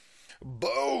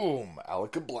Boom!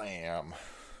 Alakablam.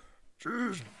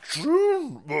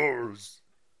 Troon wars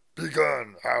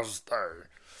begun as they.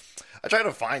 I try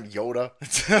to find Yoda.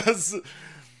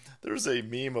 There's a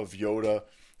meme of Yoda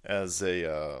as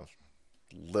a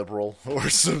liberal or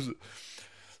some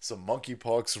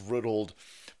monkeypox riddled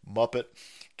Muppet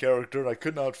character. I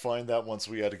could not find that once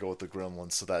we had to go with the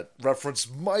Gremlins, so that reference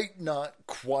might not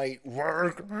quite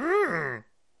work.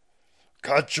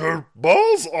 Cut your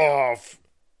balls off!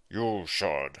 You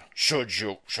should. Should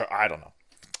you? Should. I don't know.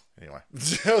 Anyway,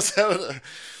 I was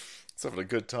having a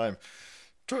good time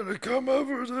trying to come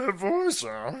over that voice.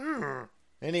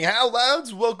 Anyhow,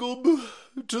 lads, welcome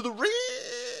to the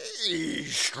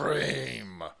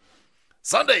Stream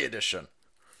Sunday edition.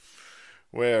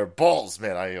 Where balls,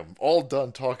 man, I am all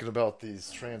done talking about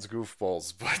these trans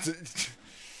goofballs, but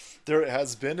there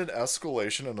has been an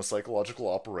escalation and a psychological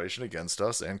operation against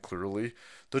us, and clearly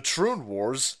the Troon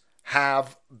Wars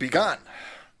have begun.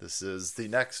 This is the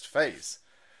next phase.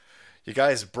 You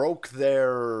guys broke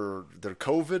their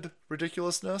COVID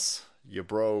ridiculousness. You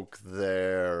broke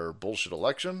their bullshit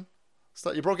election.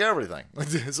 You broke everything.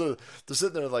 So they're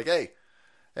sitting there like,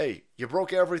 hey, you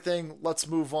broke everything. Let's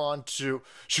move on to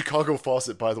Chicago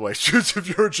Faucet, by the way. If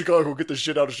you're in Chicago, get the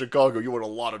shit out of Chicago. You want a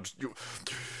lot of...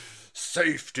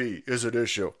 Safety is an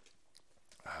issue.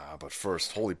 But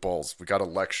first, holy balls, we got to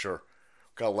lecture.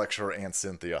 Aunt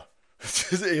Cynthia.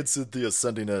 Aunt Cynthia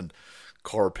sending in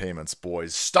car payments,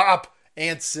 boys. Stop,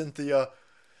 Aunt Cynthia.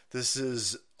 This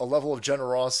is a level of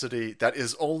generosity that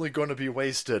is only going to be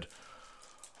wasted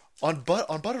on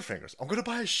Butterfingers. I'm going to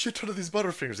buy a shit ton of these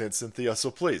Butterfingers, Aunt Cynthia,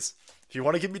 so please, if you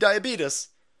want to give me diabetes,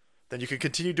 then you can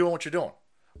continue doing what you're doing.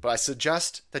 But I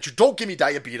suggest that you don't give me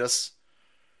diabetes.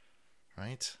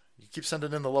 Right? You keep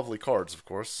sending in the lovely cards, of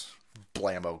course.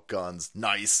 Blammo guns.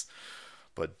 Nice.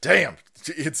 But damn,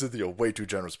 Aunt Cynthia, way too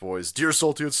generous, boys. Dear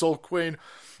Salty and Soul Queen,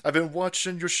 I've been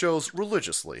watching your shows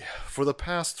religiously for the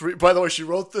past 3... By the way, she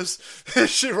wrote this in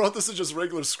just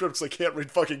regular scripts. I can't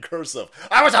read fucking cursive.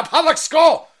 I was a public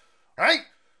school! Right?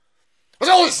 With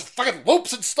all these fucking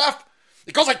loops and stuff?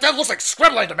 It goes like that, looks like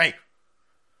scribbling to me.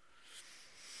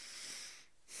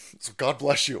 So God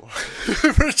bless you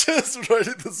for just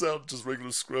writing this out, just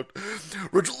regular script,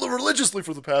 religiously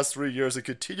for the past 3 years, and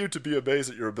continue to be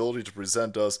amazed at your ability to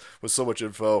present us with so much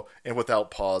info and without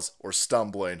pause or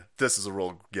stumbling. This is a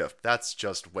real gift. That's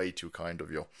just way too kind of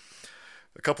you.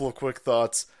 A couple of quick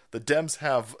thoughts. The Dems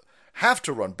have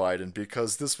to run Biden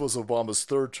because this was Obama's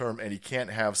third term and he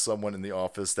can't have someone in the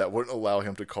office that wouldn't allow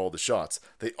him to call the shots.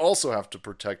 They also have to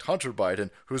protect Hunter Biden,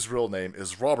 whose real name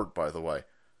is Robert, by the way.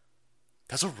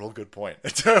 That's a real good point.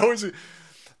 The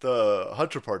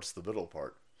Hunter part's the middle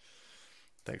part.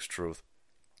 Thanks, Truth.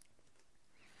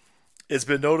 It's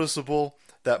been noticeable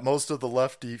that most of the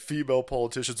lefty female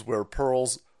politicians wear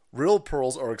pearls. Real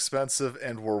pearls are expensive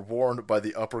and were worn by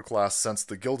the upper class since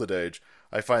the Gilded Age.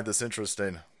 I find this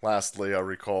interesting. Lastly, I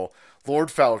recall Lord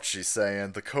Fauci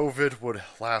saying the COVID would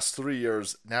last 3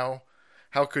 years. Now,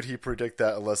 how could he predict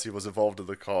that unless he was involved in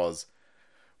the cause?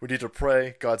 We need to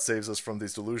pray God saves us from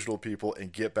these delusional people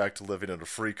and get back to living in a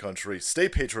free country. Stay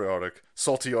patriotic,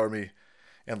 salty army,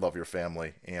 and love your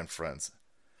family and friends.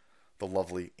 The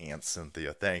lovely Aunt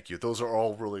Cynthia. Thank you. Those are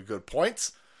all really good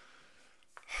points.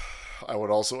 I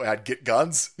would also add get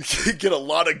guns. Get a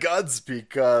lot of guns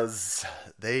because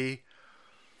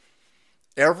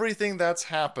everything that's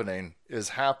happening is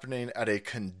happening at a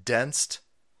condensed,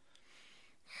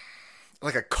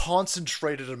 like a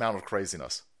concentrated amount of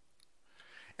craziness.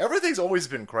 Everything's always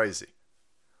been crazy.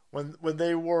 When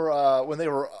they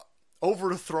were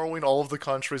overthrowing all of the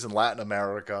countries in Latin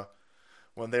America,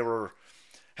 when they were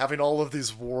having all of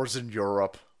these wars in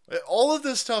Europe, all of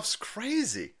this stuff's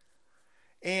crazy.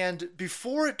 And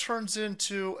before it turns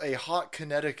into a hot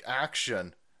kinetic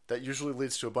action that usually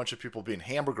leads to a bunch of people being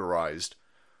hamburgerized,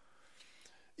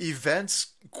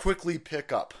 events quickly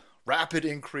pick up. Rapid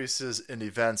increases in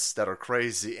events that are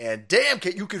crazy. And damn,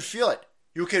 you can feel it.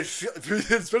 You can feel,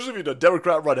 especially if you're in a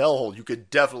Democrat-run hellhole, you can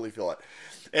definitely feel it.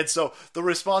 And so the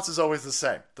response is always the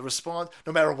same. The response,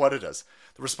 no matter what it is,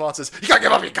 the response is, you gotta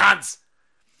give up your guns!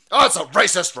 Oh, it's a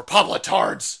racist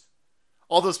Republitards!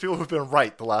 All those people who've been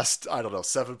right the last,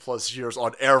 7+ years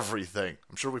on everything.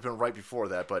 I'm sure we've been right before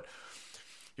that, but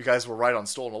you guys were right on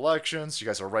stolen elections. You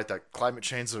guys are right that climate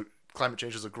change is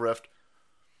a grift.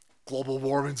 Global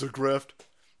warming's a grift.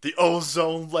 The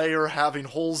ozone layer having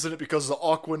holes in it because the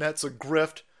Aquanet's a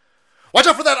grift. Watch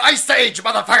out for that ice age,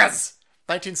 motherfuckers!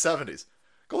 1970s.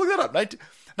 Go look that up.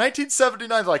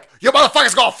 1979, like, you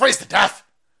motherfuckers gonna freeze to death!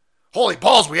 Holy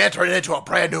balls, we entered into a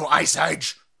brand new ice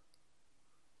age!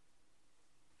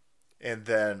 And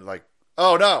then, like,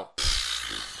 oh no.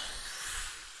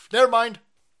 Never mind.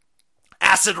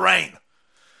 Acid rain.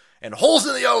 And holes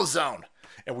in the ozone.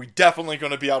 And we definitely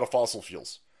going to be out of fossil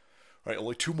fuels. All right,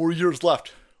 only 2 more years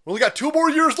left. We only got 2 more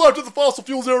years left of the fossil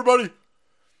fuels, everybody.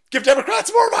 Give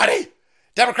Democrats more money.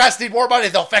 Democrats need more money.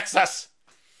 They'll fix us.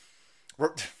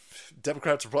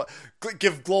 Democrats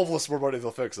give globalists more money.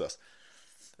 They'll fix us.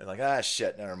 And like,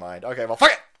 shit, never mind. Okay, well,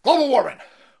 fuck it. Global warming.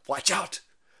 Watch out.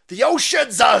 The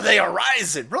oceans, they are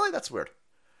rising. Really? That's weird.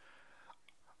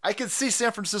 I can see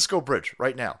San Francisco Bridge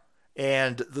right now.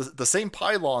 And the same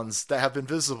pylons that have been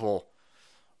visible,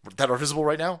 that are visible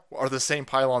right now, are the same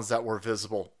pylons that were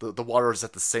visible. The water is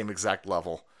at the same exact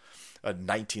level in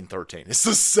 1913. It's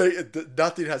the same.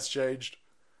 Nothing has changed.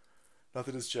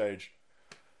 Nothing has changed.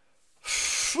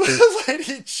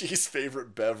 Lady G's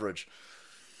favorite beverage.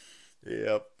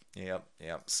 Yep.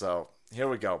 So, here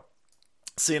we go.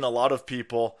 Seeing a lot of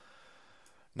people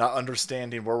not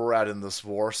understanding where we're at in this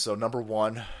war. So, number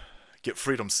 1, get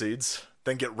freedom seeds.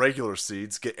 Then get regular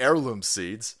seeds. Get heirloom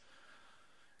seeds.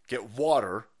 Get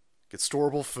water. Get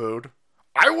storable food.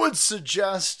 I would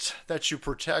suggest that you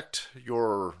protect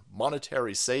your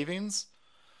monetary savings.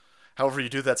 However you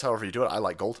do, that's however you do it. I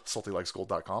like gold.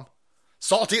 SaltyLikesGold.com.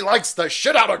 Salty likes the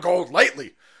shit out of gold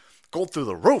lately. Gold through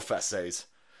the roof, essays.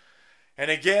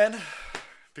 And again,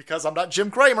 because I'm not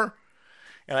Jim Cramer,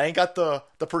 and I ain't got the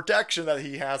protection that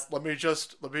he has, let me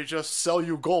just sell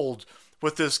you gold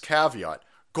with this caveat.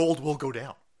 Gold will go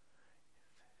down.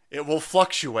 It will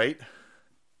fluctuate.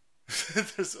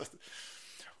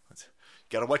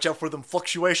 Gotta watch out for them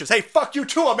fluctuations. Hey, fuck you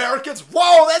too, Americans!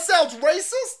 Whoa, that sounds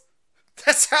racist!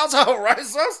 That sounds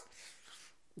racist!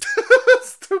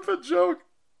 Stupid joke.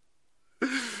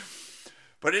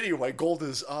 But anyway, gold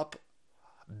is up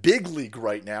big league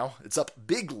right now. It's up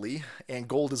bigly, and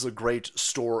gold is a great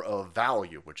store of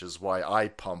value, which is why I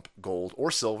pump gold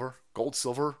or silver. Gold,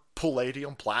 silver,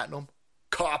 palladium, platinum,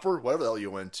 copper, whatever the hell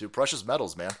you're into. Precious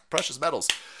metals, man. Precious metals.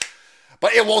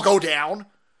 But it will go down.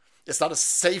 It's not a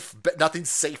safe,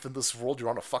 nothing's safe in this world. You're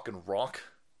on a fucking rock.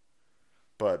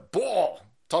 But,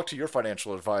 talk to your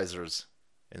financial advisors.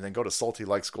 And then go to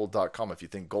SaltyLikesGold.com if you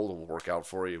think gold will work out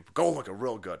for you. Gold looking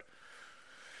real good.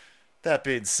 That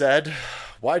being said,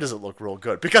 why does it look real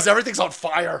good? Because everything's on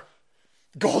fire.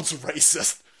 Gold's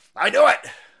racist. I knew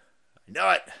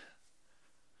it.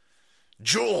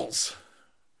 Jewels.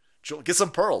 Get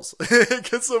some pearls.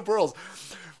 Get some pearls.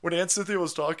 When Aunt Cynthia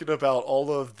was talking about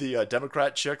all of the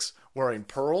Democrat chicks wearing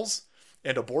pearls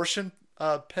and abortion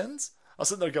pins, I was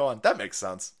sitting there going, that makes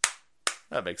sense.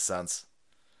 That makes sense.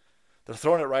 They're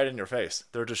throwing it right in your face.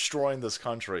 They're destroying this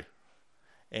country.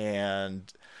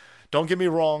 And don't get me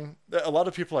wrong, a lot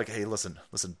of people are like, hey, listen,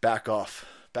 back off.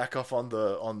 Back off on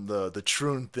the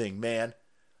Troon thing, man.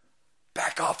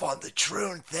 Back off on the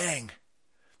Troon thing.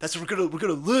 That's what we're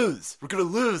gonna lose. We're gonna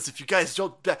lose if you guys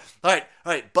don't. All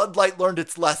right. Bud Light learned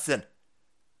its lesson.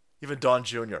 Even Don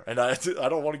Jr. And I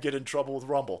don't want to get in trouble with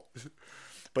Rumble,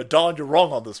 but Don, you're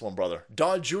wrong on this one, brother.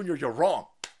 Don Jr., you're wrong.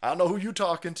 I don't know who you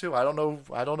talking to. I don't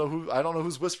know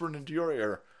who's whispering into your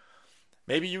ear.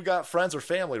 Maybe you got friends or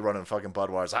family running fucking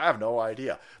Budweiser. I have no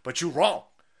idea. But you're wrong.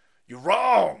 You're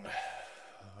wrong.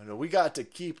 We got to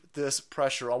keep this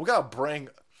pressure on. We got to bring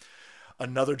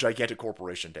another gigantic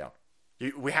corporation down.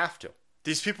 We have to.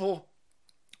 These people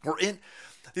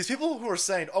who are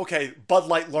saying, okay, Bud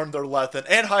Light learned their lesson,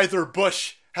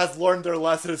 Anheuser-Busch has learned their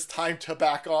lesson, it's time to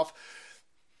back off.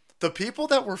 The people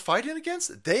that we're fighting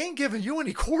against, they ain't giving you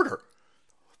any quarter.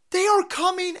 They are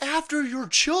coming after your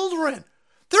children.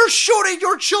 They're shooting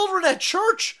your children at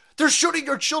church. They're shooting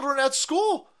your children at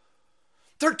school.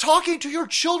 They're talking to your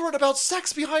children about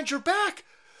sex behind your back.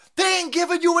 They ain't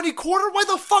giving you any quarter. Why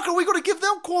the fuck are we going to give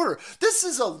them quarter? This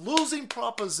is a losing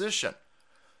proposition.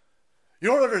 You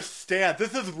don't understand.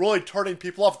 This is really turning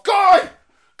people off. God!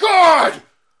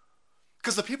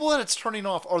 Because the people that it's turning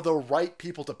off are the right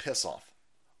people to piss off.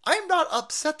 I'm not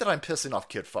upset that I'm pissing off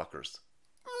kid fuckers.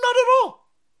 Not at all.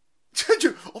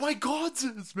 Oh my God,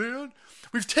 sis, man.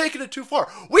 We've taken it too far.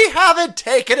 We haven't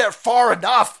taken it far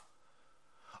enough.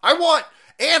 I want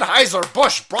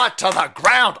Anheuser-Busch brought to the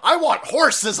ground. I want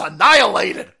horses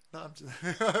annihilated. No, I'm just,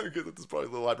 this is probably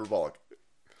a little hyperbolic.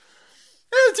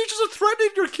 Yeah, the teachers are threatening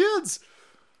your kids.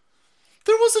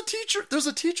 There's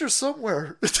a teacher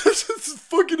somewhere. This is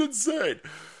fucking insane.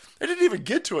 I didn't even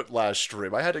get to it last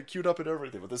stream. I had it queued up and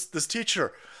everything. But this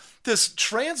teacher, this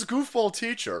trans goofball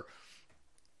teacher,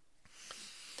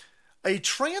 a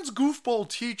trans goofball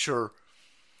teacher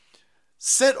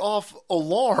set off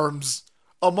alarms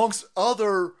amongst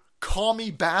other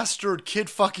commie bastard kid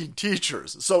fucking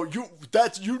teachers. So you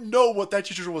know what that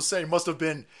teacher was saying must have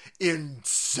been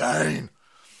insane.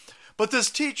 But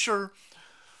this teacher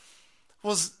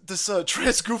was this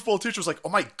trans goofball teacher was like, oh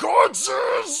my god,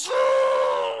 sis!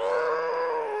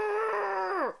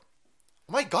 Oh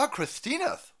my god,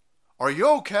 Christina, are you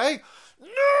okay? No!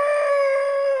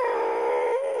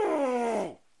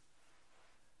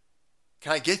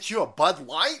 Can I get you a Bud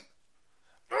Light?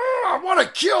 I want to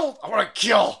kill.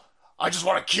 I just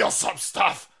want to kill some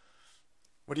stuff.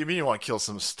 What do you mean you want to kill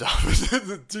some stuff?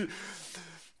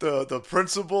 the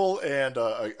principal and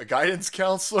a guidance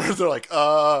counselor, they're like,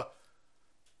 the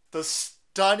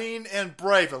stunning and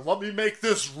brave, and let me make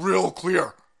this real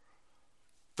clear.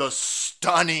 The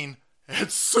stunning and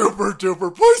super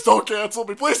duper, please don't cancel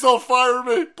me, please don't fire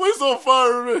me, please don't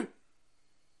fire me.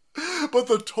 But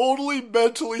the totally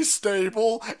mentally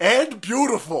stable and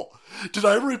beautiful, did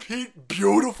I repeat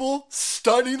beautiful,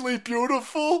 stunningly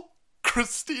beautiful,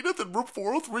 Christina in room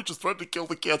 403 just threatened to kill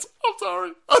the kids. I'm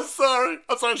sorry,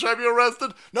 should I be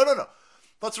arrested? No,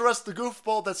 let's arrest the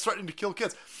goofball that's threatening to kill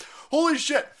kids. Holy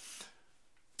shit.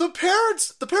 The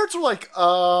parents were like,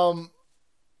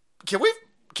 can we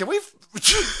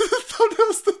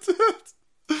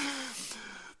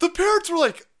the parents were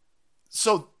like,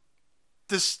 so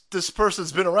this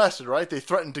person's been arrested, right? They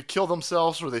threatened to kill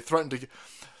themselves, or they threatened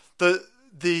to...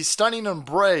 The stunning and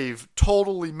brave,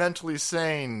 totally mentally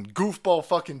sane, goofball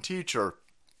fucking teacher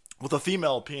with a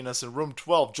female penis in room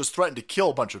 12 just threatened to kill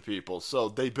a bunch of people, so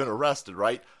they've been arrested,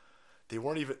 right? They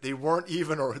weren't even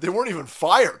fired. They weren't even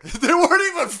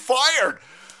fired.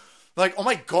 Like, oh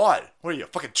my god, what are you, a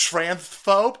fucking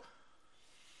transphobe?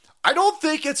 I don't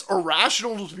think it's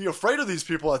irrational to be afraid of these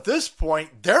people at this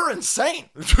point. They're insane.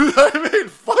 I mean,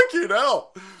 fucking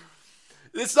hell.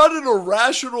 It's not an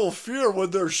irrational fear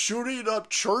when they're shooting up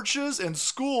churches and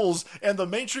schools and the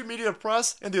mainstream media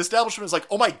press and the establishment is like,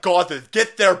 oh my god, they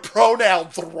get their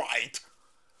pronouns right.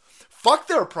 Fuck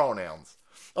their pronouns.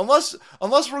 Unless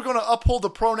we're going to uphold the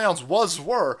pronouns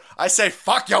was-were, I say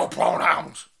fuck your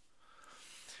pronouns.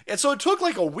 And so it took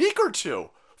like a week or two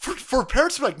for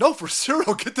parents to be like, no, for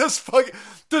serial, get this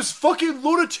fucking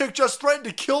lunatic just threatened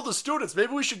to kill the students.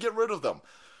 Maybe we should get rid of them.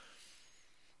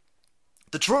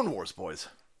 The Troon Wars, boys.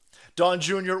 Don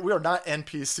Jr., we are not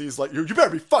NPCs like you. You better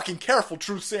be fucking careful,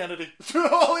 True Sanity.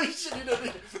 Holy shit, you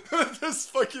didn't. This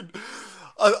fucking...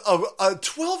 A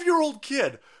 12-year-old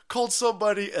kid called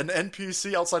somebody an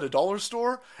NPC outside a dollar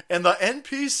store, and the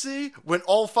NPC went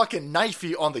all fucking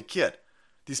knifey on the kid.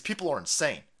 These people are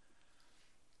insane.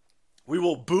 We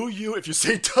will boo you if you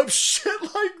say dumb shit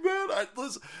like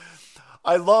that.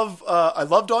 I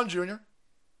love Don Jr.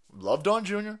 Love Don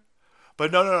Jr.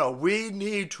 But no. We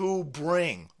need to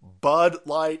bring Bud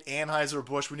Light,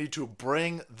 Anheuser-Busch. We need to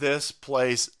bring this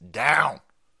place down.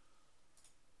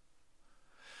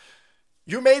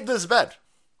 You made this bed.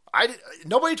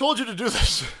 Nobody told you to do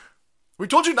this. We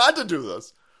told you not to do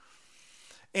this.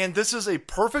 And this is a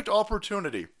perfect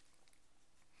opportunity.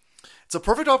 It's a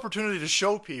perfect opportunity to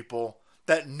show people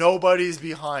that nobody's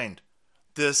behind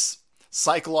this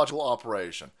psychological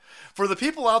operation. For the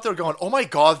people out there going, oh my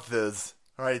god, this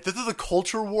is a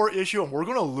culture war issue and we're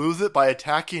going to lose it by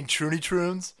attacking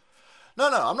Troony-Troons. No,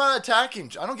 I'm not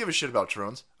attacking. I don't give a shit about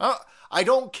Troons. I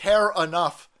don't care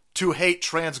enough to hate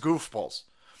trans goofballs.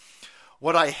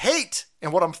 What I hate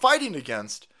and what I'm fighting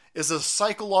against is a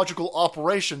psychological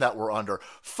operation that we're under.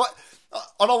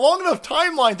 On a long enough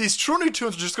timeline, these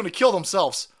Troony-Toons are just going to kill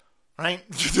themselves. Right?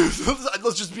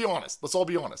 Let's just be honest. Let's all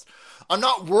be honest. I'm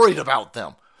not worried about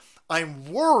them.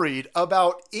 I'm worried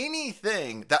about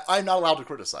anything that I'm not allowed to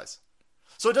criticize.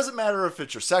 So it doesn't matter if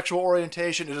it's your sexual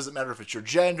orientation. It doesn't matter if it's your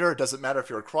gender. It doesn't matter if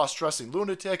you're a cross-dressing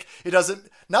lunatic.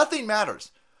 Nothing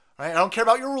matters. Right? I don't care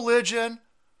about your religion.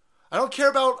 I don't care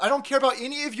about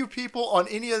any of you people on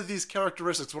any of these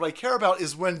characteristics. What I care about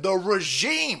is when the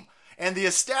regime and the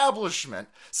establishment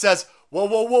says,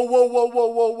 whoa.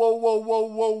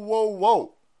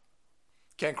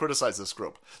 Can't criticize this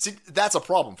group. See, that's a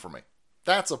problem for me.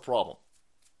 That's a problem.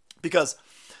 Because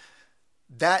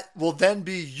that will then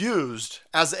be used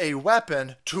as a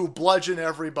weapon to bludgeon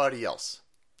everybody else.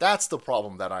 That's the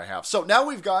problem that I have. So now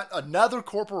we've got another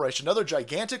corporation, another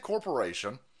gigantic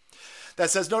corporation that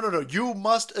says, no, you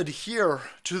must adhere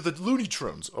to the Looney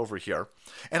Tunes over here.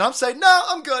 And I'm saying, no,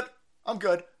 I'm good.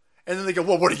 And then they go,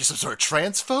 well, what are you, some sort of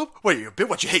transphobe? What are you,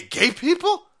 you hate gay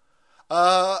people?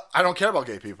 I don't care about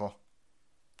gay people.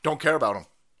 Don't care about them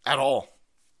at all.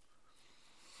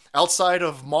 Outside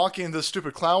of mocking the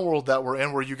stupid clown world that we're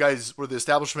in, where the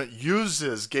establishment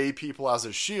uses gay people as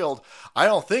a shield, I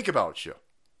don't think about you.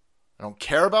 I don't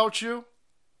care about you.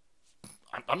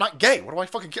 I'm not gay. What do I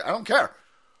fucking care? I don't care.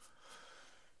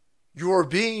 You are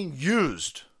being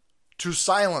used to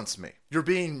silence me. You're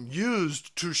being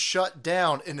used to shut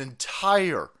down an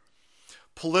entire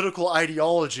political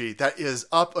ideology that is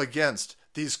up against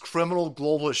these criminal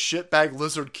globalist shitbag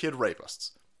lizard kid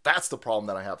rapists. That's the problem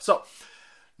that I have. So,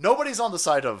 nobody's on the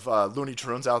side of Looney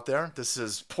Tunes out there. This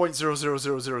is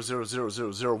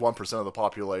 0.000000001% of the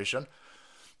population.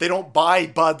 They don't buy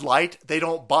Bud Light. They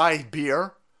don't buy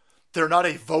beer. They're not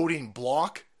a voting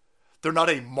bloc. They're not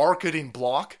a marketing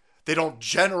bloc. They don't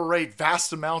generate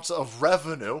vast amounts of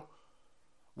revenue.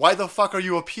 Why the fuck are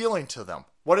you appealing to them?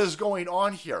 What is going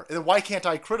on here? And why can't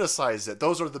I criticize it?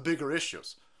 Those are the bigger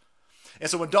issues. And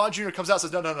so when Don Jr. comes out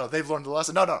and says, no, they've learned the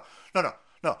lesson. No.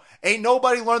 Ain't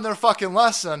nobody learned their fucking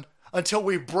lesson until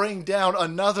we bring down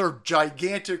another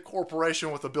gigantic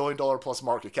corporation with $1 billion plus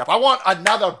market cap. I want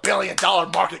another $1 billion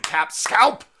market cap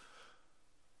scalp.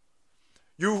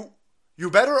 You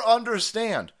better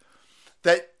understand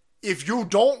that if you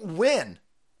don't win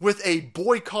with a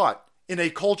boycott in a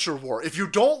culture war,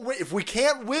 if we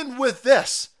can't win with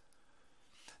this,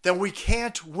 then we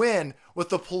can't win with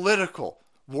the political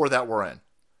war that we're in.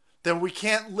 Then we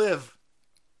can't live.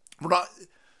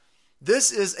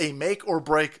 This is a make or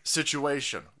break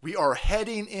situation. We are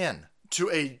heading in to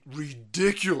a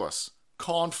ridiculous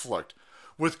conflict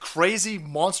with crazy,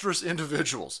 monstrous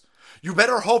individuals. You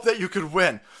better hope that you could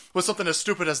win with something as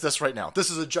stupid as this right now. This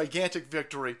is a gigantic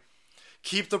victory.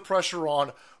 Keep the pressure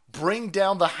on. Bring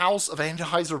down the House of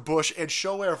Anheuser-Busch and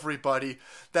show everybody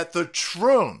that the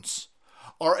Troons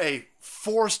are a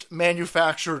forced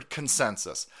manufactured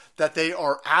consensus. That they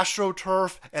are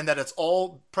AstroTurf and that it's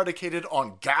all predicated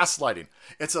on gaslighting.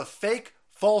 It's a fake,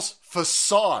 false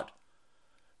facade.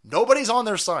 Nobody's on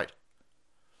their side.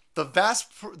 The vast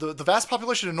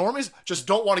population of normies just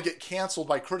don't want to get canceled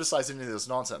by criticizing any of this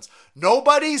nonsense.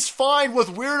 Nobody's fine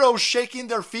with weirdos shaking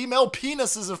their female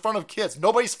penises in front of kids.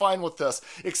 Nobody's fine with this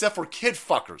except for kid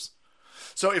fuckers.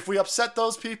 So if we upset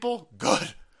those people,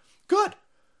 good.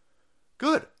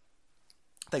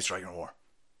 Thanks, Dragon War.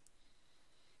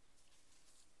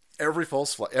 Every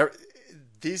false flag.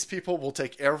 These people will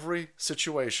take every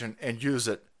situation and use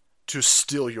it to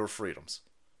steal your freedoms.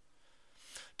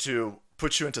 To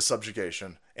put you into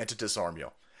subjugation and to disarm you.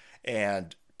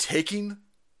 And taking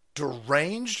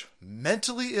deranged,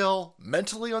 mentally ill,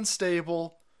 mentally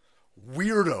unstable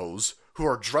weirdos who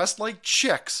are dressed like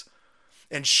chicks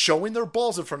and showing their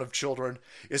balls in front of children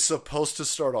is supposed to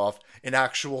start off an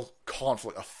actual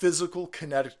conflict, a physical,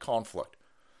 kinetic conflict.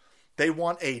 They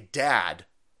want a dad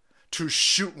to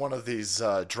shoot one of these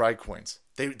drag queens.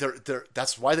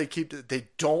 That's why they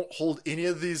don't hold any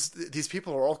of these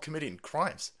people are all committing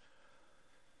crimes.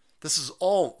 This is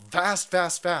all vast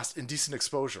indecent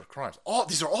exposure crimes.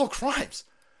 These are all crimes.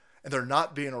 And they're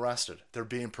not being arrested. They're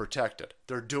being protected.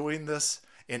 They're doing this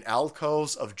in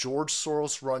alcoves of George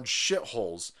Soros-run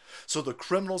shitholes. So the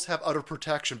criminals have utter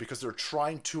protection because they're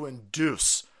trying to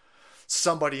induce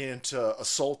somebody into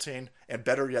assaulting, and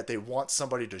better yet, they want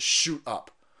somebody to shoot up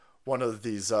one of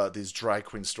these drag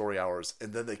queen story hours,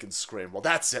 and then they can scream, well,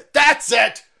 that's it,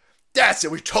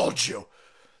 we told you.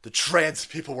 The trans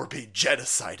people were being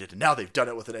genocided, and now they've done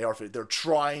it with an AR-15. They're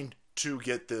trying to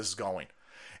get this going.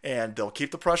 And they'll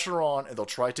keep the pressure on, and they'll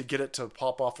try to get it to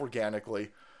pop off organically.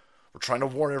 We're trying to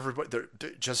warn everybody.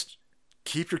 Just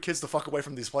keep your kids the fuck away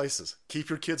from these places. Keep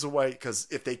your kids away, because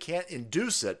if they can't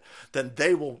induce it, then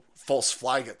they will false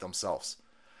flag it themselves.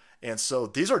 And so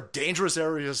these are dangerous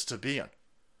areas to be in.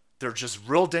 They're just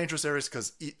real dangerous areas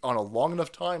because on a long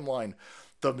enough timeline,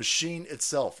 the machine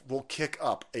itself will kick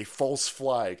up a false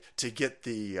flag to get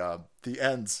the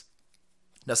ends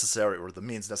necessary, or the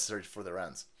means necessary for their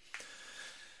ends.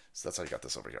 So that's how you got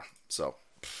this over here. So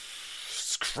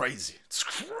it's crazy. It's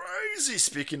crazy.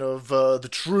 Speaking of the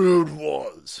Troon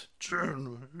Wars.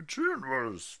 Troon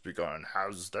Wars begun.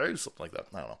 How's they? Something like that.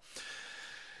 I don't know.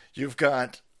 You've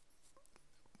got...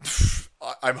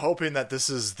 I'm hoping that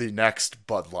this is the next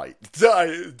Bud Light.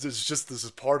 This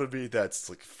is part of me that's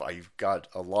like, I've got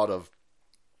a lot of...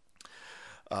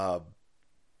 I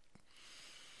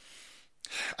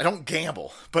don't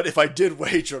gamble, but if I did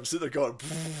wager, I'm sitting there going...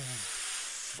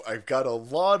 I've got a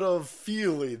lot of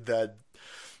feeling that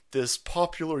this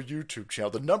popular YouTube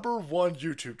channel, the number one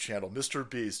YouTube channel, Mr.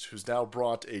 Beast, who's now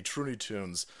brought a Trooney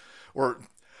Tunes, or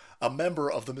a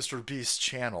member of the Mr. Beast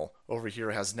channel over here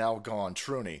has now gone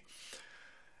Trooney.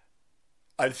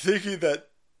 I'm thinking that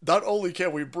not only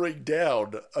can we bring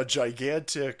down a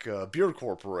gigantic beer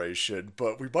corporation,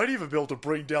 but we might even be able to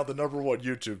bring down the number one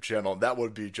YouTube channel, and that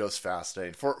would be just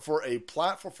fascinating. For a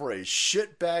platform, for a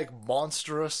shitbag,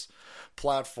 monstrous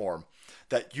platform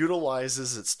that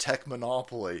utilizes its tech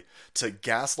monopoly to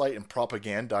gaslight and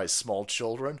propagandize small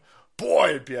children, boy,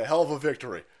 it'd be a hell of a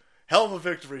victory. Hell of a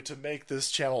victory to make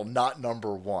this channel not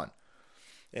number one.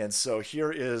 And so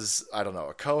here is, I don't know,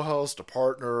 a co-host, a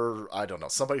partner, I don't know,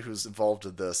 somebody who's involved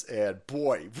in this. And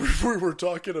boy, we were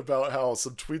talking about how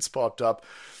some tweets popped up.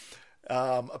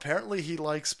 Apparently he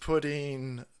likes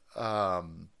putting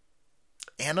anime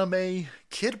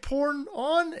kid porn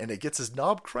on, and it gets his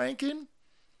knob cranking.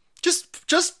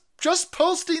 Just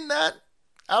posting that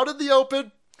out in the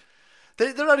open.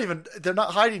 They're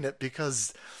not hiding it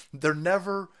because they're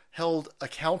never held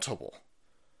accountable.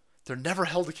 They're never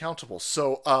held accountable.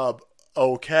 So,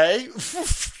 okay.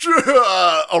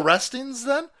 Arrestings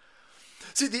then?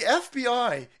 See, the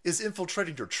FBI is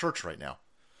infiltrating your church right now.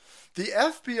 The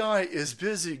FBI is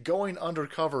busy going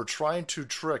undercover trying to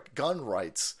trick gun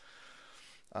rights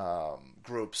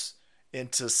groups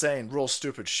into saying real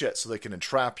stupid shit so they can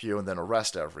entrap you and then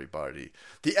arrest everybody.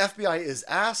 The FBI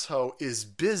is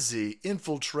busy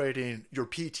infiltrating your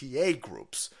PTA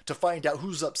groups to find out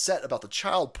who's upset about the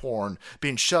child porn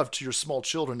being shoved to your small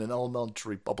children in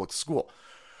elementary public school.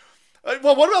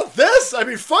 Well, what about this? I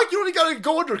mean, fuck, you only gotta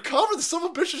go undercover. The son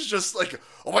of a bitch is just like,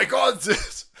 oh my god,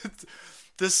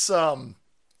 this I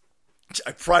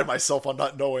pride myself on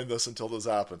not knowing this until this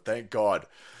happened. Thank God.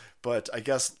 But I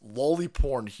guess lolly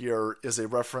porn here is a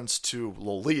reference to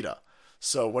Lolita.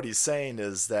 So what he's saying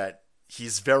is that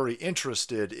he's very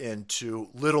interested into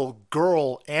little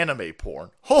girl anime porn.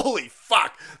 Holy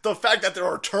fuck! The fact that there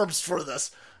are terms for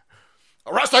this.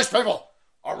 Arrest these people!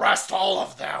 Arrest all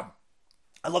of them!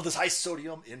 I love this high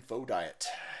sodium info diet.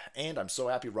 And I'm so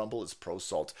happy Rumble is pro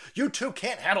salt. You too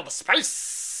can't handle the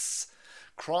spice!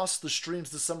 Cross the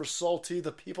streams this summer salty.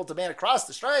 The people demand it cross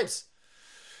the streams.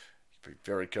 Be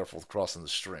very careful with crossing the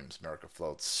streams. America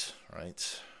floats,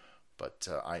 right? But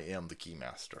I am the key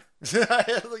master.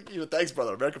 Thanks,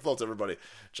 brother. America floats, everybody.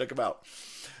 Check them out.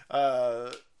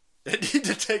 I need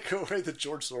to take away the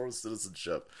George Soros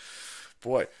citizenship.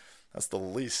 Boy, that's the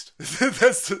least.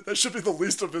 That should be the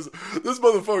least of his. This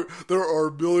motherfucker. There are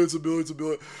millions and millions and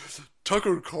millions.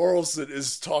 Tucker Carlson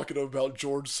is talking about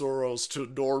George Soros to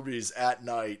normies at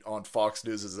night on Fox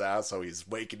News' ass, how he's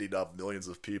wakening up millions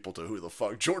of people to who the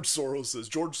fuck George Soros is.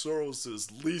 George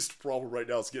Soros' least problem right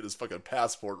now is getting his fucking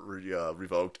passport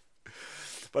revoked.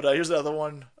 But here's another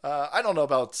one. I don't know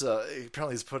about,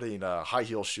 apparently he's putting high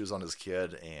heel shoes on his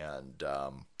kid and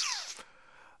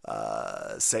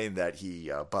saying that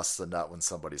he busts a nut when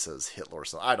somebody says Hitler or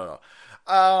something. I don't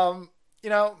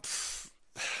know.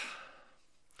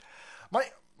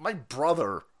 My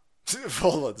brother.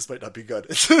 Hold on, this might not be good.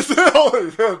 This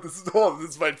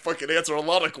might fucking answer a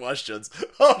lot of questions.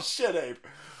 Oh shit, Abe.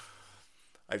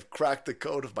 I've cracked the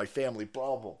code of my family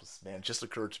problems. Man, it just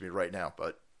occurred to me right now.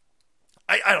 But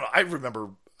I don't know. I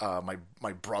remember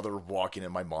my brother walking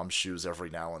in my mom's shoes every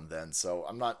now and then. So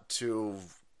I'm not too.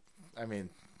 I mean,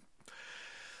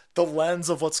 the lens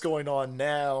of what's going on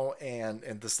now and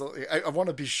this. I want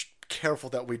to be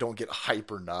careful that we don't get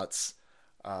hyper nuts.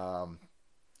 I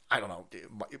don't know.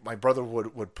 My brother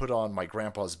would put on my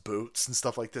grandpa's boots and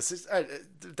stuff like this.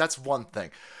 That's one thing.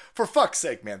 For fuck's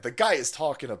sake, man, the guy is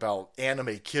talking about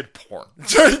anime kid porn.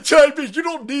 I mean, you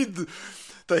don't need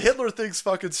the Hitler thing's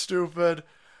fucking stupid.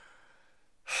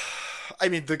 I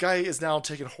mean, the guy is now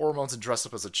taking hormones and dressed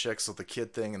up as a chick, so the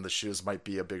kid thing and the shoes might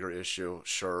be a bigger issue.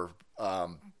 Sure.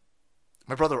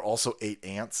 My brother also ate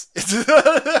ants.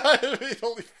 I mean,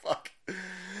 holy fuck.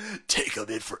 Take him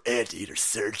in for anteater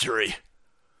surgery.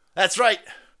 That's right.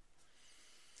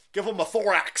 Give him a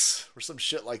thorax or some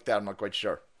shit like that. I'm not quite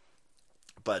sure.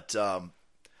 But,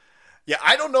 yeah,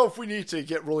 I don't know if we need to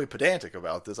get really pedantic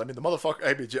about this. I mean, the motherfucker,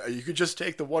 I mean, you could just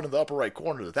take the one in the upper right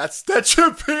corner. That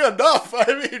should be enough.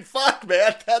 I mean, fuck,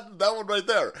 man. That one right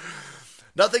there.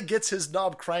 Nothing gets his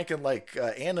knob cranking like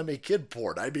anime kid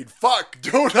porn. I mean, fuck,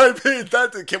 dude. I mean,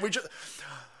 can we just...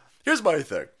 Here's my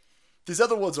thing. These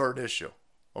other ones are an issue.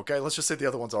 Okay, let's just say the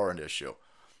other ones are an issue.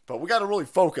 But we got to really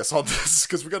focus on this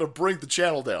because we got to bring the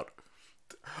channel down.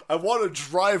 I want to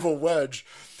drive a wedge.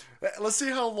 Let's see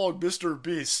how long Mr.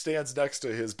 Beast stands next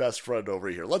to his best friend over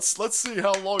here. Let's see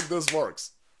how long this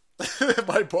works.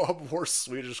 My mom wore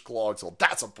Swedish clogs. Well,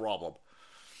 that's a problem.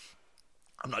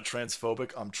 I'm not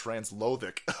transphobic. I'm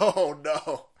translothic. Oh,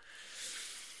 no.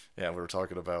 Yeah, we were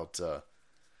talking about...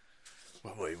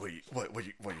 Wait, you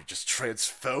just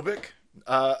transphobic?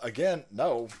 Again,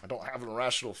 no, I don't have an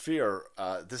irrational fear.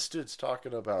 This dude's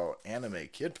talking about anime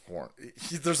kid porn.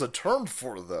 There's a term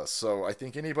for this, so I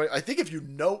think if you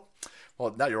know,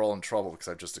 well, now you're all in trouble because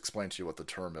I've just explained to you what the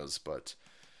term is, but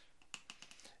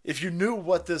if you knew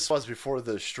what this was before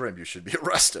the stream, you should be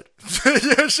arrested.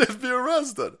 You should be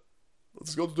arrested.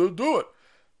 Let's go do it.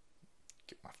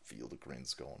 Get my field of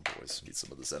greens going, boys. Need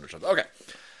some of this energy. Okay.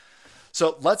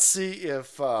 So let's see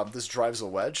if this drives a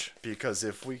wedge, because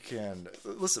if we can...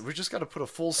 Listen, we just got to put a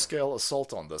full-scale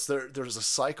assault on this. There's a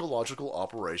psychological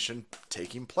operation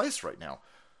taking place right now.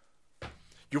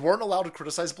 You weren't allowed to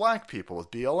criticize black people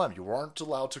with BLM. You weren't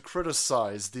allowed to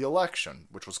criticize the election,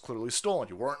 which was clearly stolen.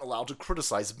 You weren't allowed to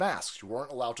criticize masks. You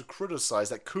weren't allowed to criticize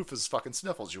that Koof is fucking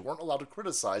sniffles. You weren't allowed to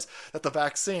criticize that the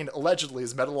vaccine allegedly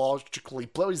is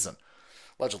metallurgically poison.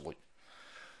 Allegedly.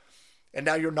 And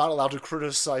now you're not allowed to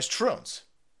criticize Troons.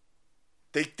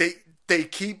 They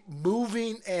keep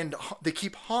moving and they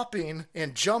keep hopping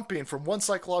and jumping from one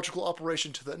psychological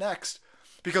operation to the next,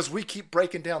 because we keep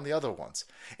breaking down the other ones.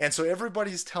 And so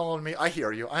everybody's telling me, I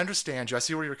hear you, I understand you, I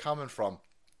see where you're coming from.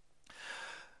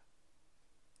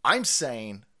 I'm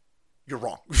saying you're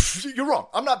wrong. You're wrong.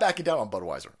 I'm not backing down on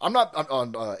Budweiser. I'm not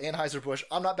on Anheuser-Busch.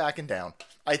 I'm not backing down.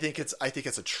 I think it's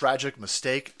a tragic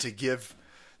mistake to give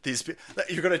these people...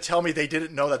 You're going to tell me they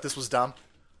didn't know that this was dumb?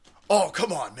 Oh,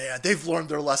 come on, man. They've learned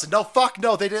their lesson. No, fuck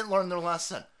no, they didn't learn their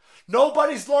lesson.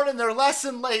 Nobody's learning their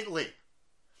lesson lately.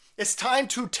 It's time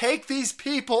to take these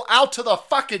people out to the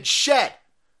fucking shed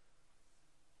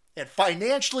and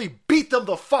financially beat them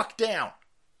the fuck down.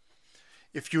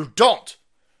 If you don't,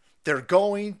 they're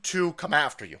going to come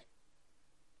after you.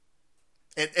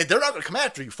 And they're not going to come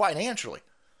after you financially.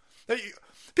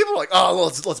 People are like, oh,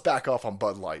 well, let's back off on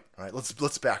Bud Light. All right,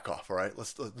 let's back off. All right,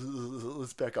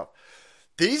 let's back off.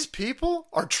 These people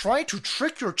are trying to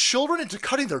trick your children into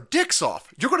cutting their dicks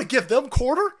off. You're going to give them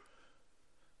quarter?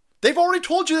 They've already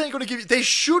told you they ain't going to give you... They're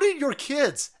shooting your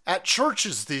kids at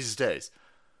churches these days.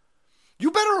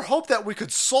 You better hope that we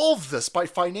could solve this by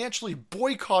financially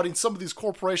boycotting some of these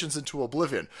corporations into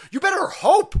oblivion. You better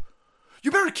hope. You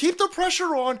better keep the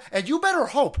pressure on, and you better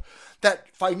hope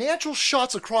that financial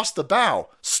shots across the bow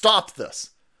stop this.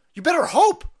 You better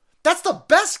hope. That's the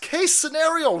best case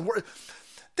scenario.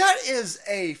 That is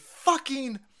a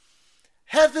fucking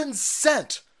heaven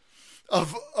sent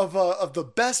of the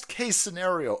best case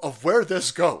scenario of where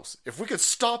this goes. If we could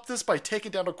stop this by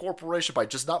taking down a corporation by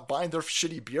just not buying their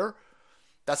shitty beer,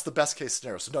 that's the best case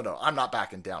scenario. So no, I'm not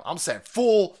backing down. I'm saying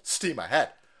full steam ahead.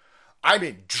 I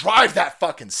mean, drive that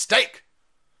fucking stake.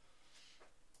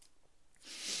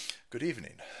 Good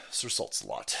evening, Sir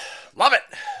Saltsalot. Love it.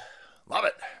 Love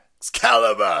it.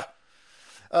 Excalibur.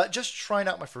 Just trying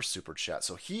out my first super chat.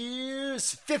 So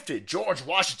here's 50 George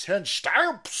Washington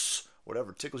stamps.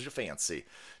 Whatever tickles your fancy.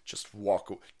 Just walk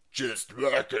away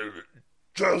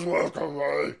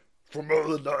from all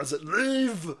the nuns that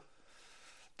leave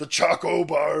the Choco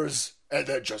bars and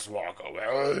then just walk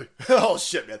away. Oh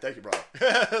shit, man. Thank you, bro.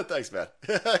 Thanks, man.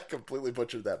 I completely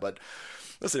butchered that. But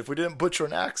listen, if we didn't butcher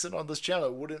an accent on this channel,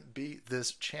 it wouldn't be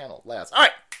this channel, lads. All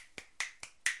right.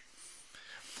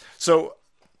 So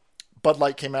Bud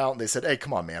Light came out and they said, hey,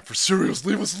 come on, man. For serious,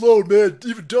 leave us alone, man.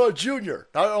 Even Don Jr.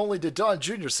 Not only did Don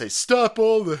Jr. say, stop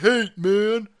all the hate,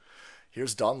 man.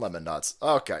 Here's Don Lemon Nuts.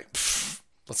 Okay.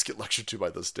 Let's get lectured to by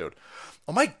this dude.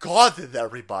 Oh my God,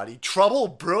 everybody. Trouble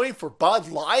brewing for Bud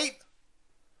Light?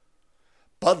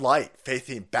 Bud Light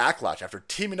facing backlash after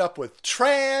teaming up with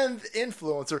trans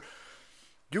influencer.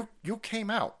 You came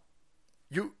out.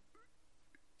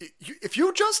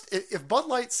 If Bud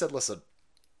Light said, listen,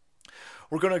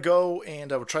 we're going to go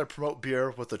and we're trying to promote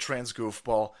beer with a trans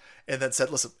goofball, and then said,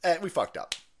 listen, we fucked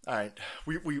up. All right.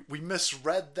 We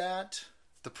misread that.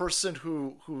 The person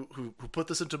who put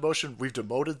this into motion, we've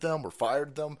demoted them or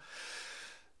fired them.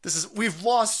 We've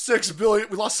lost $6 billion.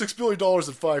 We lost $6 billion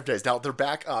in 5 days. Now they're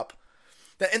back up.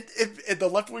 And the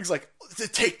left wing's like,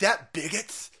 take that,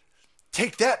 bigots.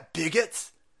 Take that,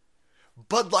 bigots.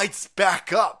 Bud Light's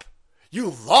back up.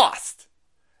 You lost.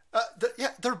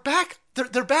 They're back.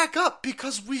 They're back up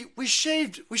because we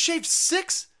shaved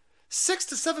 $6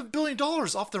 to $7 billion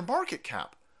off their market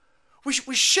cap. We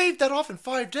shaved that off in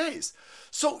 5 days.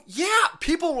 So yeah,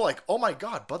 people were like, oh my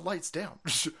God, Bud Light's down.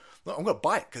 I'm going to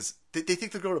buy it because they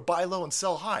think they're going to buy low and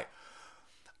sell high.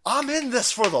 I'm in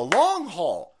this for the long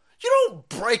haul. You don't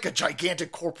break a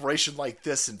gigantic corporation like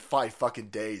this in 5 fucking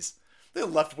days. The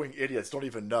left-wing idiots don't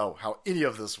even know how any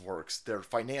of this works. They're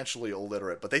financially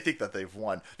illiterate, but they think that they've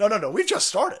won. No. We've just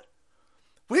started.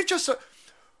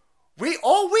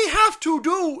 All we have to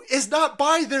do is not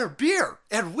buy their beer,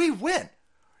 and we win.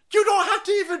 You don't have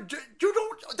to even...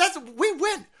 We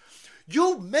win.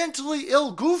 You mentally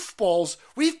ill goofballs,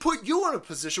 we've put you in a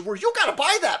position where you gotta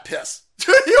buy that piss.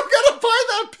 You gotta buy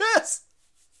that piss.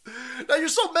 Now, you're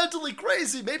so mentally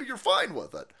crazy, maybe you're fine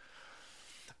with it.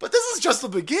 But this is just the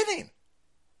beginning.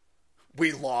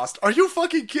 We lost. Are you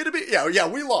fucking kidding me? Yeah,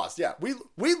 we lost. Yeah, we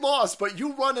lost, but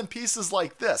you run in pieces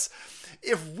like this.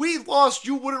 If we lost,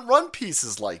 you wouldn't run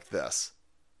pieces like this.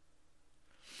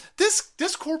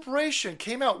 This corporation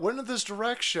came out, went in this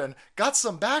direction, got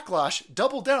some backlash,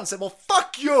 doubled down and said, well,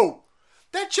 fuck you.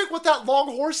 That chick with that long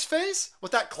horse face,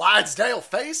 with that Clydesdale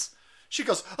face, she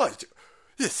goes, oh,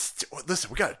 listen,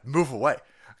 we gotta move away.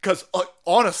 Because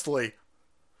honestly,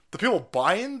 the people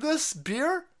buying this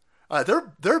beer,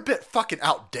 they're a bit fucking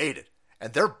outdated.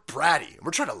 And they're bratty. And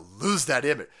we're trying to lose that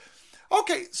image.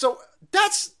 Okay, so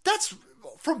that's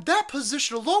from that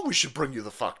position alone, we should bring you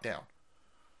the fuck down.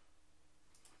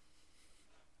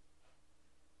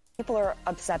 People are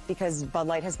upset because Bud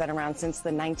Light has been around since the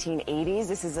 1980s.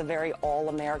 This is a very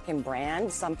all-American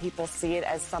brand. Some people see it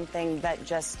as something that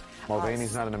just...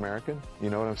 Mulvaney's not an American?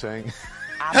 You know what I'm saying?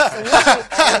 Absolutely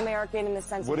all-American in the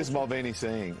sense... What is Mulvaney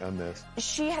saying on this?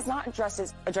 She has not addressed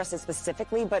it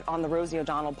specifically, but on the Rosie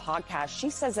O'Donnell podcast, she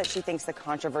says that she thinks the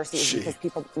controversy is because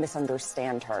people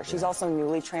misunderstand her. She's also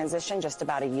newly transitioned, just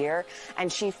about a year,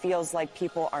 and she feels like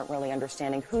people aren't really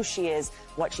understanding who she is,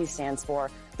 what she stands for.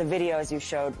 The video, as you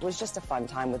showed, was just a fun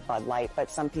time with Bud Light, but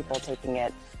some people taking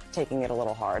it a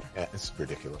little hard. Yeah, it's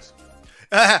ridiculous.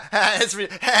 It's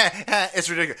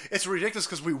ridiculous. It's ridiculous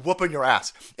because we whooping your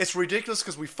ass. It's ridiculous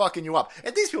because we fucking you up.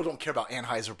 And these people don't care about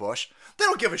Anheuser-Busch. They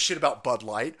don't give a shit about Bud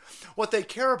Light. What they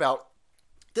care about,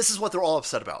 this is what they're all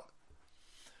upset about.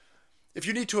 If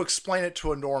you need to explain it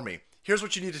to a normie, here's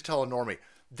what you need to tell a normie.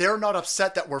 They're not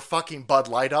upset that we're fucking Bud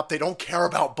Light up. They don't care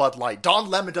about Bud Light. Don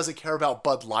Lemon doesn't care about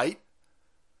Bud Light.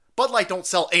 Bud Light don't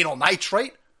sell anal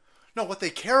nitrate. No, what they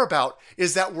care about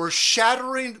is that we're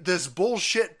shattering this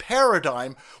bullshit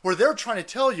paradigm where they're trying to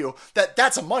tell you that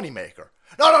that's a moneymaker.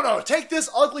 No. Take this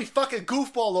ugly fucking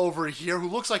goofball over here who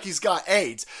looks like he's got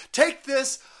AIDS. Take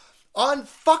this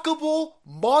unfuckable,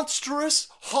 monstrous,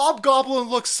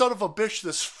 hobgoblin-look son of a bitch,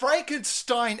 this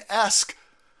Frankenstein-esque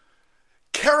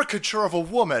caricature of a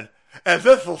woman, and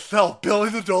this will sell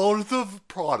billions of dollars of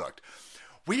product.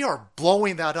 We are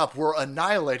blowing that up. We're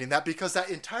annihilating that because that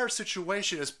entire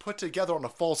situation is put together on a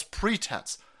false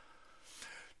pretense.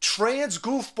 Trans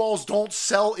goofballs don't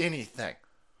sell anything.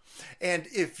 And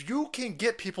if you can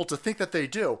get people to think that they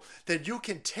do, then you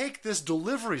can take this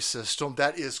delivery system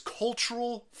that is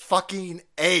cultural fucking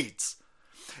AIDS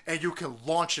and you can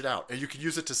launch it out and you can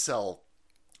use it to sell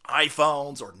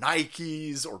iPhones or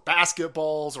Nikes or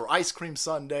basketballs or ice cream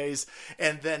sundaes,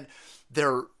 and then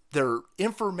their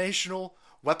informational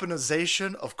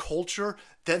weaponization of culture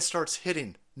then starts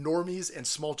hitting normies and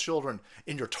small children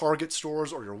in your Target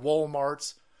stores or your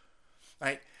Walmarts.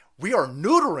 Right? We are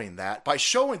neutering that by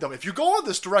showing them, if you go in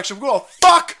this direction, we're going to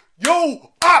fuck you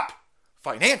up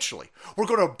financially. We're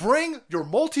going to bring your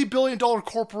multi-billion-dollar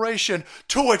corporation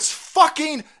to its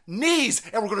fucking knees,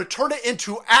 and we're going to turn it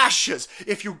into ashes.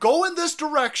 If you go in this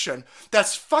direction,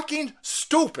 that's fucking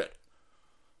stupid.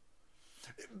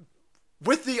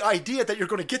 With the idea that you're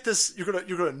going to get this, you're going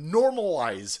to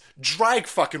normalize drag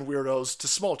fucking weirdos to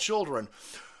small children,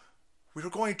 we're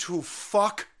going to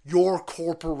fuck your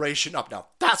corporation up. Now,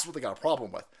 that's what they got a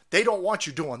problem with. They don't want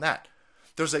you doing that.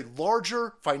 There's a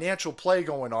larger financial play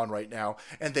going on right now,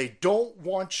 and they don't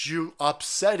want you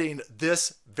upsetting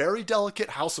this very delicate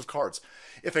house of cards.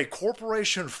 If a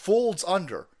corporation folds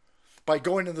under by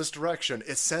going in this direction,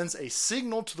 it sends a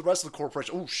signal to the rest of the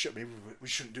corporation. Oh, shit, maybe we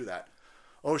shouldn't do that.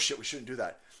 Oh, shit, we shouldn't do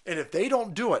that. And if they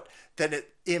don't do it, then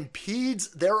it impedes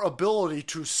their ability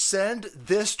to send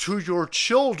this to your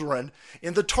children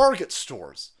in the Target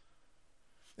stores,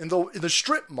 in the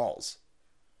strip malls.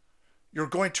 You're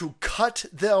going to cut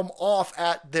them off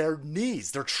at their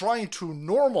knees. They're trying to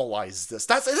normalize this.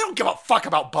 They don't give a fuck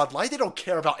about Bud Light. They don't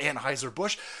care about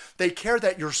Anheuser-Busch. They care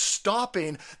that you're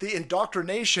stopping the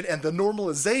indoctrination and the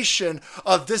normalization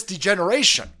of this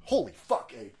degeneration. Holy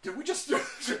fuck, Abe. Did we just...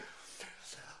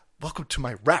 Welcome to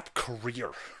my rap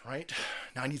career, right?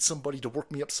 Now I need somebody to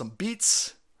work me up some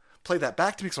beats. Play that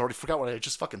back to me because I already forgot what I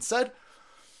just fucking said.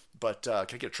 But can I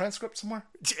get a transcript somewhere?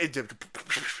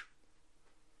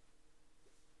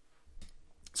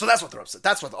 So that's what they're upset.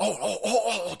 That's what.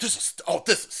 This is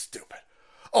stupid.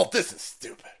 This is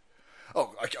stupid.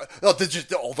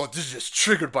 They're just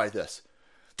triggered by this.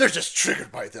 They're just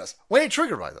triggered by this. We ain't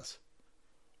triggered by this.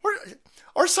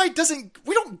 Our site doesn't.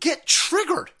 We don't get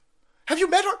triggered. Have you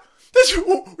met her?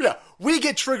 Yeah, we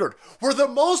get triggered. We're the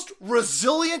most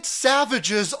resilient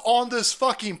savages on this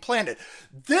fucking planet.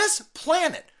 This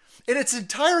planet, in its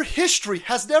entire history,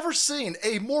 has never seen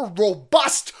a more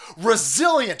robust,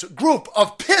 resilient group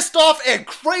of pissed off and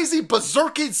crazy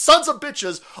berserking sons of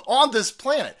bitches on this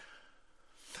planet.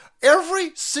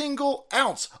 Every single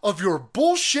ounce of your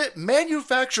bullshit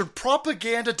manufactured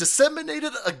propaganda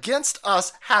disseminated against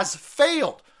us has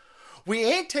failed. We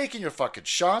ain't taking your fucking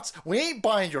shots. We ain't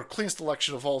buying your cleanest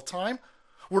election of all time.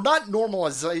 We're not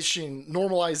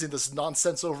normalizing this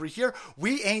nonsense over here.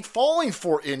 We ain't falling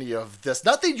for any of this.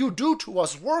 Nothing you do to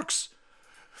us works.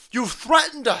 You've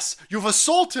threatened us. You've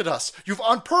assaulted us. You've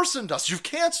unpersoned us. You've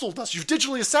canceled us. You've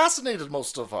digitally assassinated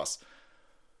most of us.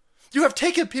 You have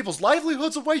taken people's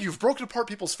livelihoods away. You've broken apart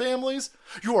people's families.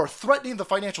 You are threatening the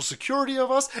financial security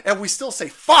of us. And we still say,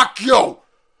 fuck you.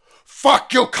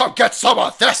 Fuck you. Come get some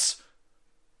of this.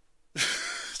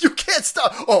 You can't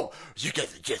stop. Oh, you get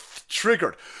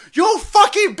triggered. You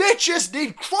fucking bitches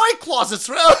need cry closets.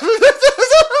 Oh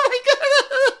my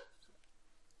God.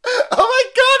 Oh my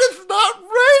God, it's not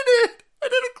raining. I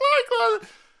need a cry closet.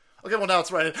 Okay, well now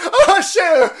it's raining. Oh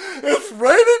shit, it's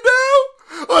raining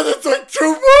now? Oh, that's like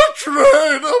too much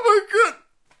rain. Oh my God.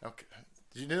 Okay,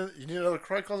 you need another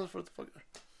cry closet for the fuck.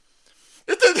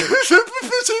 It's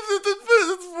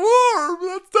warm.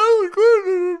 That's totally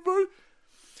good.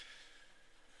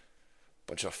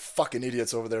 Bunch of fucking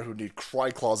idiots over there who need cry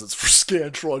closets for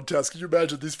Scantron tests. Can you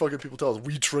imagine these fucking people tell us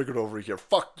we triggered over here?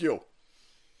 Fuck you.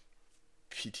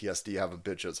 PTSD having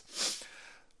bitches.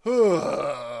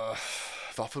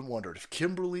 I've often wondered if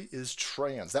Kimberly is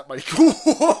trans. That might...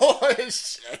 Oh,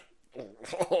 shit.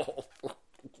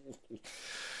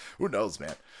 Who knows,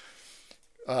 man?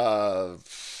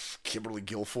 Kimberly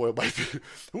Guilfoyle might be...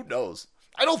 Who knows?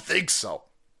 I don't think so.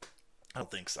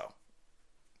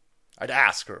 I'd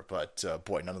ask her, but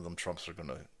boy, none of them Trumps are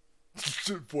gonna...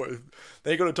 Boy,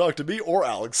 they ain't gonna talk to me or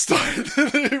Alex Stein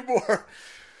anymore.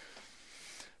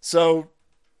 So...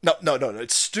 No,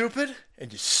 it's stupid,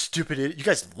 and you stupid idiot. You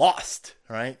guys lost,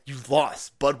 right? You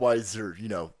lost. Budweiser,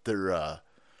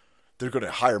 they're going to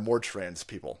hire more trans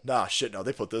people. Nah, shit, no,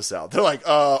 they put this out. They're like,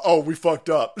 we fucked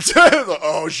up.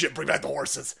 Oh, shit, bring back the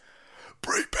horses.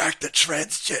 Bring back the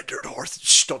transgendered horses.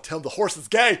 Shh, don't tell them the horse is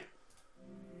gay.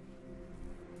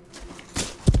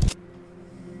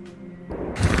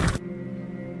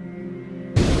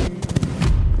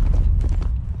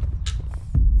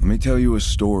 Let me tell you a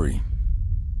story.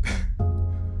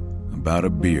 About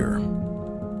a beer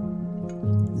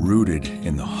rooted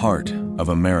in the heart of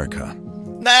America.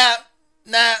 Nah.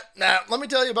 Let me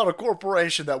tell you about a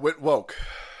corporation that went woke,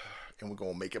 and we're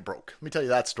going to make it broke. Let me tell you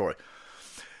that story.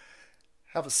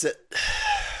 Have a sit.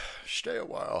 Stay a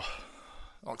while.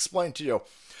 I'll explain to you.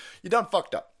 You done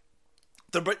fucked up.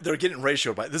 They're getting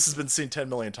ratioed by... This has been seen 10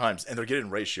 million times, and they're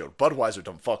getting ratioed. Budweiser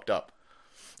done fucked up.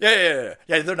 Yeah,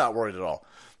 they're not worried at all.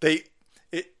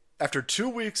 After 2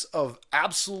 weeks of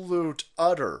absolute,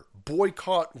 utter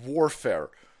boycott warfare,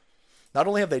 not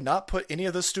only have they not put any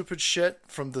of this stupid shit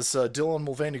from this Dylan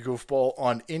Mulvaney goofball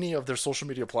on any of their social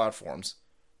media platforms.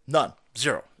 None.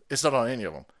 Zero. It's not on any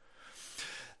of them.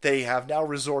 They have now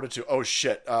resorted to, oh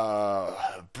shit, is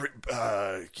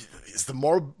the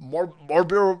Marlboro,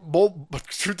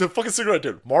 the fucking cigarette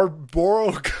dude,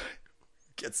 Marlboro,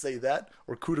 can't say that,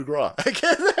 or coup de grace. I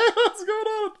can't say what's going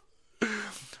on.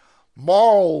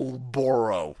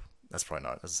 Marlboro. That's probably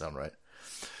not. Doesn't sound right.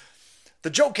 The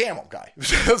Joe Camel guy.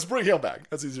 Let's bring him back.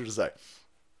 That's easier to say.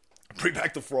 Bring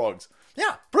back the frogs.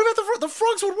 Yeah, bring back the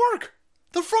frogs would work.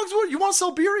 The frogs would. You want to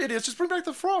sell beer, idiots? Just bring back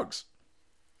the frogs.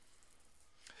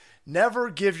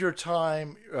 Never give your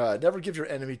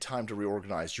enemy time to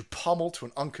reorganize. You pummel to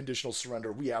an unconditional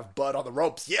surrender. We have Bud on the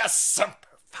ropes. Yes,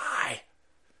 simplify.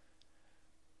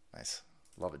 Nice.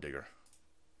 Love it, Digger.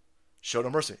 Show no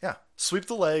mercy. Yeah. Sweep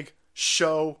the leg.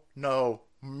 Show no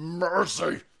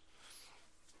mercy.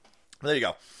 There you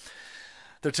go.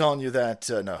 They're telling you that,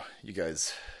 no, you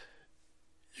guys,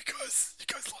 hey,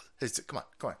 come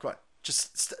on.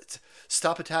 Just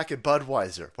stop attacking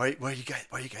Budweiser. Why are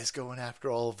you guys going after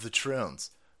all of the Troons?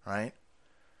 Right?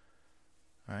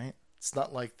 It's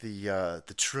not like the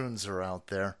Troons are out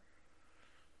there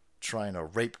trying to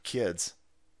rape kids.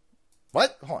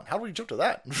 What? Hold on. How do we jump to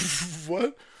that?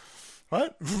 What?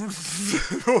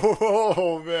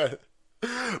 Oh, man.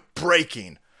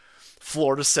 Breaking.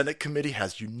 Florida Senate Committee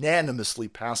has unanimously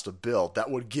passed a bill that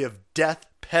would give death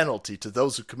penalty to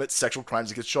those who commit sexual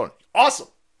crimes against children. Awesome.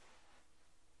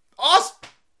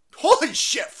 Holy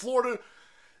shit, Florida.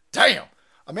 Damn.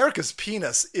 America's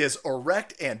penis is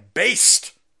erect and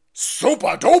based.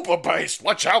 Super duper based.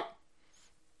 Watch out.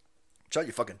 Watch out,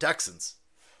 you fucking Texans.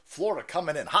 Florida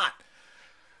coming in hot.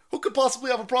 Who could possibly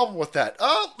have a problem with that?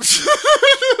 Oh.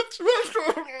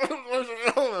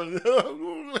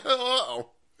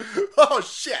 Oh,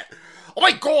 shit. Oh,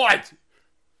 my God.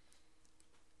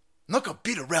 I'm not going to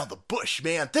beat around the bush,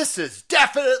 man. This is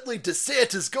definitely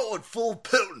DeSantis going full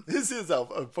Putin. This is how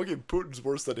fucking Putin's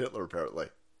worse than Hitler, apparently.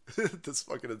 That's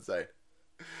fucking insane.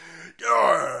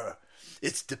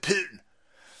 It's the Putin.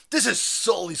 This is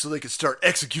solely so they can start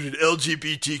executing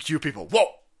LGBTQ people.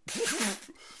 Whoa.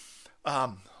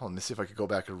 Let me see if I could go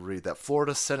back and read that.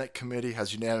 Florida Senate committee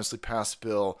has unanimously passed a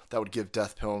bill that would give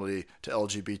death penalty to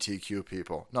LGBTQ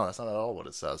people. No, that's not at all what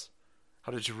it says.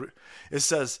 How did you It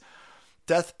says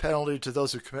death penalty to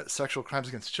those who commit sexual crimes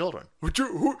against children.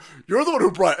 You're the one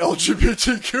who brought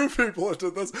LGBTQ people into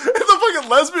this. And the fucking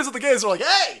lesbians and the gays are like,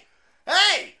 hey!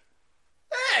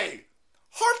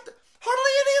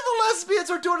 Hardly any of the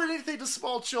lesbians are doing anything to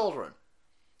small children.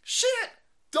 Shit!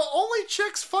 The only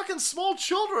chicks fucking small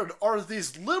children are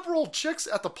these liberal chicks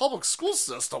at the public school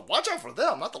system. Watch out for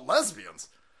them, not the lesbians.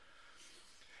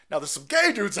 Now, there's some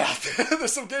gay dudes out there.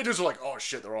 There's some gay dudes who are like, oh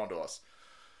shit, they're onto us.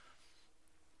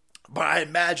 But I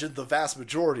imagine the vast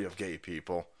majority of gay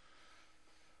people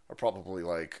are probably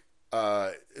like,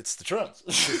 it's the Troons.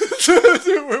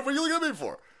 What are you looking at me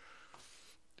for?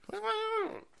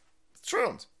 It's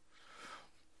Troons.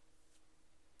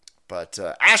 But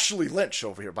Ashley Lynch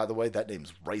over here, by the way, that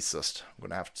name's racist. I'm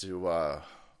going to have to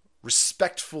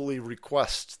respectfully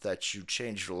request that you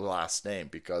change your last name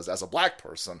because as a black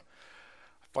person,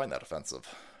 I find that offensive.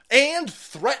 And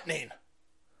threatening.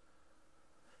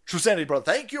 True Sanity, brother.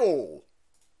 Thank you.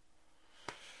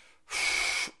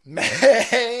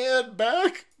 Man,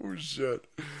 back? Oh, shit.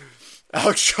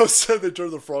 Alex Joe said they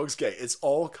turned the frogs gay. It's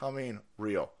all coming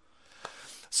real.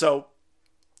 So,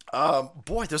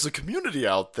 boy, there's a community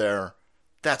out there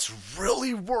that's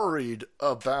really worried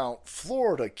about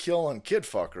Florida killing kid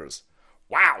fuckers.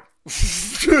 Wow.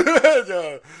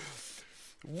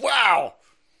 Wow.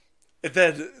 And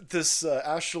then this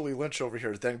Ashley Lynch over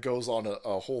here then goes on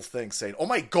a whole thing saying, oh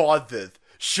my God, Viv,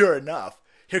 sure enough,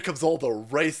 here comes all the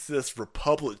racist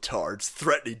Republicards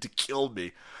threatening to kill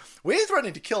me. We ain't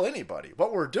threatening to kill anybody.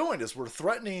 What we're doing is we're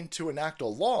threatening to enact a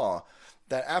law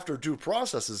that after due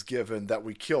process is given that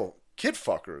we kill kid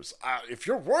fuckers. If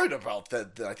you're worried about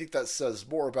that, then I think that says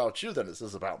more about you than it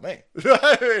says about me.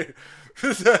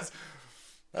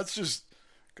 That's just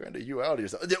kind of you out of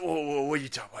yourself. What are you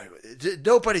talking about?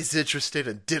 Nobody's interested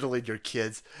in diddling your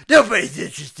kids. Nobody's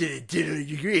interested in diddling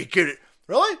your kids.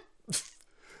 Really?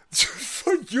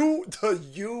 The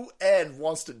UN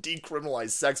wants to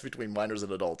decriminalize sex between minors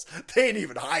and adults. They ain't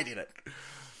even hiding it.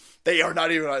 They are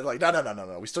not even like,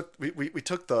 no. We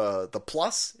took the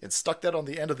plus and stuck that on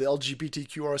the end of the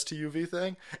LGBTQRSTUV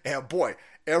thing. And boy,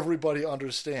 everybody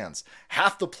understands.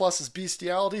 Half the plus is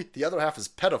bestiality. The other half is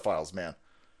pedophiles, man.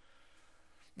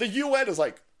 The UN is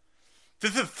like,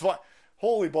 this is fun.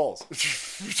 Holy balls.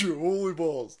 Holy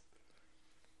balls.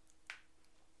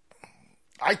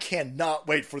 I cannot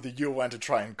wait for the UN to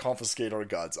try and confiscate our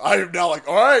guns. I am now like,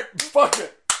 all right, fuck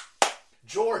it.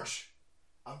 George,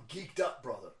 I'm geeked up,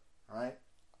 brother. All right?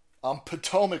 I'm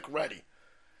Potomac ready.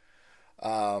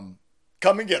 Come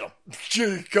and get them.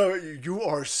 You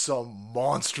are some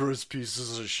monstrous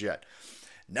pieces of shit.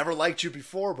 Never liked you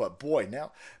before, but boy,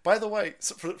 now. By the way,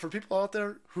 for people out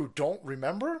there who don't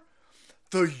remember,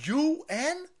 the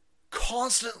UN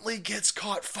constantly gets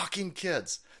caught fucking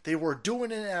kids. They were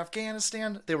doing it in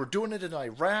Afghanistan. They were doing it in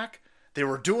Iraq. They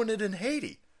were doing it in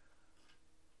Haiti.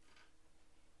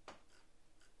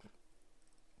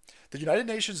 The United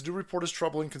Nations new report is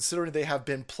troubling considering they have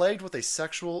been plagued with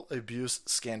sexual abuse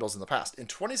scandals in the past. In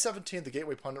 2017, the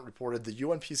Gateway Pundit reported the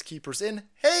UN peacekeepers in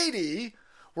Haiti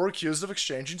were accused of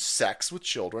exchanging sex with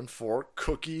children for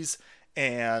cookies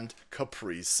and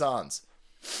Capri Suns.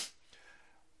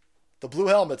 The Blue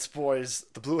Helmets, boys.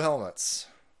 The Blue Helmets.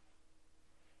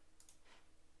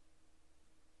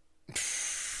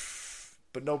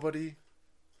 But nobody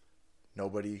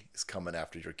is coming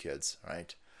after your kids,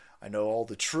 right? I know all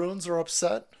the Troons are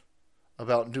upset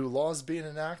about new laws being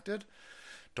enacted.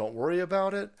 Don't worry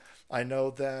about it. I know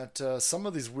that some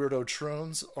of these weirdo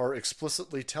Troons are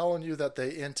explicitly telling you that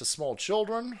they into small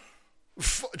children.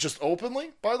 Just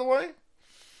openly, by the way.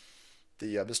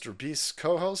 The Mr. Beast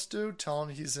co-host dude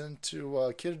telling he's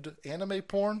into kid anime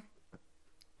porn.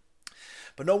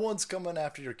 But no one's coming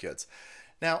after your kids.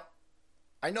 Now,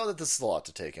 I know that this is a lot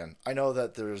to take in. I know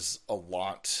that there's a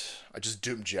lot. I just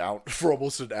doomed you out for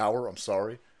almost an hour. I'm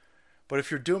sorry. But if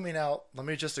you're dooming out, let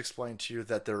me just explain to you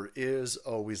that there is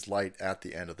always light at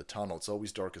the end of the tunnel. It's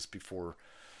always darkest before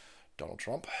Donald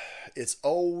Trump. It's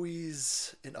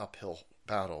always an uphill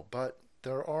battle. But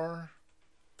there are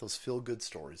those feel-good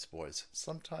stories, boys.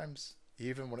 Sometimes,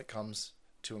 even when it comes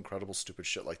to incredible stupid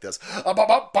shit like this.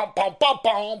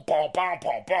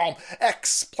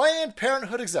 Ex-Planned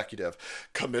Parenthood executive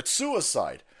commits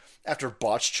suicide after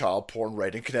botched child porn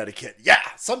raid in Connecticut. Yeah,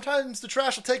 sometimes the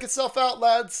trash will take itself out,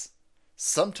 lads.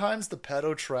 Sometimes the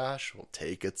pedo trash will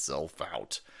take itself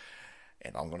out.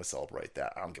 And I'm going to celebrate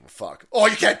that. I don't give a fuck. Oh,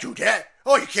 you can't do that.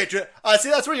 Oh, you can't do that.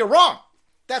 See, that's where you're wrong.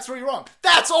 That's where you're wrong.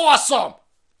 That's awesome.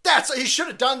 He should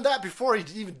have done that before he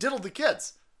even diddled the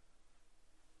kids.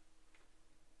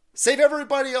 Save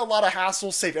everybody a lot of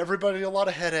hassle. Save everybody a lot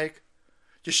of headache.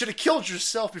 You should have killed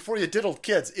yourself before you diddled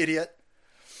kids, idiot.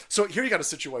 So here you got a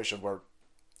situation where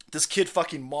this kid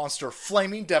fucking monster,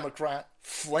 flaming Democrat,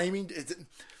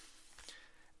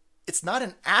 it's not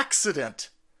an accident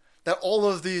that all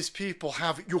of these people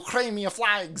have Ukrainian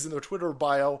flags in their Twitter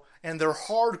bio and they're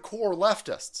hardcore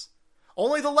leftists.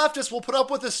 Only the leftists will put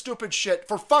up with this stupid shit.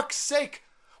 For fuck's sake,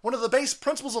 one of the base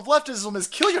principles of leftism is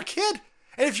kill your kid.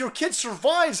 And if your kid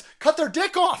survives, cut their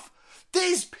dick off.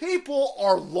 These people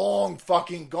are long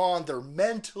fucking gone. They're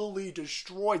mentally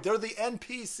destroyed. They're the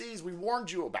NPCs we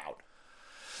warned you about.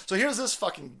 So here's this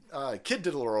fucking kid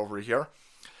diddler over here.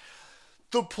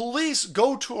 The police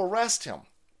go to arrest him.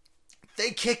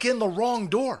 They kick in the wrong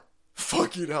door.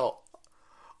 Fucking hell.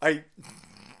 I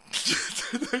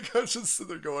just sit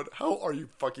there going, how are you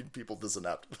fucking people this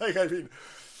inept? Like, I mean,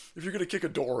 if you're going to kick a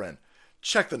door in,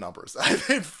 check the numbers. I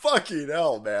mean, fucking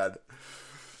hell, man.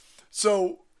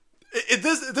 So,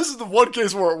 this is the one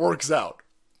case where it works out.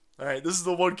 All right, this is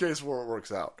the one case where it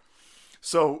works out.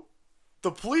 So,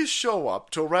 the police show up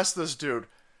to arrest this dude.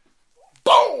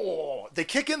 Boom! They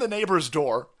kick in the neighbor's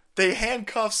door. They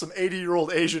handcuff some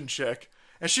 80-year-old Asian chick.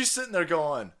 And she's sitting there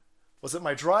going, was it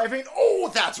my driving?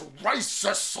 Oh, that's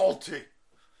racist salty.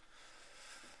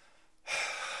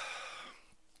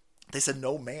 They said,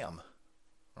 no, ma'am.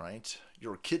 Right?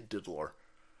 You're a kid diddler.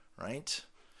 Right?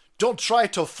 Don't try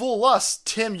to fool us,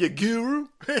 Tim, you guru.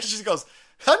 And she goes,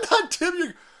 I'm not Tim,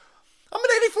 you... I'm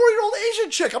an 84-year-old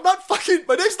Asian chick. I'm not fucking...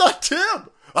 My name's not Tim.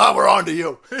 Ah, we're on to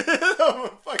you.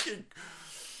 Fucking...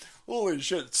 Holy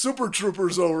shit. Super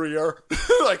troopers over here.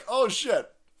 Like, oh, shit.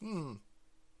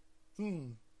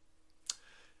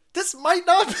 This might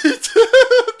not be Tim.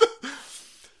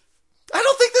 I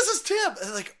don't think this is Tim.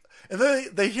 And then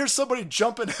they hear somebody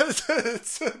jumping.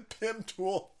 It's a Pim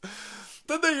tool.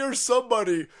 Then they hear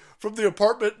somebody from the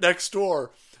apartment next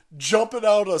door jumping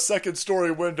out a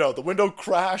second-story window. The window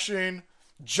crashing,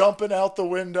 jumping out the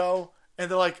window. And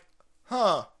they're like,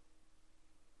 huh.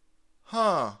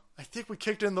 I think we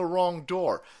kicked in the wrong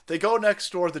door. They go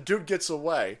next door. The dude gets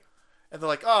away. And they're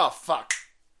like, oh, fuck.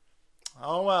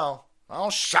 Oh, well.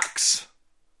 Oh, shucks.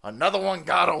 Another one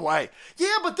got away.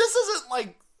 Yeah, but this isn't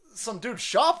like some dude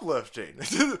shoplifting.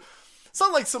 It's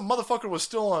not like some motherfucker was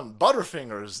still on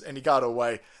Butterfingers and he got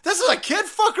away. This is a kid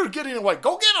fucker getting away.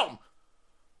 Go get him.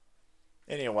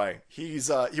 Anyway, he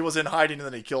was in hiding and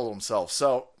then he killed himself.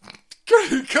 So,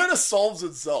 it kind of solves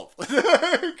itself.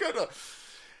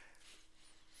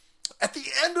 At the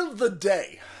end of the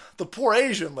day, the poor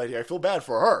Asian lady, I feel bad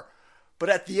for her. But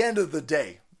at the end of the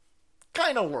day,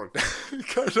 kind of worked.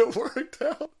 Kind of worked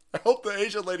out. I hope the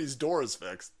Asian lady's door is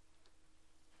fixed.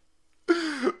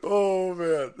 Oh,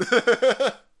 man.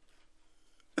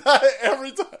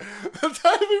 Every time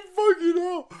we fucking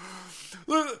know.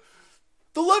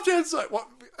 The left-hand side,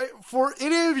 for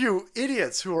any of you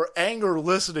idiots who are anger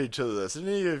listening to this,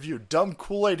 any of you dumb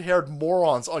Kool-Aid-haired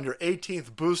morons on your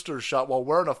 18th booster shot while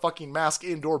wearing a fucking mask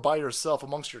indoor by yourself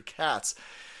amongst your cats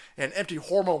and empty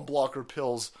hormone blocker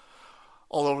pills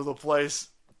all over the place.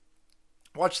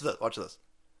 Watch this.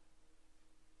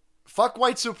 Fuck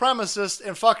white supremacists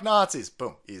and fuck Nazis.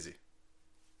 Boom. Easy.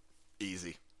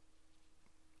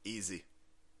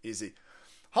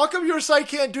 How come your site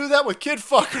can't do that with kid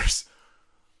fuckers?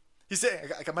 He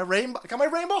said, I got my rainbow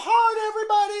heart,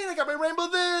 everybody. And I got my rainbow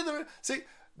there. See,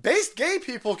 based gay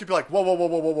people could be like,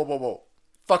 whoa.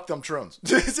 Fuck them Troons.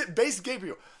 Is it based gay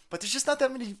people? But there's just not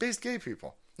that many based gay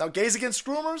people. Now, gays against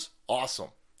groomers?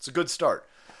 Awesome. It's a good start.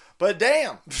 But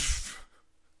damn.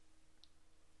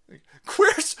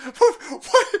 Queers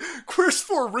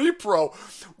for repro.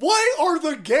 Why are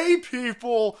the gay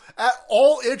people at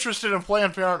all interested in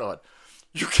Planned Parenthood?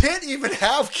 You can't even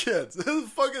have kids. This is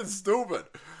fucking stupid.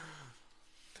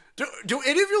 Do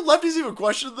any of you lefties even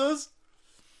question this?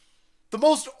 The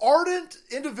most ardent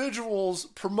individuals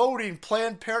promoting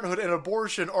Planned Parenthood and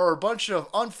abortion are a bunch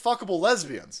of unfuckable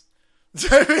lesbians.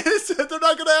 I mean, they're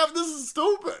not going to have this. Is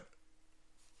stupid.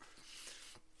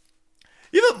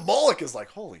 Even Moloch is like,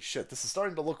 holy shit, this is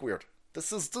starting to look weird.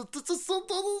 This is looking a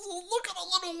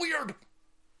little weird.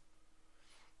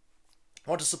 I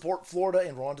want to support Florida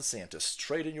and Ron DeSantis.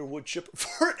 Trade in your wood chip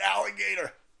for an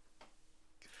alligator.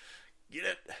 Get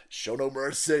it? Show no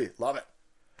mercy. Love it.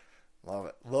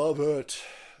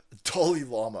 Dalai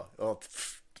Lama. Oh,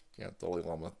 yeah, Dalai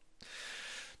Lama.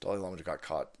 Dalai Lama got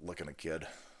caught licking a kid.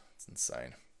 It's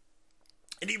insane.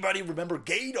 Anybody remember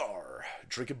Gaydar?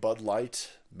 Drinking Bud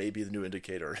Light may be the new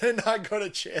indicator. And not got a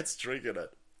chance drinking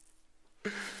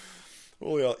it.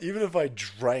 Well, yeah, even if I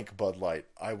drank Bud Light,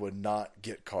 I would not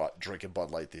get caught drinking Bud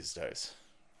Light these days.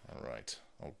 All right.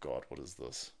 Oh, God, what is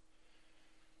this?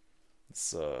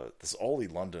 This Ollie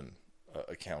London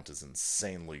account is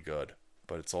insanely good,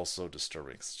 but it's also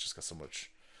disturbing. It's just got so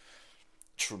much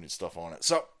Troon stuff on it.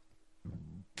 So,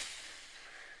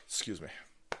 excuse me.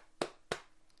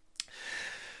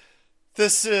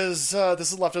 This is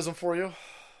leftism for you.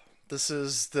 This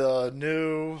is the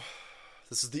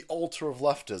altar of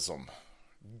leftism.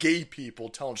 Gay people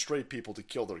telling straight people to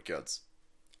kill their kids.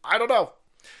 I don't know.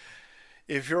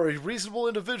 If you're a reasonable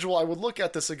individual, I would look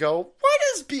at this and go, what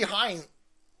is behind?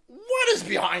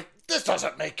 This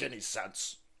doesn't make any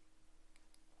sense.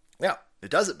 Yeah,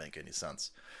 it doesn't make any sense.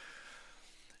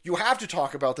 You have to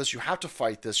talk about this. You have to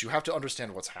fight this. You have to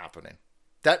understand what's happening.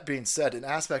 That being said, an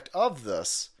aspect of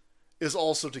this is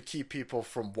also to keep people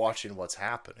from watching what's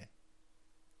happening.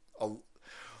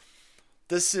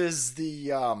 This is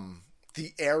the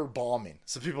air bombing.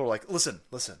 So people are like, listen,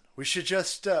 we should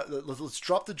just let's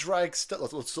drop the drag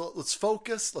stuff. Let's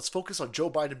focus on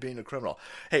Joe Biden being a criminal.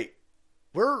 Hey,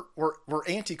 we're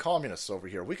anti-communists over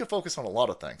here. We can focus on a lot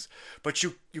of things, but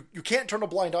you can't turn a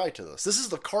blind eye to this. This is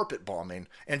the carpet bombing,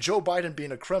 and Joe Biden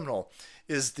being a criminal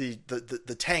is the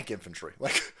tank infantry.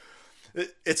 Like,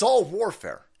 it's all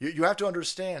warfare. You have to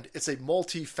understand it's a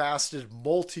multifaceted,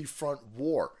 multi-front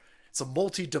war. It's a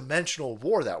multi-dimensional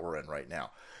war that we're in right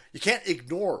now. You can't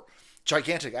ignore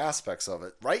gigantic aspects of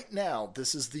it. Right now,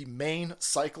 this is the main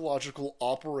psychological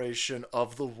operation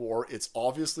of the war. It's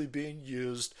obviously being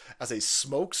used as a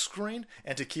smokescreen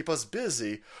and to keep us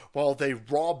busy while they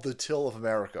rob the till of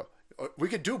America. We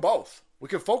could do both. We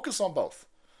could focus on both.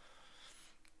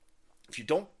 If you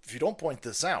don't point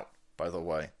this out, by the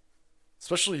way,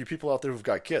 especially you people out there who've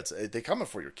got kids, they coming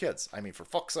for your kids. I mean, for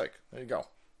fuck's sake. There you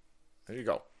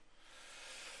go.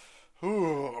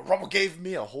 Ooh, Rumble gave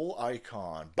me a whole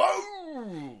icon.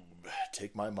 Boom!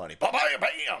 Take my money. Bam!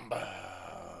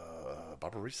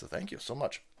 Barbarisa, thank you so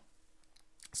much.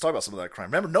 Let's talk about some of that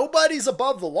crime. Remember, nobody's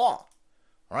above the law.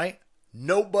 Right?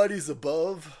 Nobody's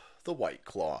above the White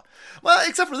Claw. Well,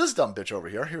 except for this dumb bitch over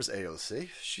here. Here's AOC.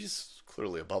 She's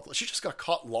clearly above. She just got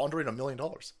caught laundering $1 million.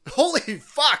 Holy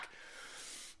fuck!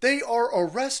 They are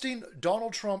arresting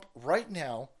Donald Trump right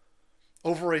now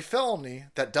over a felony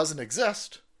that doesn't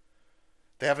exist.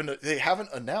 They haven't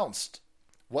announced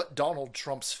what Donald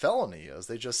Trump's felony is.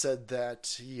 They just said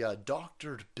that he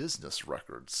doctored business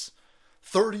records.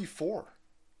 34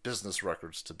 business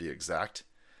records to be exact.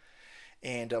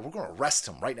 And we're going to arrest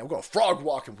him right now. We're going to frog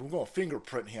walk him. We're going to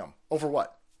fingerprint him. Over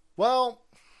what? Well,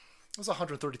 it was a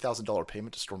 $130,000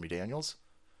 payment to Stormy Daniels.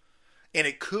 And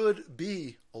it could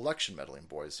be election meddling,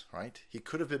 boys, right? He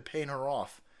could have been paying her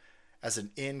off as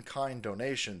an in-kind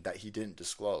donation that he didn't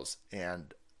disclose.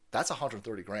 And that's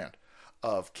 $130,000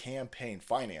 of campaign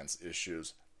finance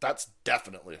issues. That's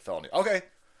definitely a felony. Okay,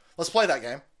 let's play that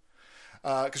game.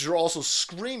 Because you're also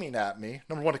screaming at me,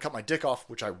 number one, to cut my dick off,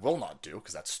 which I will not do,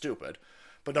 because that's stupid.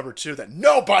 But number two, that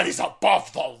nobody's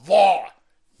above the law.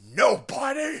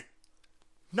 Nobody.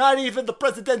 Not even the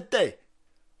Presidente.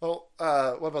 Well,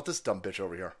 what about this dumb bitch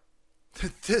over here?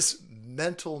 This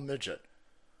mental midget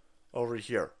over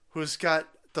here, who's got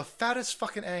the fattest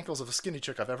fucking ankles of a skinny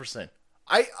chick I've ever seen.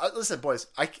 Listen, boys,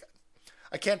 I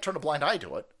can't turn a blind eye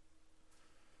to it.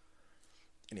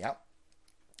 Anyhow,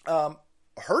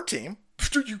 her team,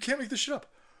 dude, you can't make this shit up.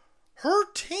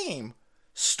 Her team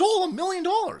stole $1 million.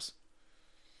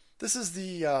 This is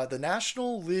the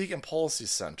National Legal and Policy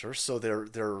Center. So they're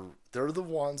the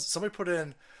ones. Somebody put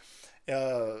in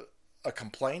a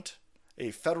complaint,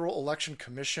 a Federal Election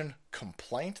Commission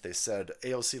complaint. They said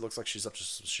AOC looks like she's up to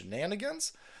some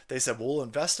shenanigans. They said, we'll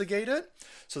investigate it.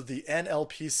 So the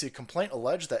NLPC complaint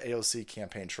alleged that AOC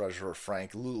campaign treasurer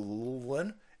Frank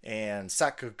Lulin and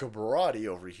Saka Gabarati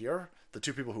over here, the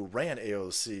two people who ran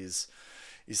AOC's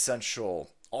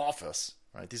essential office,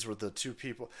 right? These were the two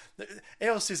people.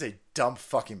 AOC's a dumb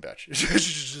fucking bitch.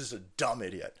 She's just a dumb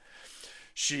idiot.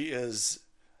 She is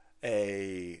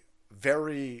a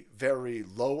very, very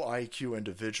low IQ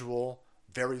individual,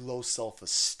 very low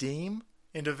self-esteem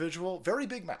individual, very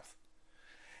big mouth.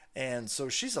 And so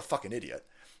she's a fucking idiot.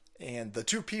 And the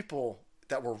two people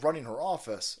that were running her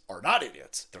office are not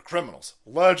idiots. They're criminals,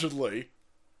 allegedly.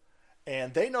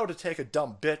 And they know to take a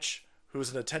dumb bitch who's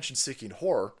an attention-seeking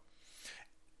whore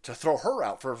to throw her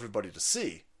out for everybody to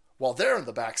see while they're in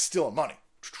the back stealing money.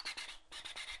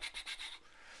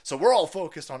 So we're all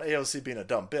focused on AOC being a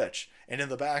dumb bitch. And in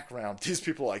the background, these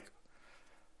people are like,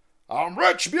 I'm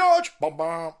rich, bitch. Bum,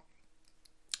 bum.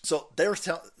 So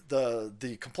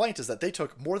the complaint is that they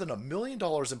took more than $1 million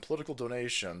in political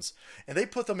donations and they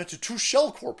put them into 2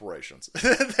 shell corporations.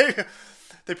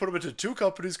 They put them into 2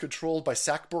 companies controlled by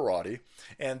Sack Barati,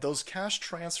 and those cash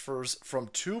transfers from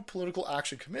 2 political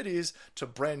action committees to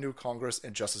brand new Congress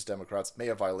and Justice Democrats may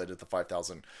have violated the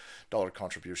 $5,000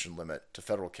 contribution limit to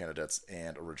federal candidates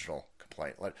and original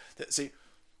complaint. See,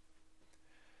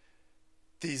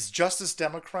 these Justice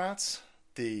Democrats,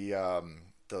 the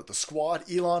squad,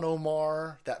 Ilhan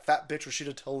Omar, that fat bitch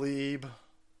Rashida Tlaib,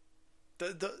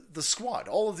 the squad,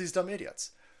 all of these dumb idiots.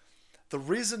 The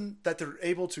reason that they're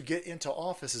able to get into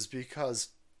office is because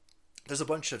there's a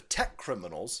bunch of tech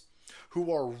criminals who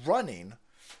are running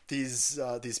these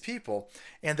people,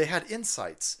 and they had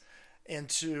insights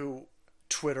into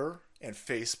Twitter and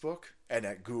Facebook and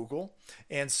at Google,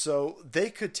 and so they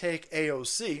could take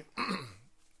AOC.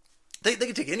 they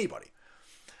could take anybody,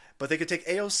 but they could take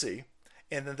AOC,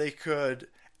 and then they could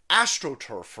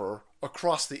astroturf her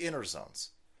across the inner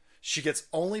zones. She gets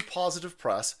only positive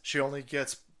press. She only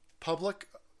gets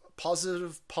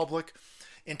positive public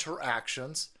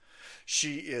interactions.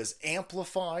 She is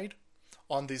amplified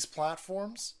on these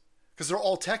platforms because they're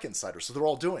all tech insiders, so they're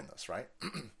all doing this, right?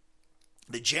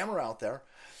 They jam her out there.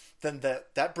 Then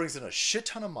that brings in a shit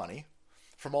ton of money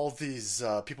from all these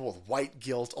people with white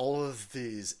guilt, all of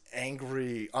these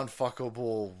angry,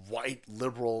 unfuckable, white,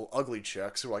 liberal, ugly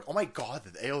chicks who are like, oh my God,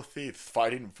 the AOC is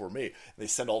fighting for me. And they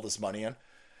send all this money in.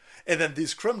 And then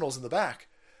these criminals in the back,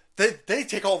 they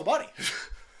take all the money.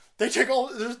 They're taking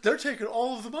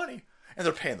all of the money. And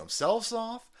they're paying themselves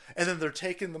off. And then they're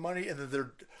taking the money and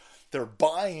then they're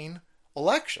buying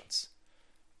elections.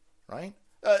 Right?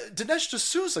 Dinesh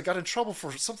D'Souza got in trouble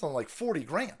for something like 40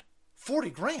 grand.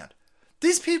 40 grand.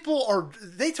 These people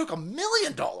they took $1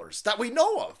 million that we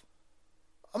know of.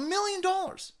 $1 million.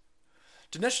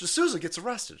 Dinesh D'Souza gets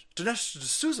arrested. Dinesh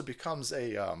D'Souza becomes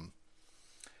a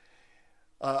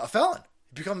felon.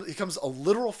 He becomes a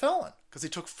literal felon because he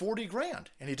took 40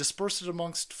 grand and he dispersed it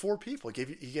amongst 4 people.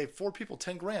 He gave 4 people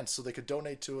 10 grand so they could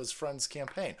donate to his friend's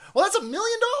campaign. Well, that's $1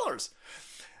 million.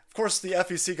 Of course, the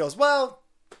FEC goes, well,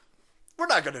 we're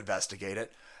not going to investigate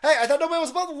it. Hey, I thought nobody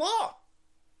was above the law.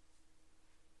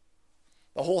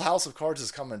 The whole house of cards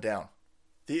is coming down.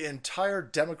 The entire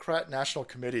Democrat National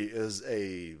Committee is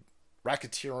a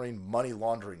racketeering, money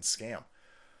laundering scam.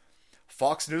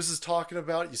 Fox News is talking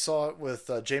about it. You saw it with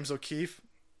James O'Keefe.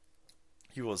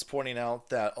 He was pointing out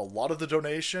that a lot of the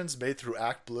donations made through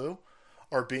Act Blue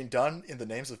are being done in the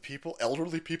names of people,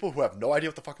 elderly people who have no idea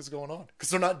what the fuck is going on because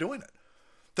they're not doing it.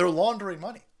 They're laundering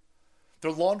money.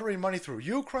 They're laundering money through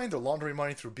Ukraine. They're laundering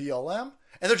money through BLM.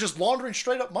 And they're just laundering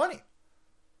straight up money.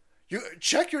 You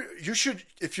should,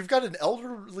 if you've got an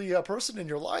elderly person in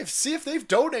your life, see if they've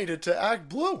donated to Act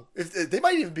Blue. If they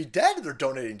might even be dead and they're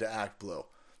donating to Act Blue.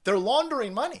 They're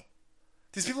laundering money.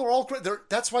 These people are all,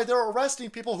 that's why they're arresting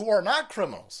people who are not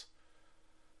criminals.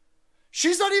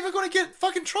 She's not even going to get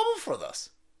fucking trouble for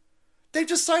this. They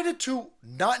decided to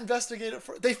not investigate it.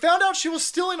 They found out she was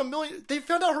stealing $1 million. They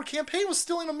found out her campaign was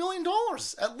stealing $1 million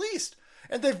at least.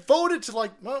 And they voted to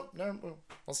no,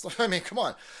 I mean, come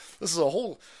on. This is a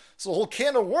whole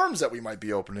can of worms that we might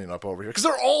be opening up over here. Because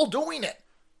they're all doing it.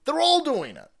 They're all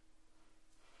doing it.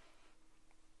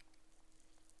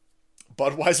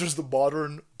 Budweiser's the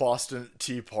modern Boston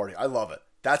Tea Party. I love it.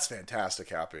 That's fantastic,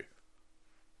 Happy.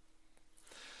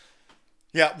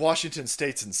 Yeah, Washington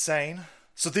State's insane.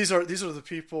 So these are the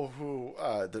people who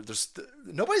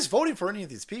nobody's voting for any of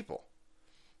these people.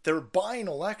 They're buying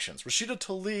elections. Rashida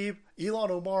Tlaib,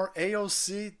 Ilhan Omar,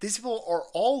 AOC, these people are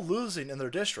all losing in their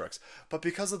districts. But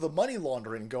because of the money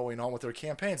laundering going on with their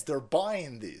campaigns, they're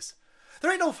buying these.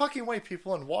 There ain't no fucking way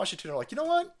people in Washington are like, you know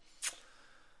what?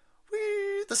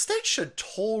 The state should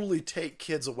totally take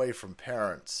kids away from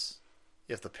parents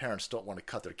if the parents don't want to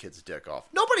cut their kid's dick off.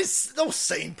 No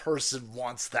sane person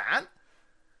wants that.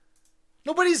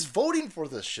 Nobody's voting for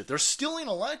this shit. They're stealing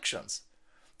elections.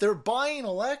 They're buying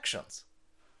elections.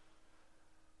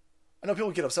 I know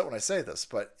people get upset when I say this,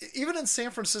 but even in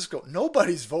San Francisco,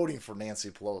 nobody's voting for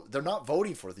Nancy Pelosi. They're not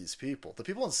voting for these people. The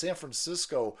people in San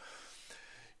Francisco,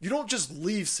 you don't just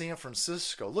leave San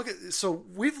Francisco. So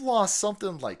we've lost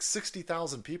something like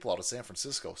 60,000 people out of San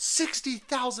Francisco.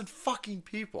 60,000 fucking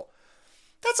people.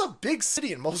 That's a big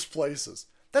city in most places.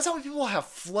 That's how many people have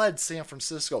fled San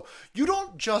Francisco. You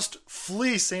don't just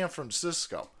flee San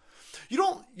Francisco. You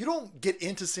don't get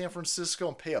into San Francisco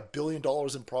and pay $1 billion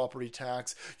in property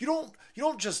tax. You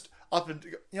don't just up and,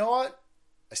 you know what?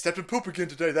 I stepped in poop again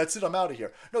today. That's it. I'm out of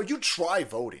here. No, you try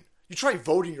voting. You try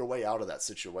voting your way out of that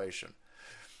situation.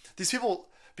 These people,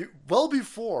 well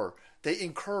before they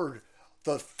incurred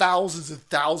the thousands and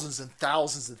thousands and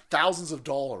thousands and thousands of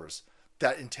dollars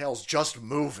that entails just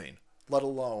moving, let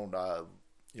alone,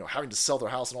 having to sell their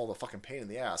house and all the fucking pain in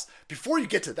the ass. Before you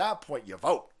get to that point, you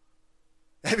vote.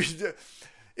 I mean,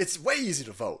 it's way easy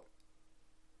to vote.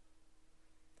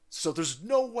 So there's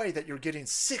no way that you're getting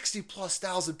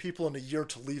 60,000+ people in a year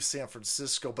to leave San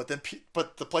Francisco, but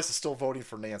the place is still voting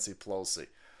for Nancy Pelosi.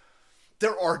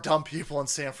 There are dumb people in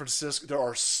San Francisco. There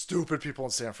are stupid people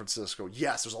in San Francisco.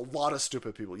 Yes, there's a lot of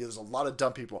stupid people. Yeah, there's a lot of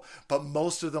dumb people. But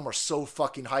most of them are so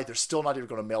fucking high, they're still not even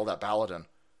going to mail that ballot in.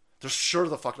 They're sure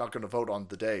the fuck not going to vote on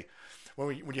the day.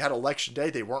 When you had election day,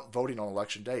 they weren't voting on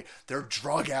election day. They're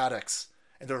drug addicts.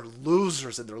 And they're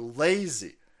losers. And they're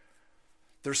lazy.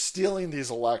 They're stealing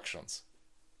these elections.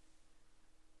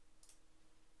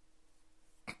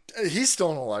 He's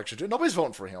still in an election, dude. Nobody's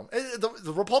voting for him.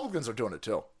 The Republicans are doing it,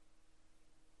 too.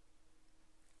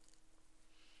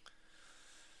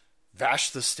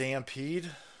 Vash the Stampede,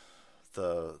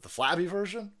 the flabby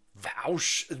version.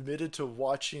 Vaush admitted to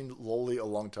watching Loli a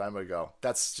long time ago.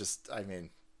 That's just, I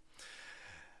mean,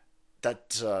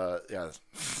 the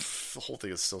whole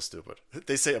thing is so stupid.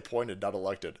 They say appointed, not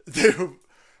elected.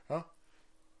 Huh?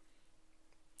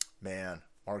 Man,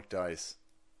 Mark Dice.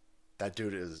 That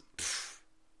dude is...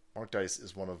 Mark Dice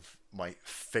is one of my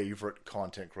favorite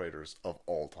content creators of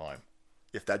all time.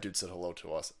 If that dude said hello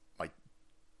to us, my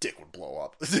dick would blow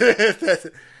up.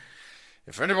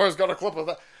 If anybody's got a clip of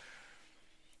that.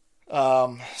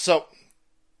 So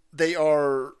they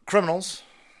are criminals.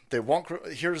 They want.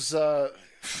 Here is the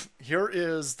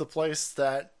place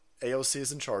that AOC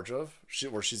is in charge of.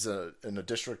 Where she's in a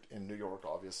district in New York,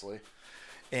 obviously,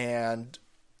 and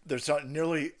there's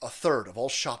nearly a third of all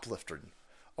shoplifting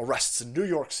arrests in New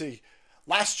York City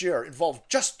last year involved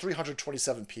just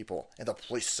 327 people, and the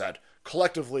police said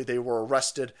collectively they were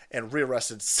arrested and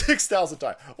rearrested 6,000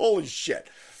 times. Holy shit.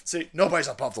 See, nobody's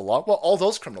above the law. Well, all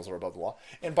those criminals are above the law.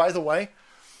 And by the way,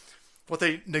 what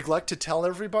they neglect to tell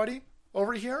everybody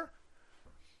over here,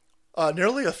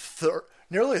 nearly a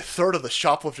third of the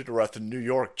shoplifting arrests in New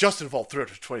York just involved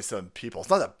 327 people. It's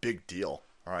not a big deal,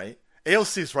 all right?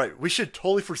 AOC is right. We should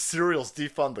totally, for serials,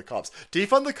 defund the cops.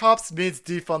 Defund the cops means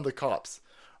defund the cops,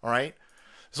 all right?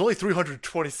 There's only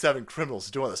 327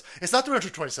 criminals doing this. It's not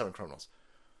 327 criminals.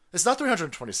 It's not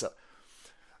 327.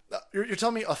 You're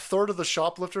telling me a third of the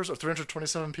shoplifters are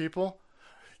 327 people?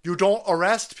 You don't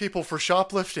arrest people for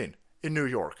shoplifting in New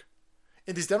York.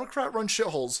 In these Democrat-run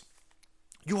shitholes,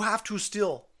 you have to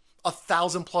steal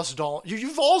 $1,000+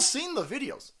 You've all seen the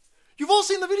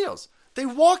videos. They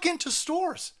walk into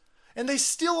stores and they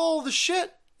steal all the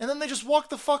shit and then they just walk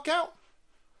the fuck out.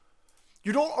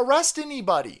 You don't arrest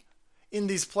anybody in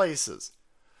these places.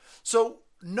 So,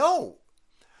 no.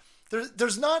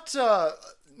 There's not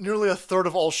nearly a third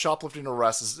of all shoplifting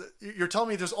arrests. You're telling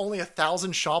me there's only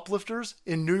 1,000 shoplifters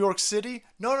in New York City?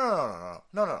 No.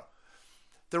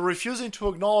 They're refusing to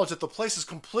acknowledge that the place is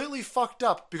completely fucked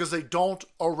up because they don't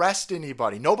arrest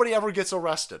anybody. Nobody ever gets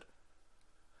arrested.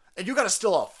 And you gotta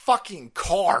steal a fucking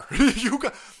car. You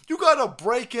gotta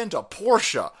break into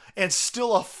Porsche and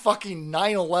steal a fucking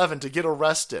 911 to get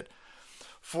arrested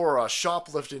for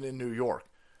shoplifting in New York.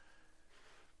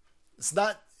 It's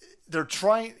not... They're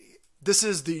trying... This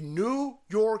is the New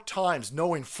York Times,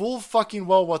 knowing full fucking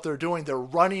well what they're doing. They're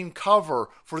running cover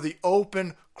for the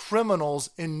open criminals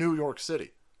in New York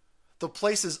City. The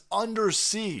place is under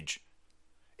siege.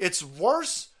 It's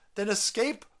worse than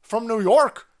Escape from New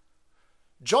York.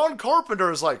 John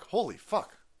Carpenter is like, holy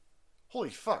fuck.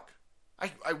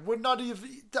 I would not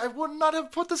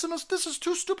have put this in this is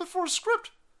too stupid for a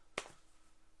script.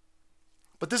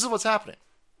 But this is what's happening.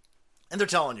 And they're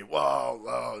telling you,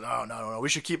 whoa, no, we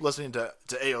should keep listening to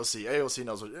AOC. AOC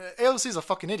knows what... AOC is a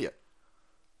fucking idiot.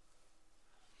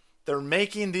 They're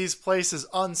making these places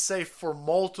unsafe for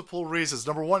multiple reasons.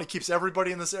 Number one, it keeps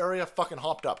everybody in this area fucking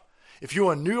hopped up. If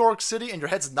you're in New York City and your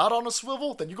head's not on a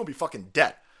swivel, then you're going to be fucking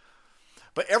dead.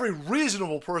 But every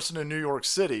reasonable person in New York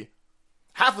City,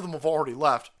 half of them have already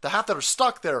left. The half that are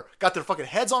stuck there got their fucking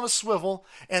heads on a swivel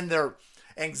and their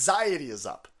anxiety is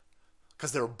up.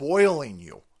 Because they're boiling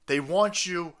you. They want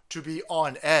you to be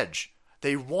on edge.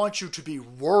 They want you to be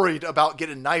worried about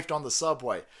getting knifed on the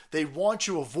subway. They want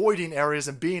you avoiding areas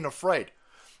and being afraid.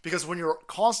 Because when you're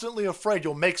constantly afraid,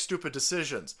 you'll make stupid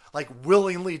decisions. Like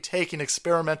willingly taking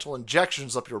experimental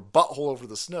injections up your butthole over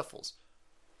the sniffles.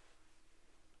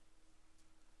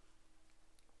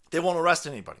 They won't arrest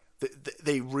anybody.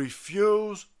 They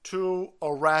refuse to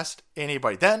arrest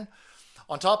anybody. Then,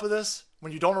 on top of this,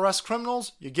 when you don't arrest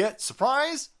criminals, you get,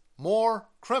 surprise, more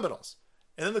criminals.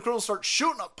 And then the criminals start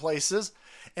shooting up places.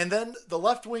 And then the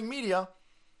left-wing media,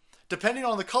 depending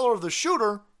on the color of the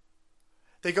shooter,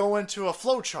 they go into a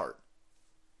flow chart.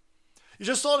 You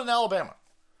just saw it in Alabama.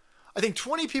 I think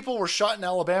 20 people were shot in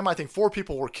Alabama. I think 4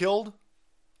 people were killed.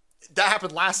 That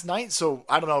happened last night, so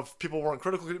I don't know if people weren't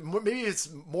critical. Maybe it's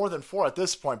more than 4 at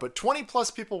this point, but 20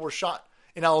 plus people were shot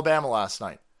in Alabama last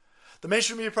night. The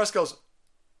mainstream media press goes,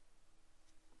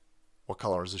 what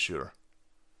color is the shooter?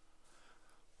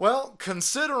 Well,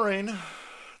 considering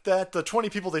that the 20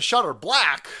 people they shot are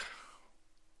black,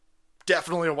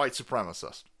 definitely a white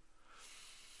supremacist.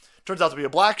 Turns out to be a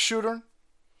black shooter.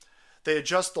 They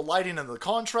adjust the lighting and the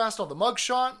contrast on the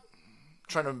mugshot,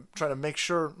 trying to make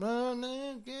sure,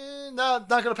 not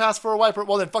going to pass for a white person.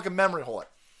 Well, then fucking memory hole it.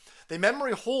 They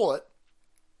memory hole it,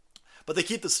 but they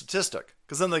keep the statistic.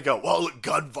 Because then they go, well, look,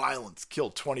 gun violence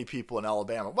killed 20 people in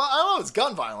Alabama. Well, I don't know if it's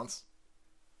gun violence.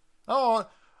 I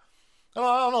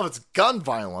don't know if it's gun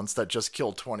violence that just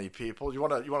killed 20 people. You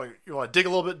want to dig a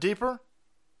little bit deeper?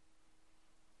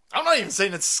 I'm not even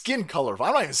saying it's skin color.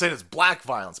 I'm not even saying it's black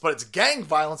violence, but it's gang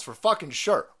violence for fucking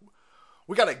sure.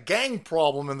 We got a gang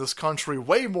problem in this country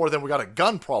way more than we got a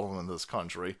gun problem in this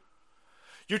country.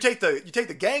 You take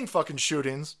the gang fucking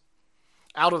shootings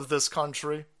out of this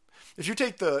country. If you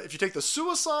take the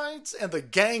suicides and the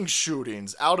gang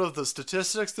shootings out of the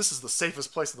statistics, this is the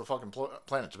safest place on the fucking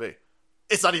planet to be.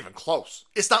 It's not even close.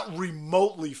 It's not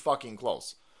remotely fucking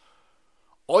close.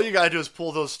 All you gotta do is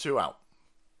pull those 2 out.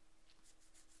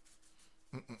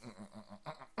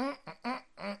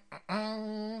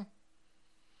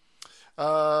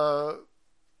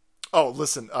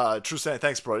 Listen, True Sandy,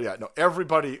 thanks, bro. Yeah, no,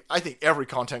 everybody, I think every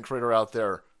content creator out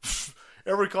there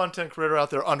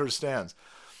understands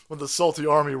when the salty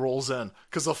army rolls in,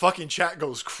 because the fucking chat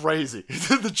goes crazy.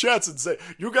 The chat's insane.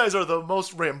 You guys are the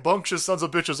most rambunctious sons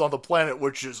of bitches on the planet,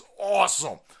 which is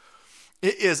awesome.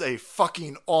 It is a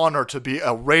fucking honor to be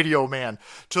a radio man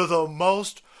to the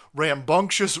most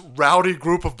rambunctious, rowdy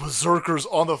group of berserkers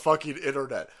on the fucking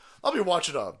internet. I'll be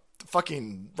watching a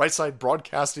fucking Right Side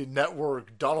Broadcasting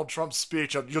Network Donald Trump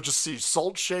speech. You'll just see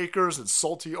salt shakers and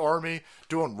salty army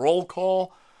doing roll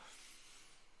call.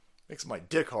 Makes my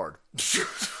dick hard.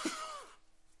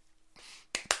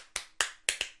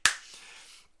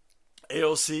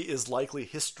 AOC is likely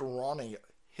histrionic,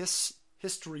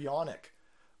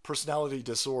 personality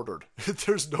disordered.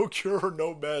 There's no cure or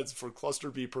no meds for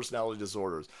cluster B personality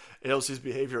disorders. AOC's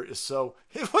behavior is so...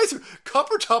 Why is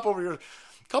Copper Top over here?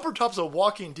 Copper Top's a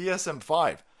walking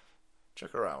DSM-5.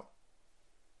 Check her out.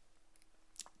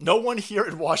 No one here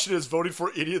in Washington is voting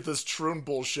for any of this Troon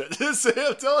bullshit.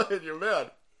 I'm telling you,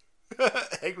 man.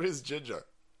 Angry as ginger.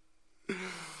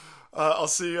 I'll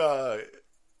see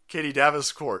Katie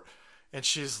Davenport, and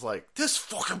she's like, this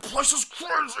fucking place is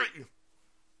crazy.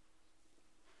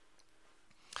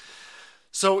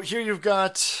 So here you've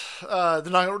got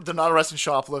they're not arresting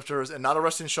shoplifters, and not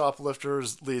arresting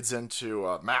shoplifters leads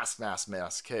into mass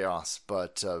chaos,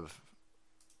 but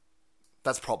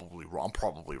that's probably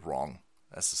wrong.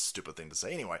 That's a stupid thing to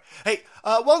say. Anyway, hey,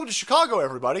 welcome to Chicago,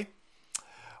 everybody,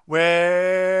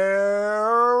 where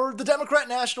the Democrat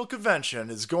National Convention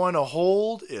is going to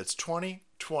hold its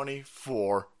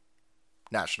 2024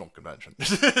 National Convention.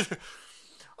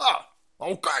 Oh,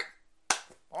 okay.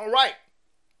 All right.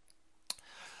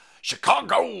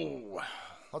 Chicago.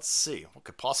 Let's see. What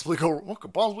could possibly go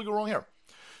wrong here?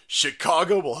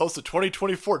 Chicago will host the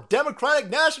 2024 Democratic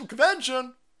National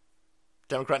Convention.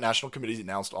 Democrat National Committee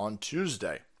announced on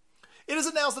Tuesday. It is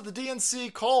announced that the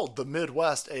DNC called the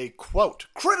Midwest a, quote,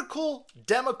 critical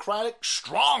Democratic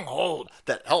stronghold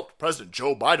that helped President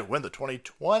Joe Biden win the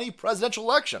 2020 presidential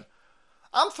election.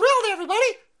 I'm thrilled,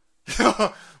 everybody.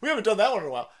 We haven't done that one in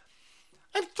a while.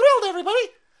 I'm thrilled, everybody,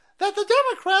 that the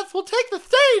Democrats will take the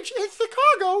stage in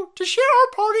Chicago to share our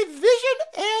party's vision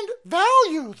and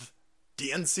values.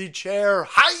 DNC Chair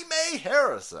Jaime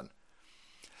Harrison.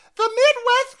 The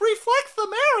Midwest reflects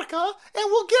America and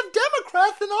will give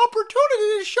Democrats an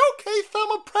opportunity to showcase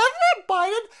some of President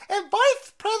Biden and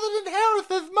Vice President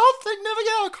Harris's most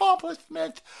significant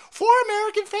accomplishments for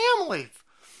American families.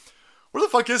 Where the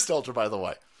fuck is Stelter, by the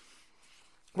way?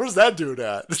 Where's that dude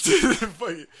at?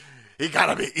 He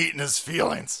gotta be eating his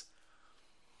feelings.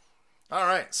 All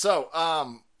right, so,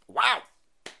 wow.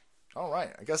 All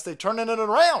right, I guess they turning it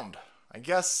around. I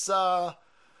guess,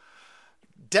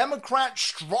 Democrat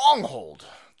stronghold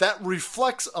that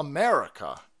reflects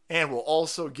America and will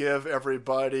also give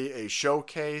everybody a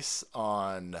showcase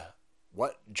on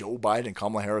what Joe Biden and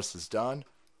Kamala Harris has done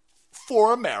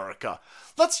for America.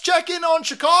 Let's check in on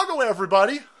Chicago,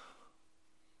 everybody.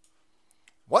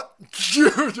 What?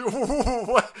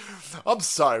 What? I'm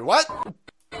sorry, what?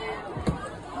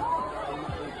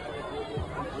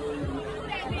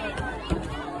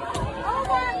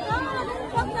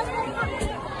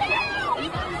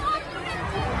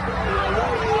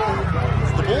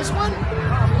 Rebels win?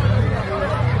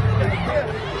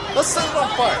 Let's set it on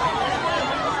fire.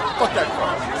 Fuck that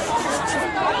car.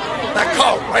 That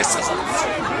car, racism.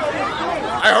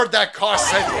 I heard that car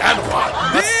say the N-word.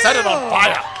 Let's set it on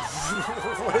fire.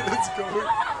 What is going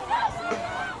on?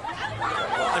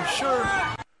 Well, I'm sure...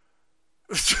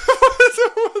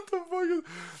 what the fuck is...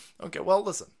 Okay, well,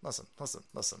 listen. All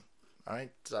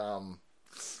right,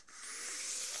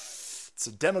 it's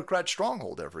a Democrat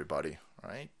stronghold, everybody.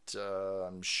 Right?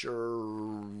 I'm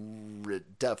sure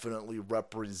it definitely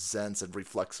represents and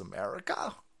reflects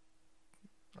America.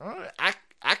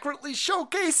 Accurately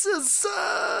showcases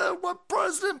what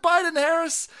President Biden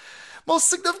Harris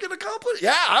most significant accomplishment.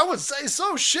 Yeah, I would say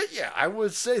so. Shit, yeah. I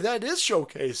would say that is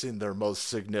showcasing their most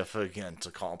significant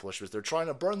accomplishments. They're trying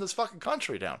to burn this fucking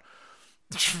country down.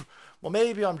 Well,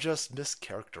 maybe I'm just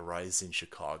mischaracterizing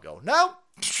Chicago. No,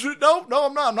 I'm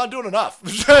not. I'm not doing enough.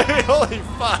 Holy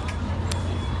fuck.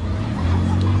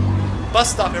 Bus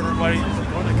stop, everybody.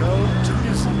 We're going to go to the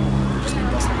museum. Just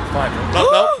need bus number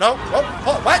 5. No.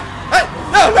 What? Hey,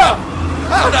 no.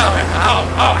 Oh, no.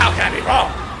 Oh, how can I be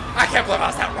wrong? I can't believe I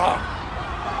was that wrong.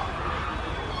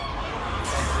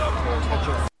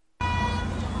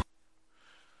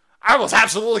 I was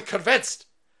absolutely convinced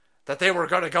that they were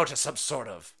going to go to some sort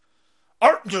of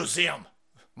art museum.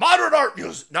 Modern art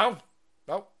museum. No.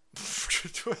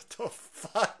 What the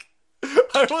fuck?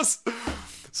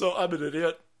 So I'm an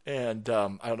idiot, and I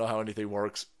don't know how anything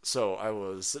works. So I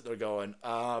was sitting there going,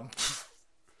 I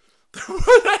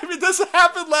mean, this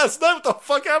happened last night. What the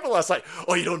fuck happened last night?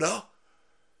 Oh, you don't know?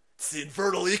 It's the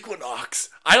invernal equinox.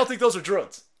 I don't think those are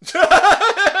druids.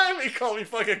 They call me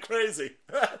fucking crazy.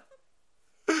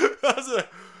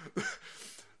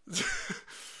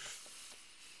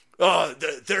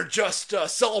 They're just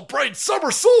celebrating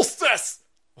summer solstice.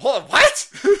 What?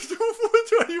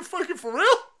 Are you fucking for real?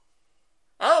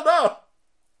 I don't know.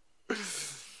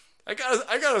 I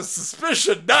got a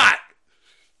suspicion not.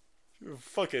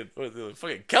 Fucking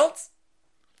Celts.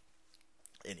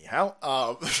 Anyhow,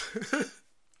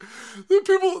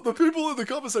 the people in the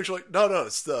comment section are like, no,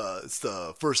 it's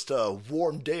the first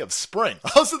warm day of spring.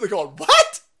 I was sitting there going,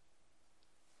 what?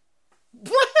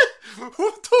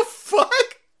 What the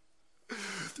fuck?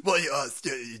 Well, you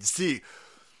see,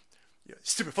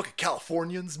 stupid fucking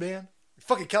Californians, man.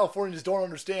 Fucking Californians don't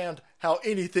understand how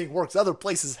anything works. Other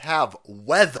places have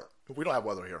weather. We don't have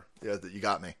weather here. Yeah, you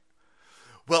got me.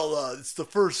 Well, it's the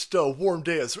first warm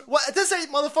day of spring. What? This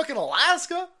ain't motherfucking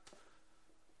Alaska.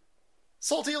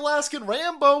 Salty Alaskan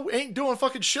Rambo ain't doing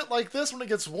fucking shit like this when it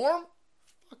gets warm.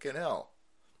 Fucking hell.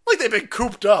 Like they've been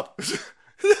cooped up.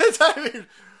 I mean,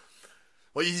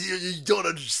 well, you don't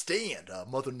understand.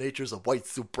 Mother Nature's a white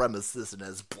supremacist and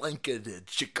has blanketed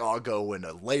Chicago in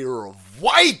a layer of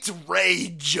white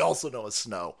rage, also known as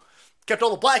snow. Kept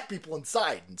all the black people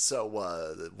inside, and so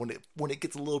when it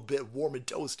gets a little bit warm and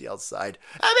toasty outside,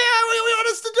 I mean, what do you want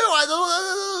us to do?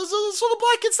 So the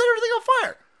black kids set everything on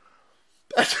fire.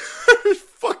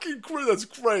 That's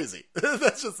crazy.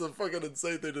 That's just a fucking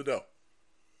insane thing to know.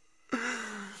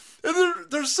 And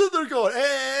they're sitting there going,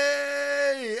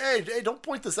 hey, don't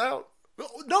point this out.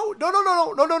 No.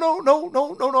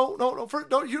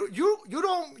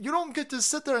 You don't get to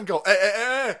sit there and go,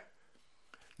 hey.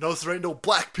 Notice there ain't no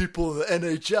black people in the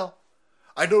NHL.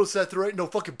 I noticed that there ain't no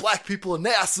fucking black people in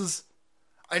NASA's.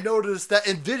 I noticed that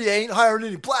NVIDIA ain't hiring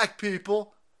any black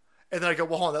people. And then I go,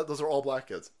 well, hold on, those are all black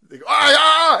kids. They go,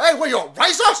 hey, what, you're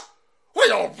racist? What,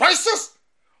 you're racist?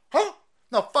 Huh?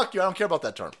 No, fuck you, I don't care about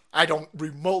that term. I don't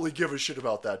remotely give a shit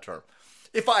about that term.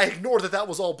 If I ignored that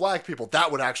was all black people,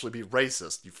 that would actually be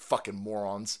racist, you fucking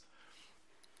morons.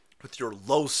 With your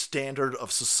low standard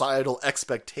of societal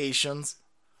expectations.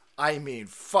 I mean,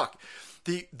 fuck.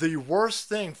 The worst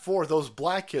thing for those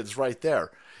black kids right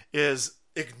there is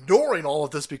ignoring all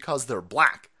of this because they're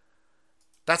black.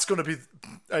 That's going to be,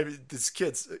 I mean, these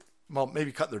kids, well,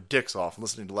 maybe cutting their dicks off and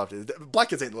listening to Lefty. Black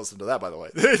kids ain't listening to that, by the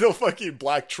way. There ain't no fucking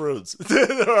black truths.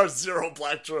 There are 0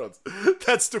 black truths.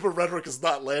 That stupid rhetoric is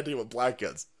not landing with black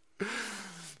kids.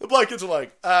 The black kids are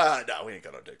like, no, we ain't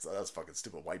got no dicks. That's fucking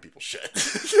stupid white people shit.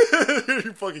 Are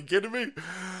you fucking kidding me?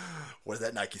 Where's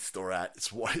that Nike store at?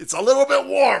 It's a little bit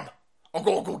warm. I'll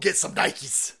go get some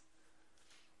Nikes.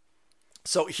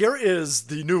 So here is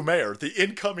the new mayor, the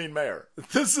incoming mayor.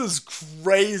 This is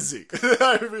crazy.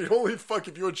 I mean, holy fuck,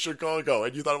 if you were in Chicago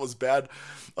and you thought it was bad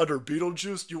under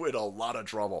Beetlejuice, you were in a lot of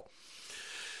trouble.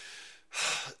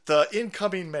 The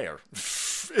incoming mayor.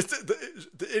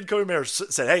 The incoming mayor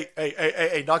said,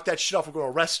 hey, knock that shit off, we're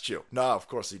going to arrest you. No, of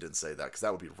course he didn't say that, because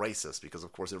that would be racist, because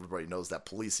of course everybody knows that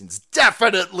policing's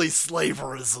definitely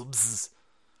slaverisms.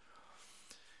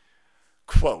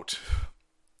 Quote,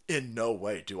 In no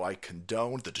way do I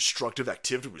condone the destructive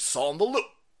activity we saw in the loop.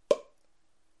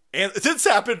 And this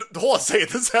happened, hold on a second,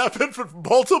 this happened for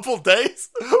multiple days?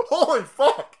 Holy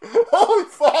fuck! Holy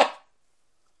fuck!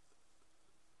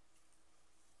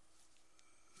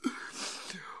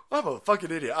 I'm a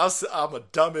fucking idiot. I'm a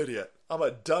dumb idiot. I'm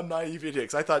a dumb, naive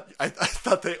idiot. Because I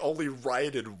thought they only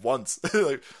rioted once.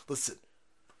 Like, listen,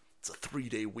 it's a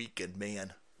 3-day weekend,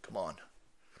 man. Come on.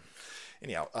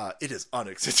 Anyhow, it is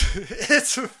unacceptable.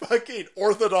 It's a fucking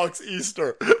Orthodox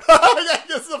Easter. I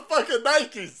guess the fucking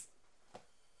Nikes.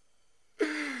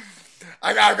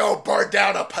 I gotta go burn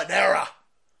down a Panera.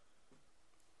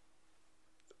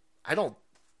 I don't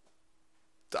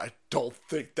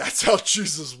think that's how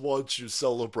Jesus wants you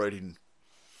celebrating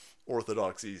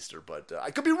Orthodox Easter, but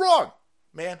I could be wrong,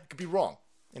 man. I could be wrong.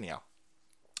 Anyhow,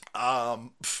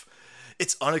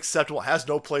 it's unacceptable. It has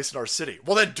no place in our city.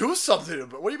 Well, then do something.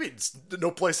 What do you mean, no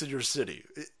place in your city?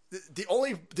 The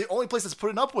only place that's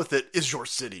putting up with it is your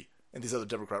city and these other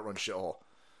Democrat-run shithole.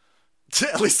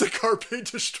 At least the car being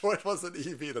destroyed wasn't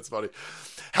EV. That's funny.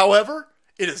 However,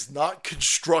 it is not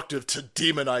constructive to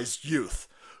demonize youth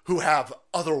who have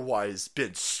otherwise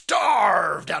been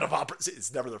starved out of opportunity.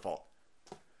 It's never their fault.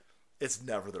 It's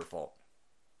never their fault.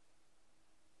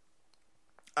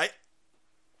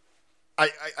 I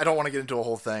don't want to get into a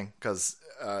whole thing because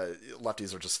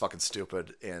lefties are just fucking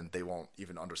stupid and they won't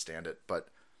even understand it. But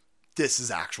this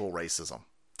is actual racism.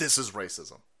 This is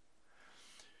racism.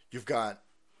 You've got...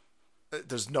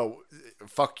 There's no...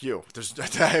 Fuck you. There's...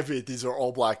 I mean, these are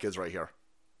all black kids right here.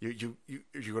 You're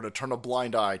going to turn a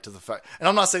blind eye to the fact... And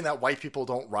I'm not saying that white people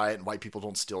don't riot and white people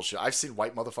don't steal shit. I've seen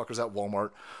white motherfuckers at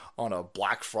Walmart on a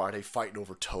Black Friday fighting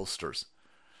over toasters.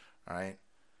 All right?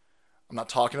 I'm not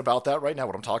talking about that right now.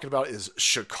 What I'm talking about is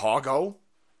Chicago,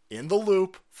 in the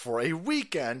loop, for a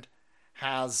weekend,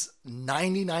 has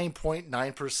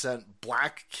 99.9%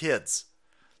 black kids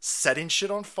setting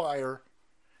shit on fire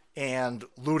and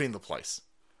looting the place.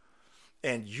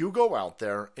 And you go out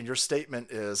there and your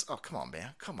statement is, oh, come on,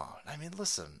 man. Come on. I mean,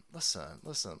 listen. There's, to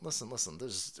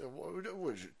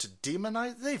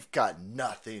demonize, they've got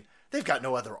nothing. They've got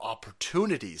no other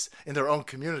opportunities in their own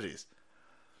communities.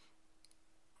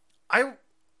 In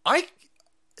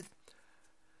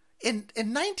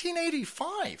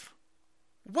 1985,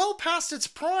 well past its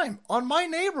prime, on my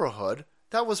neighborhood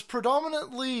that was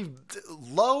predominantly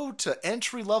low to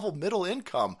entry-level middle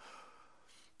income,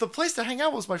 the place to hang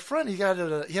out was my friend. He had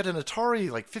an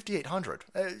Atari like 5800.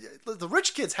 The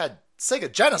rich kids had Sega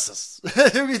Genesis.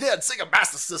 I mean, they had Sega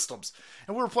Master Systems,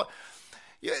 and we were playing.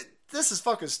 Yeah, this is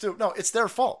fucking stupid. No, it's their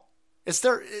fault.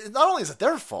 Not only is it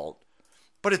their fault,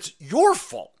 but it's your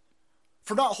fault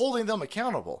for not holding them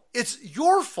accountable. It's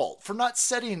your fault for not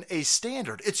setting a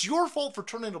standard. It's your fault for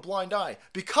turning a blind eye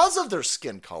because of their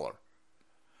skin color.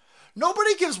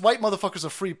 Nobody gives white motherfuckers a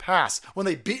free pass when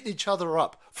they beating each other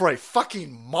up for a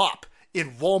fucking mop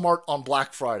in Walmart on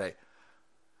Black Friday.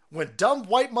 When dumb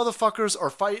white motherfuckers are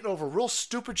fighting over real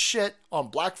stupid shit on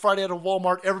Black Friday at a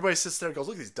Walmart, everybody sits there and goes,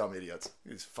 look at these dumb idiots.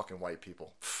 These fucking white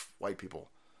people. White people.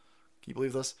 Can you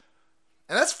believe this?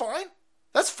 And that's fine.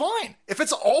 That's fine. If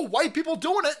it's all white people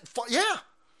doing it, yeah.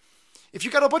 If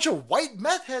you got a bunch of white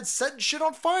meth heads setting shit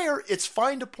on fire, it's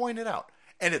fine to point it out.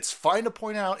 And it's fine to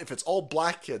point out if it's all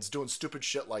black kids doing stupid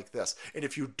shit like this. And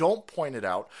if you don't point it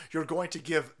out, you're going to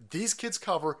give these kids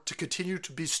cover to continue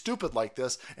to be stupid like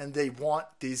this, and they want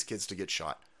these kids to get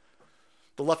shot.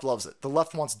 The left loves it. The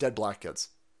left wants dead black kids.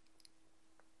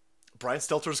 Brian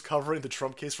Stelter's covering the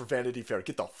Trump case for Vanity Fair.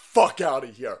 Get the fuck out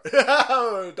of here.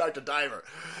 Dr. Diver.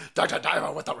 Dr.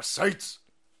 Diver with the receipts.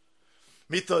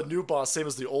 Meet the new boss, same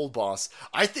as the old boss.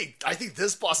 I think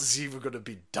this boss is even going to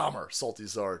be dumber, Salty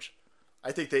Sarge.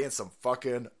 I think they in some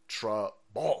fucking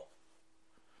trouble.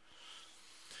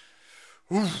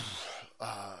 Ooh.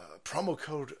 Promo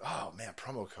code. Oh, man,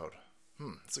 promo code.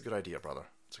 It's a good idea, brother.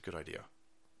 It's a good idea.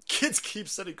 Kids keep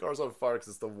setting cars on fire because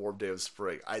it's the warm day of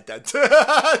spring. That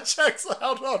checks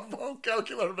out on phone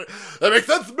calculator. That makes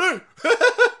sense to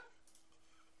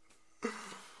me.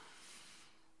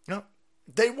 No,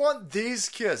 they want these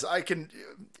kids.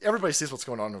 Everybody sees what's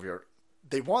going on over here.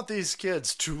 They want these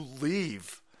kids to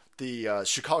leave the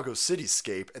Chicago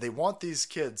cityscape, and they want these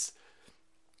kids...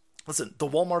 Listen, the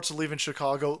Walmarts are leaving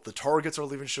Chicago, the Targets are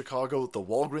leaving Chicago, the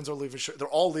Walgreens are leaving Chicago. They're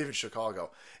all leaving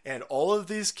Chicago. And all of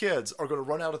these kids are going to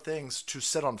run out of things to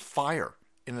set on fire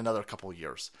in another couple of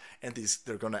years. And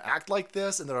they're going to act like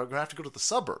this, and they're going to have to go to the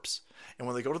suburbs. And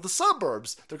when they go to the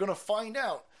suburbs, they're going to find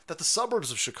out that the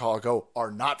suburbs of Chicago are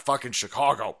not fucking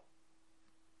Chicago.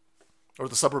 or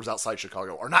the suburbs outside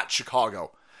Chicago are not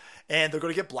Chicago. And they're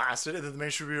going to get blasted, and then the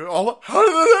mainstream will be, oh, how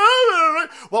did that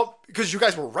happen? Well, because you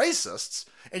guys were racists,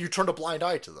 and you turned a blind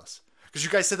eye to this. Because you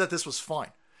guys said that this was fine.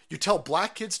 You tell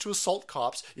black kids to assault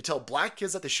cops. You tell black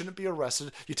kids that they shouldn't be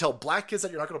arrested. You tell black kids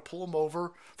that you're not going to pull them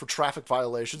over for traffic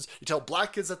violations. You tell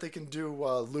black kids that they can do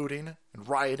looting and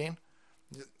rioting.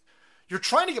 You're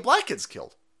trying to get black kids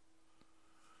killed.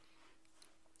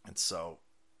 And so,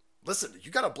 listen,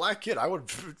 you got a black kid.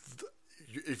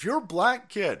 If your black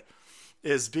kid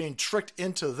is being tricked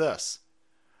into this,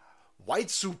 white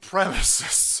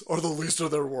supremacists are the least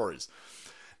of their worries.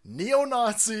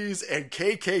 Neo-Nazis and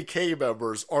KKK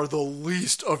members are the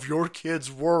least of your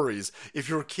kid's worries if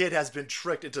your kid has been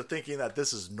tricked into thinking that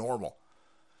this is normal.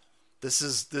 This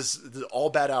is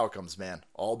all bad outcomes, man.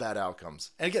 All bad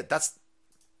outcomes. And again, that's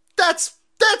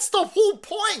the whole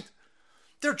point.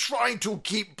 They're trying to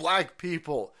keep black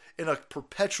people in a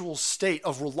perpetual state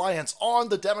of reliance on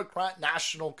the Democrat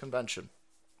National Convention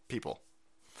people.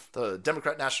 The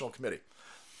Democrat National Committee.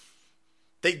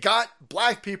 They got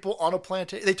black people on a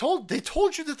plantation. They told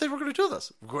you that they were going to do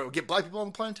this. We're going to get black people on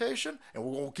the plantation, and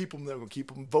we're going to keep them there. We're going to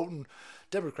keep them voting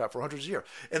Democrat for hundreds of years.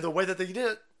 And the way that they did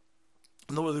it,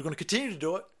 and the way they're going to continue to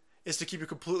do it, is to keep you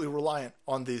completely reliant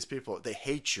on these people. They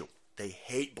hate you. They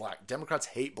hate Democrats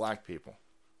hate black people.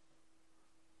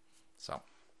 So,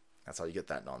 that's how you get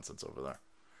that nonsense over there.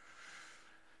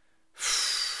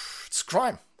 It's a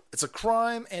crime. It's a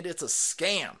crime, and it's a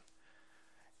scam.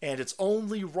 And it's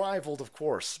only rivaled, of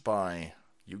course, by,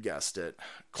 you guessed it,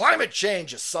 climate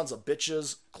change, you sons of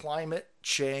bitches. Climate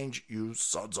change, you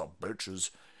sons of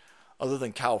bitches. Other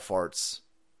than cow farts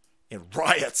and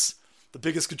riots, the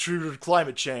biggest contributor to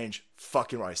climate change,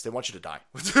 fucking rice. They want you to die.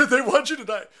 They want you to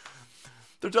die.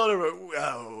 They're telling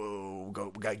everyone,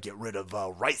 we gotta get rid of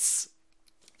rice.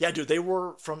 Yeah, dude, they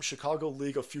were from Chicago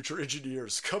League of Future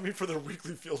Engineers coming for their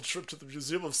weekly field trip to the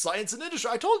Museum of Science and Industry.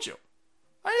 I told you.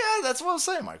 Yeah, that's what I was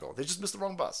saying, Michael. They just missed the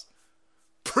wrong bus.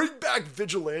 Bring back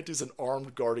vigilantes and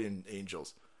armed guardian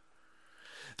angels.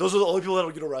 Those are the only people that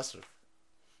will get arrested.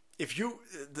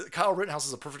 Kyle Rittenhouse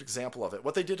is a perfect example of it.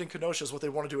 What they did in Kenosha is what they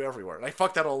want to do everywhere. And I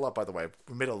fucked that all up, by the way.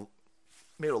 We made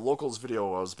a locals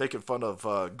video. I was making fun of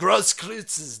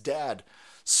Grosskreuz's dad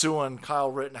suing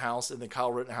Kyle Rittenhouse, and then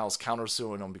Kyle Rittenhouse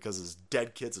countersuing him because his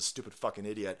dead kid's a stupid fucking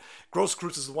idiot.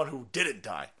 Grosskreutz is the one who didn't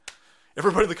die.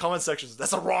 Everybody in the comment section says,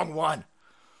 that's the wrong one.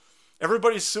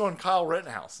 Everybody's suing Kyle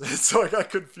Rittenhouse. So I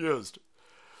got confused.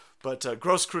 But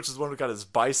Grosskreutz is the one who got his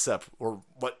bicep, or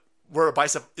where a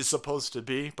bicep is supposed to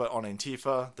be, but on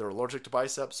Antifa, they're allergic to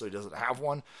biceps, so he doesn't have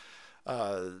one.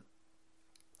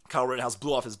 Kyle Rittenhouse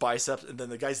blew off his biceps, and then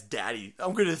the guy's daddy,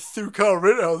 I'm going to sue Kyle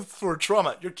Rittenhouse for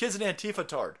trauma. Your kid's an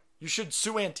Antifa-tard. You should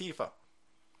sue Antifa.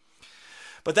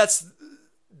 But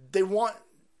they want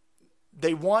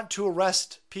to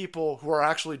arrest people who are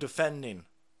actually defending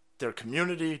their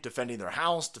community, defending their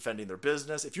house, defending their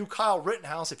business. If you Kyle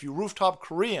Rittenhouse, if you rooftop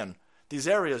Korean these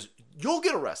areas, you'll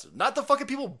get arrested. Not the fucking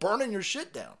people burning your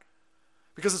shit down.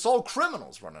 Because it's all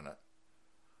criminals running it.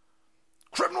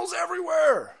 Criminals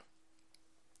everywhere.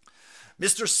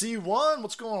 Mr. C1,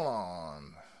 what's going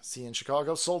on? C in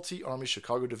Chicago, Salty Army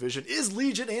Chicago Division is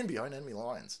Legion and behind enemy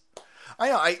lines. I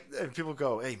know, and people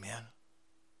go, hey man,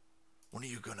 when are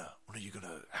you gonna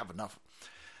have enough?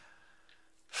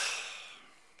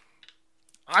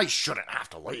 I shouldn't have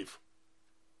to leave.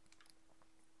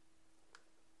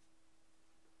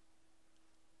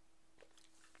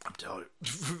 I'm telling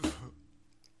you.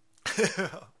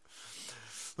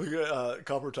 Look at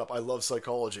Copper Top. I love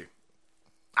psychology.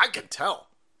 I can tell.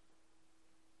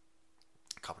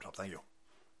 Copper Top, thank you.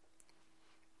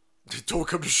 Don't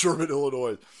come to Sherman,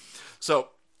 Illinois. So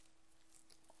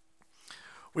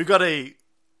we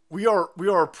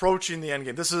are approaching the end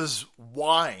game. This is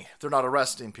why they're not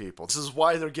arresting people. This is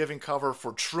why they're giving cover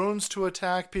for Troons to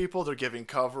attack people. They're giving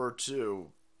cover to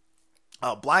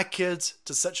black kids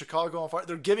to set Chicago on fire.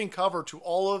 They're giving cover to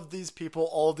all of these people,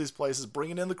 all of these places,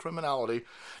 bringing in the criminality.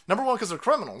 Number one, because they're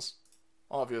criminals,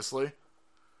 obviously.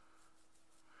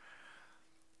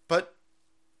 But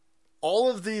all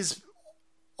of this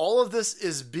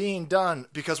is being done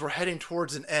because we're heading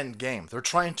towards an end game. They're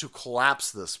trying to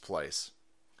collapse this place.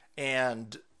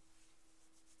 And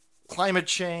climate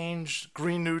change,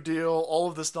 Green New Deal, all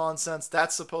of this nonsense,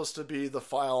 that's supposed to be the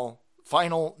final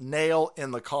nail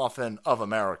in the coffin of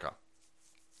America.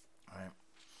 All right.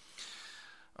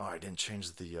 Oh, I didn't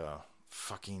change the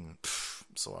I'm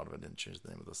so out of it. I didn't change the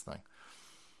name of this thing.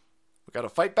 We got to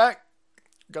fight back.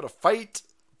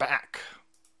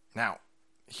 Now,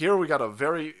 here we got a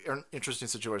very interesting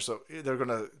situation. So they're going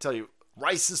to tell you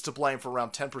rice is to blame for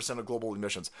around 10% of global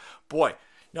emissions. Boy,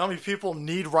 You know how many people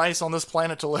need rice on this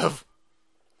planet to live?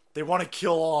 They want to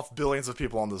kill off billions of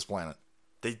people on this planet.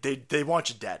 They want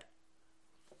you dead.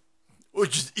 Or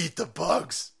just eat the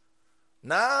bugs.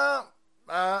 Nah.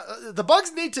 The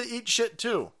bugs need to eat shit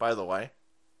too, by the way.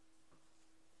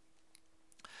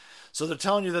 So they're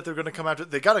telling you that they're going to come after...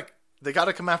 They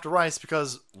gotta come after rice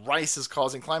because rice is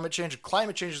causing climate change.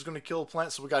 Climate change is going to kill the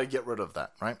planet, so we got to get rid of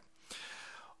that, right?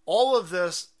 All of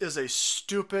this is a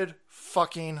stupid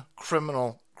fucking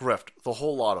criminal grift. The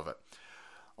whole lot of it.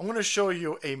 I'm going to show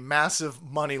you a massive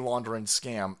money laundering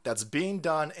scam that's being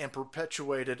done and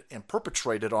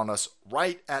perpetrated on us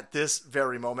right at this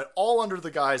very moment, all under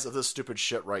the guise of this stupid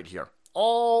shit right here.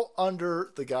 All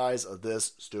under the guise of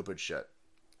this stupid shit.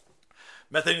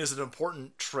 Methane is an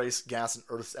important trace gas in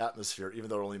Earth's atmosphere, even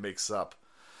though it only makes up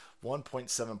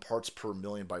 1.7 parts per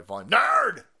million by volume.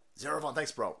 Nerd! Zero fun.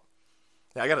 Thanks, bro.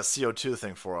 Yeah, I got a CO2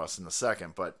 thing for us in a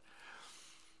second, but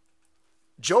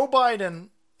Joe Biden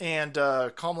and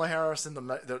Kamala Harris,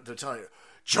 they're telling you,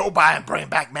 Joe Biden bringing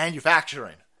back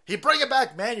manufacturing. He bringing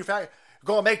back manufacturing.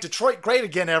 Going to make Detroit great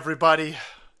again, everybody.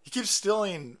 He keeps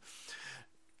stealing.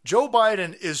 Joe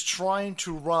Biden is trying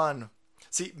to run.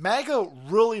 See, MAGA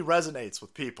really resonates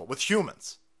with people, with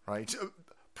humans, right?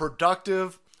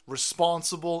 Productive,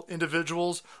 responsible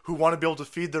individuals who want to be able to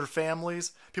feed their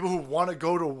families, people who want to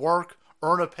go to work,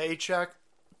 earn a paycheck.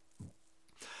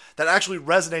 That actually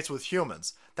resonates with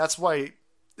humans. That's why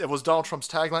it was Donald Trump's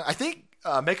tagline. I think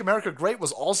Make America Great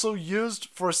was also used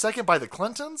for a second by the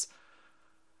Clintons.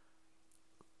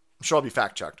 I'm sure I'll be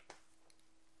fact-checked.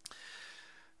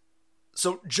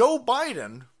 So Joe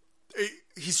Biden,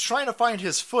 he's trying to find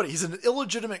his footing. He's an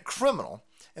illegitimate criminal,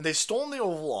 and they've stolen the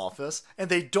Oval Office, and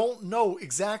they don't know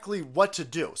exactly what to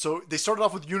do. So they started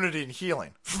off with unity and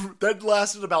healing. That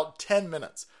lasted about 10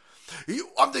 minutes.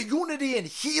 I'm the unity and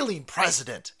healing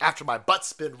president after my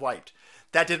butt's been wiped.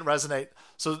 That didn't resonate.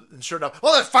 So sure enough,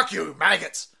 well then fuck you,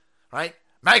 maggots, right?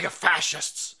 MAGA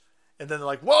fascists. And then they're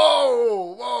like,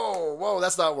 whoa,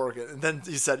 that's not working. And then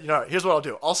he said, here's what I'll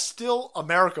do. I'll steal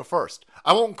America first.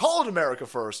 I won't call it America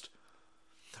first,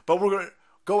 but we're going to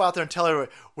go out there and tell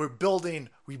everybody we're building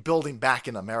back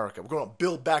in America. We're going to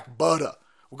build back butter.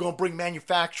 We're going to bring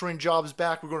manufacturing jobs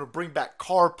back. We're going to bring back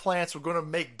car plants. We're going to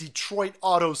make Detroit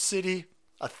Auto City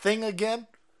a thing again.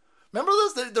 Remember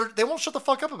this? They won't shut the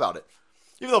fuck up about it.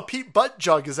 Even though Pete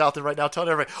Buttigieg is out there right now telling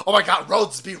everybody, oh my God,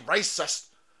 roads be racist.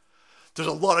 There's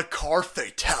a lot of car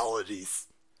fatalities.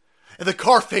 And the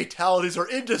car fatalities are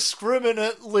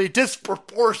indiscriminately,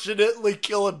 disproportionately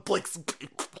killing black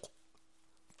people.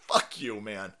 Fuck you,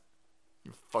 man.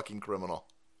 You fucking criminal.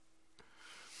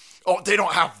 Oh, they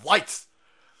don't have lights.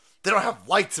 They don't have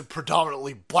lights in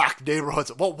predominantly black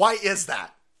neighborhoods. Well, why is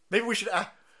that? Maybe we should ask.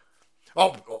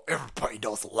 Oh, everybody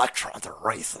knows electrons are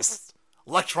racist.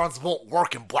 Electrons won't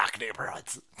work in black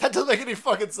neighborhoods. That doesn't make any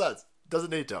fucking sense. Doesn't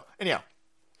need to. Anyhow,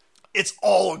 it's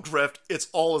all a grift. It's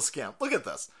all a scam. Look at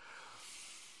this.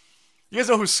 You guys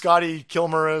know who Scotty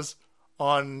Kilmer is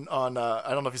on I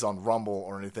don't know if he's on Rumble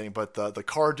or anything, but the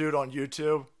car dude on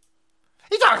YouTube.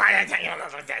 He talks like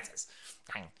this.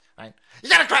 Right? You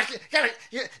gotta crack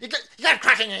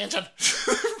in your engine.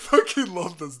 Fucking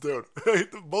love this dude.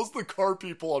 Most of the car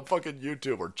people on fucking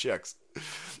YouTube are chicks.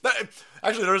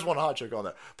 Actually, there is one hot chick on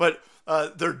there, but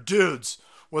they're dudes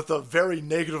with a very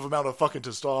negative amount of fucking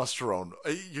testosterone.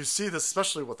 You see this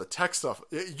especially with the tech stuff.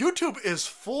 YouTube is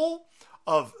full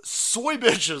of soy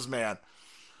bitches, man.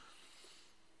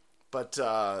 But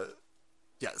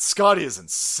yeah, Scotty is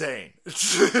insane.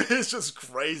 It's just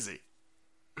crazy.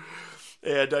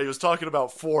 And he was talking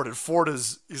about Ford, and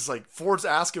Ford's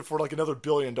asking for like another $1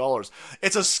 billion.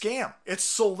 It's a scam.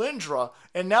 It's Solyndra,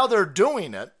 and now they're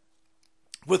doing it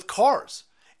with cars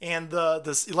and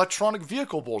this electronic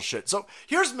vehicle bullshit. So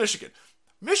here's Michigan.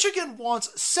 Michigan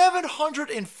wants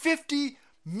 750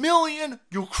 million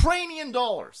Ukrainian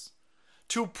dollars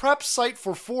to prep site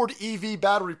for Ford EV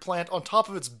battery plant on top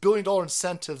of its $1 billion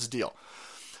incentives deal.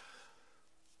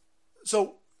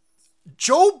 So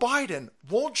Joe Biden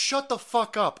won't shut the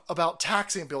fuck up about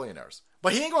taxing billionaires,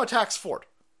 but he ain't going to tax Ford.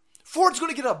 Ford's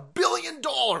going to get $1 billion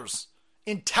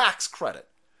in tax credit.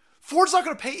 Ford's not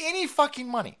going to pay any fucking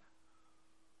money.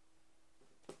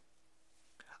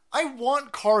 I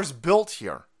want cars built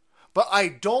here, but I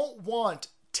don't want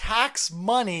tax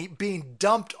money being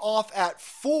dumped off at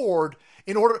Ford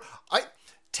in order...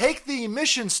 Take the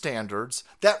emission standards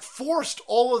that forced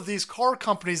all of these car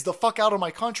companies the fuck out of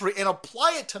my country and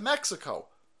apply it to Mexico.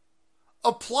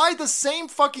 Apply the same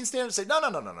fucking standards. Say, no.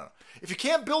 If you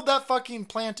can't build that fucking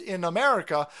plant in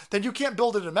America, then you can't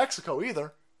build it in Mexico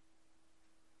either.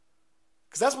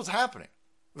 Because that's what's happening.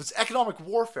 It was economic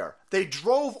warfare. They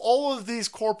drove all of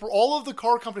the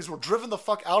car companies were driven the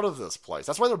fuck out of this place.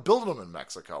 That's why they're building them in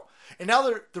Mexico. And now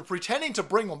they're pretending to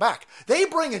bring them back. They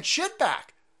bringing shit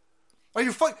back. Are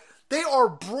you fuck? They are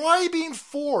bribing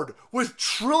Ford with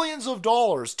trillions of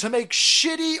dollars to make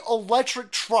shitty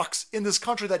electric trucks in this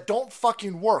country that don't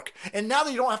fucking work. And now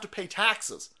that you don't have to pay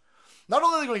taxes. Not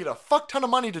only are they going to get a fuck ton of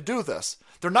money to do this,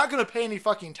 they're not going to pay any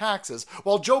fucking taxes,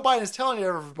 while Joe Biden is telling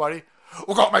everybody,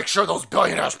 we're going to make sure those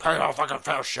billionaires pay their fucking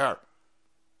fair share.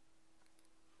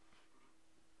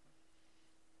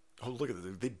 Oh, look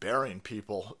at they burying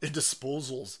people in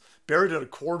disposals. Buried in a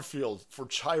cornfield for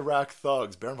Chirac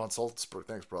thugs. Baron von Salzburg,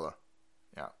 thanks, brother.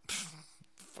 Yeah.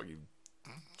 Fucking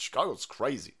Chicago's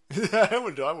crazy. I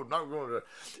would not go to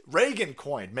Reagan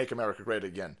coined Make America Great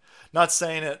Again. Not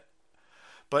saying it,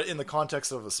 but in the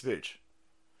context of a speech.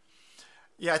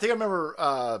 Yeah, I think I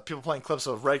remember people playing clips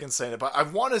of Reagan saying it, but I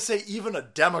want to say even a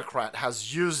Democrat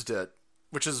has used it,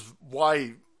 which is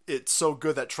why it's so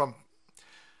good that Trump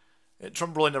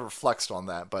really never flexed on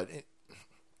that, but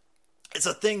it's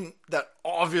a thing that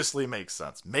obviously makes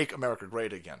sense. Make America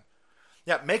great again.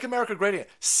 Yeah, make America great again.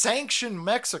 Sanction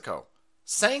Mexico.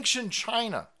 Sanction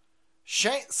China.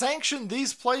 Sanction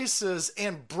these places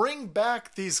and bring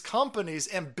back these companies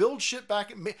and build shit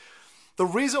back. The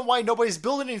reason why nobody's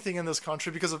building anything in this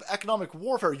country because of economic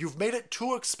warfare. You've made it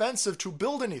too expensive to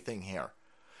build anything here.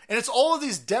 And it's all of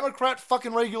these Democrat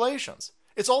fucking regulations.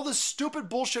 It's all this stupid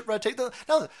bullshit red tape.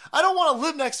 Now, I don't want to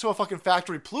live next to a fucking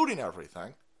factory polluting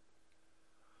everything.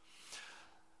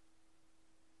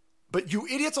 But you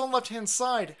idiots on the left-hand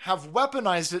side have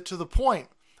weaponized it to the point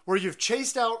where you've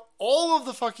chased out all of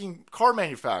the fucking car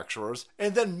manufacturers,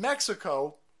 and then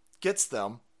Mexico gets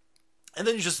them, and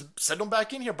then you just send them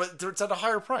back in here, but it's at a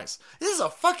higher price. This is a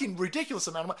fucking ridiculous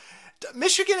amount of money.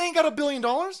 Michigan ain't got $1 billion.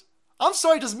 I'm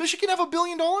sorry, does Michigan have $1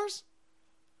 billion?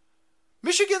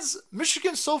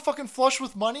 Michigan's so fucking flush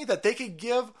with money that they could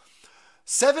give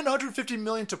 $750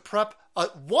 million to prep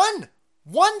one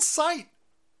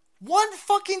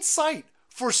fucking site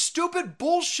for stupid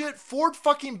bullshit Ford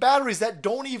fucking batteries that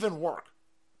don't even work.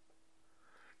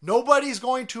 Nobody's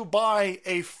going to buy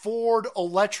a Ford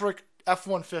electric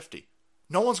F-150.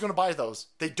 No one's going to buy those.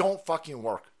 They don't fucking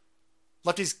work.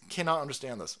 Lefties cannot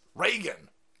understand this. Reagan.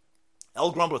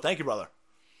 El Grumbler, thank you, brother.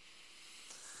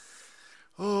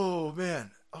 Oh,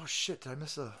 man. Oh, shit. Did I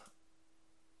miss a...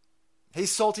 Hey,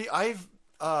 Salty.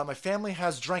 My family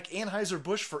has drank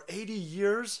Anheuser-Busch for 80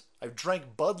 years. I've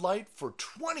drank Bud Light for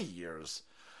 20 years.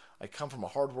 I come from a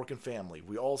hard-working family.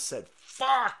 We all said,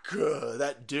 fuck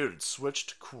that dude. Switched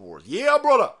to Coors. Yeah,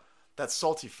 brother. That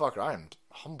salty fucker. I am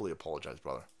humbly apologize,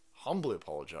 brother. Humbly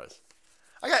apologize.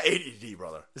 I got ADD,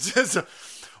 brother.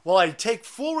 Well, I take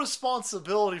full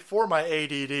responsibility for my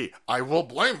ADD. I will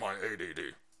blame my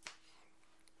ADD.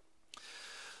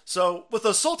 So, with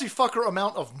a salty fucker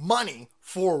amount of money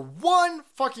for one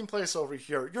fucking place over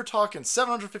here, you're talking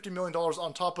 $750 million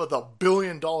on top of the $1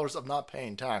 billion of not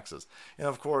paying taxes. And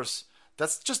of course,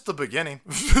 that's just the beginning.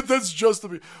 That's just the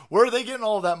beginning. Where are they getting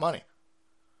all of that money?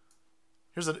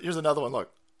 Here's another one,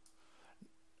 look.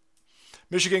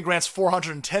 Michigan grants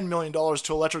 $410 million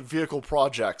to electric vehicle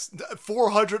projects.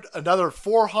 Another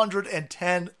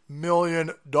 $410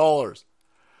 million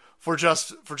for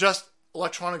just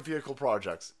electronic vehicle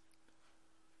projects.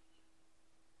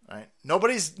 Right?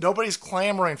 Nobody's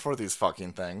clamoring for these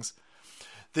fucking things.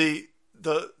 The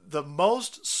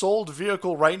most sold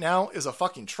vehicle right now is a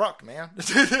fucking truck, man.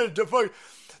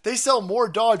 They sell more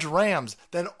Dodge Rams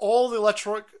than all the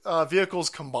electric vehicles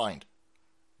combined.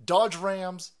 Dodge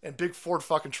Rams and big Ford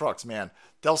fucking trucks, man.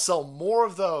 They'll sell more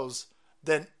of those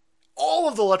than all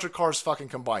of the electric cars fucking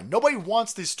combined. Nobody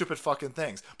wants these stupid fucking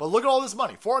things. But look at all this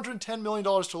money. $410 million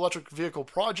to electric vehicle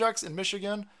projects in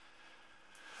Michigan.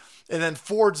 And then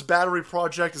Ford's battery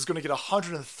project is going to get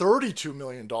 $132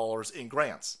 million in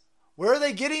grants. Where are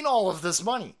they getting all of this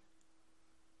money?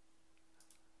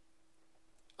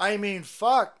 I mean,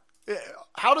 fuck.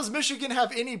 How does Michigan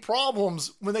have any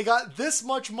problems when they got this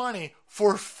much money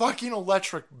for fucking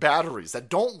electric batteries that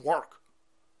don't work?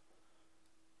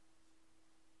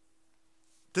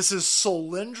 This is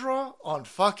Solyndra on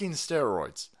fucking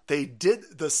steroids. They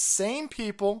did the same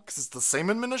people, because it's the same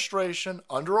administration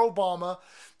under Obama.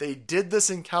 They did this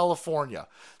in California.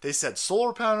 They said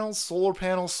solar panels, solar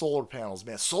panels, solar panels.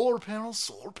 Man, solar panels,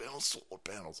 solar panels, solar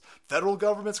panels. Federal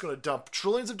government's going to dump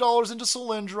trillions of dollars into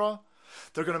Solyndra.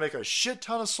 They're going to make a shit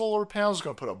ton of solar panels. They're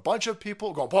going to put a bunch of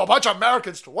people, going to put a bunch of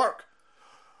Americans to work.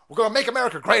 We're going to make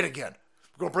America great again.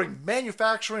 We're going to bring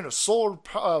manufacturing of solar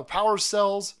power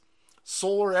cells,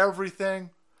 solar everything.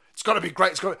 It's going to be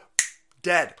great. It's going to be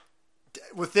dead.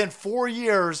 Within 4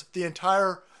 years, the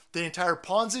entire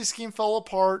Ponzi scheme fell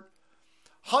apart.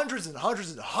 Hundreds and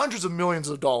hundreds and hundreds of millions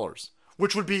of dollars,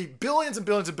 which would be billions and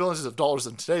billions and billions of dollars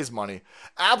in today's money,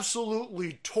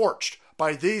 absolutely torched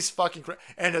by these fucking...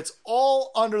 And it's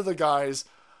all under the guise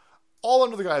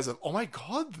of, oh my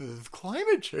God, the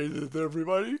climate changes,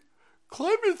 everybody.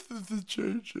 Climate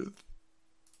changes.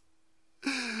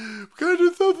 We gotta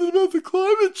do something about the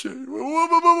climate change.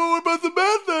 What about the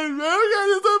methane, man? We gotta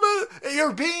do something about it.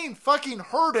 You're being fucking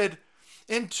herded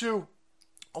into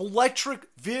electric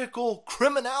vehicle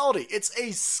criminality. It's a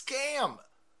scam.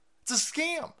 It's a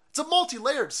scam. It's a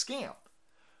multi-layered scam.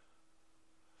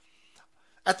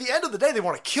 At the end of the day, they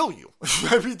want to kill you.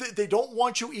 I mean, they don't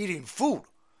want you eating food.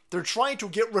 They're trying to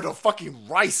get rid of fucking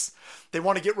rice. They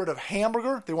want to get rid of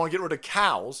hamburger. They want to get rid of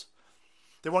cows.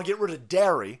 They want to get rid of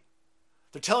dairy.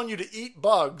 They're telling you to eat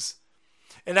bugs.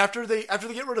 And after they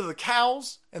get rid of the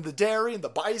cows and the dairy and the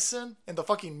bison and the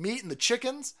fucking meat and the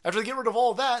chickens, after they get rid of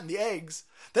all of that and the eggs,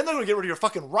 then they're going to get rid of your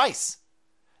fucking rice.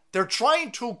 They're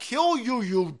trying to kill you,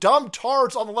 you dumb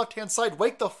tards on the left-hand side.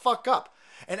 Wake the fuck up.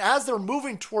 And as they're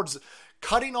moving towards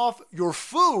cutting off your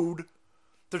food,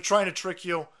 they're trying to trick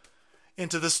you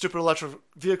into this stupid electric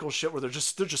vehicle shit where they're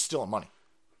just stealing money.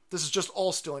 This is just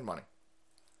all stealing money.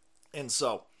 And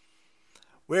so,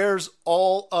 where's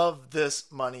all of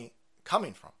this money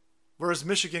coming from? Where is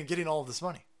Michigan getting all of this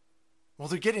money? Well,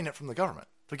 they're getting it from the government.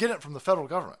 They're getting it from the federal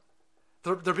government.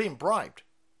 They're being bribed.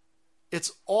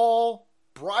 It's all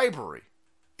bribery.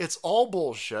 It's all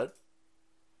bullshit.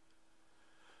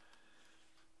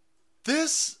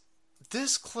 This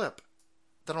clip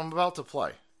that I'm about to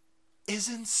play is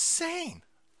insane.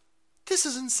 This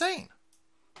is insane.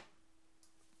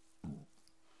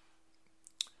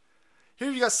 Here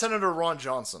you got Senator Ron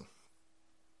Johnson.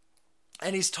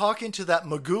 And he's talking to that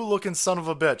Magoo-looking son of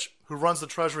a bitch who runs the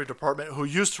Treasury Department, who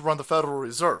used to run the Federal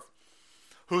Reserve.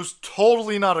 Who's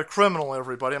totally not a criminal,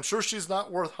 everybody. I'm sure she's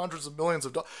not worth hundreds of millions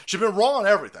of dollars. She's been wrong on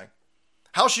everything.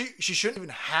 How she shouldn't even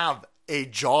have a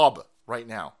job right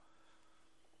now.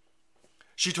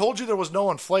 She told you there was no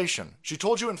inflation. She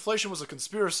told you inflation was a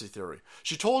conspiracy theory.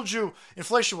 She told you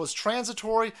inflation was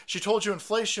transitory. She told you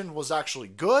inflation was actually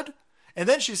good. And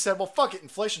then she said, well, fuck it,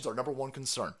 inflation's our number one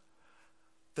concern.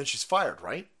 Then she's fired,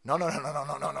 right? No.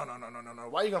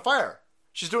 Why are you going to fire her?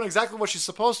 She's doing exactly what she's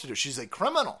supposed to do. She's a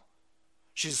criminal.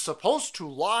 She's supposed to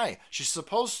lie. She's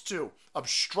supposed to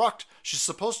obstruct. She's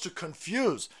supposed to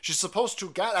confuse. She's supposed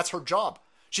to... That's her job.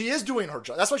 She is doing her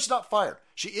job. That's why she's not fired.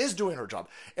 She is doing her job.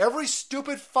 Every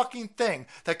stupid fucking thing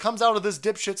that comes out of this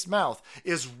dipshit's mouth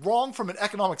is wrong from an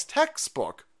economics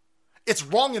textbook. It's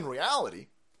wrong in reality.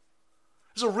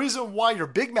 There's a reason why your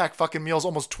Big Mac fucking meal is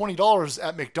almost $20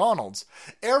 at McDonald's.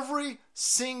 Every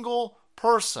single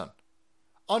person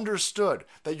understood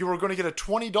that you were going to get a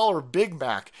 $20 Big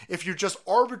Mac if you just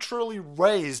arbitrarily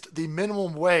raised the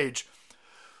minimum wage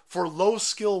for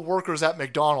low-skill workers at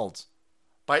McDonald's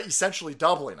by essentially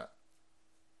doubling it.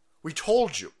 We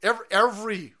told you.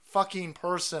 Every fucking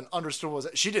person understood what was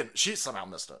it. She didn't. She somehow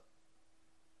missed it.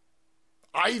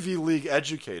 Ivy League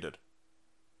educated,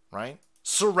 right?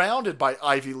 Surrounded by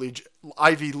Ivy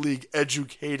League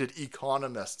educated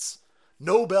economists,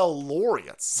 Nobel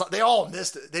laureates. They all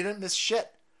missed it. They didn't miss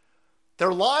shit.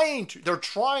 They're lying to. They're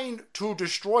trying to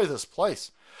destroy this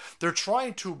place. They're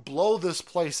trying to blow this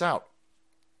place out.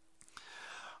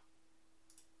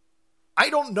 I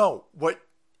don't know what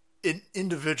an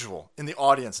individual in the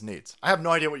audience needs. I have no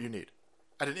idea what you need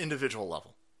at an individual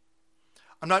level.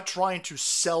 I'm not trying to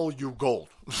sell you gold.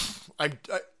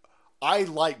 I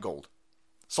like gold.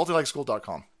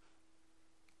 SaltyLikesGold.com.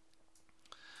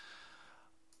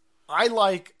 I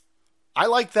like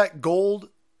that gold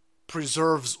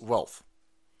preserves wealth.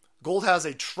 Gold has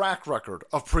a track record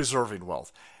of preserving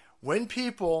wealth. When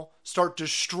people start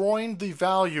destroying the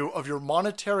value of your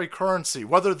monetary currency,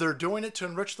 whether they're doing it to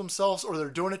enrich themselves or they're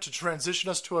doing it to transition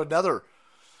us to another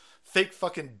fake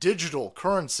fucking digital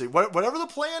currency, whatever the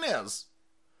plan is,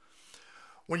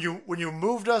 when you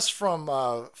moved us from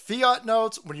fiat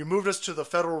notes, when you moved us to the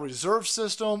Federal Reserve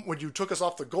System, when you took us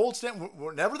off the gold standard,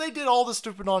 whenever they did all this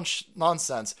stupid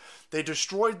nonsense, they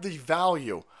destroyed the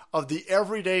value of the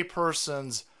everyday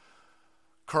person's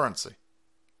currency.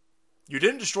 You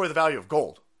didn't destroy the value of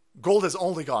gold. Gold has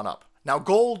only gone up. Now,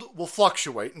 gold will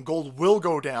fluctuate, and gold will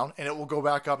go down, and it will go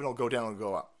back up, and it'll go down and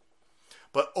go up.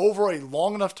 But over a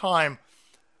long enough time,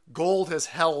 gold has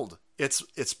held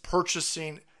its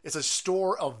purchasing. It's a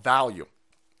store of value.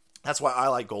 That's why I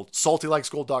like gold.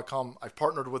 SaltyLikesGold.com. I've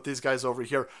partnered with these guys over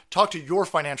here. Talk to your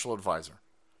financial advisor.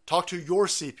 Talk to your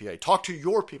CPA. Talk to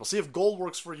your people. See if gold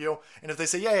works for you. And if they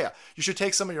say, yeah, you should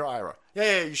take some of your IRA.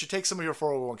 Yeah, you should take some of your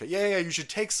 401k. Yeah, you should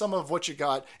take some of what you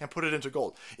got and put it into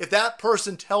gold. If that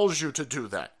person tells you to do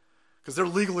that, because they're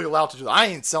legally allowed to do that. I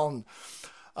ain't selling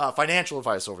financial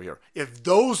advice over here. If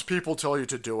those people tell you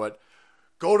to do it,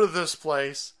 go to this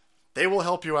place. They will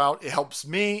help you out. It helps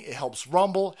me. It helps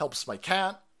Rumble. Helps my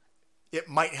cat. It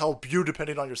might help you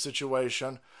depending on your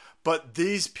situation. But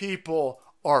these people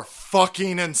are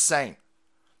fucking insane.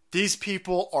 These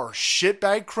people are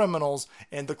shitbag criminals,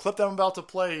 and the clip that I'm about to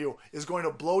play you is going to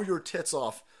blow your tits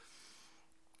off.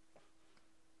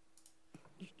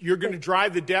 You're going to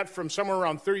drive the debt from somewhere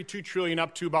around $32 trillion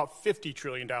up to about $50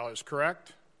 trillion,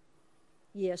 correct?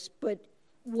 Yes, but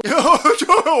you're going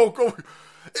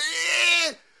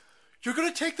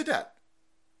to take the debt.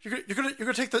 You're going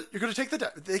to take the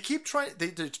debt. They keep trying.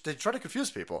 They try to confuse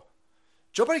people.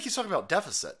 Joe Biden keeps talking about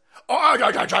deficit. Oh, I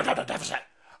drive down a deficit.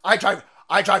 I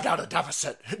drive down a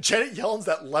deficit. Janet Yellen's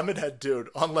that Lemonhead dude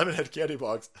on Lemonhead Candy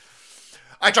Box.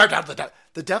 I drive down the debt.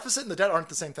 The deficit and the debt aren't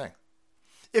the same thing.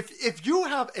 If you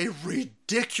have a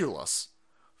ridiculous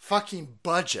fucking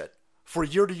budget for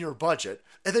year-to-year budget,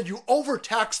 and then you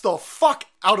overtax the fuck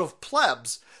out of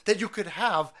plebs, then you could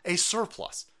have a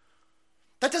surplus.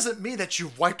 That doesn't mean that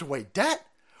you've wiped away debt.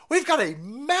 We've got a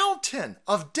mountain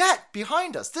of debt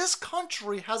behind us. This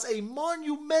country has a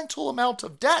monumental amount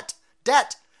of debt.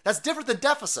 Debt. That's different than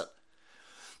deficit.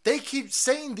 They keep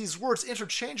saying these words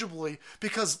interchangeably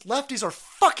because lefties are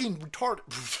fucking retarded.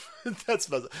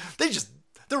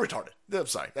 They're retarded. I'm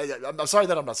sorry. I'm sorry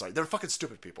that I'm not sorry. They're fucking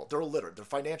stupid people. They're illiterate. They're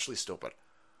financially stupid.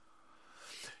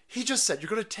 He just said, you're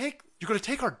going to take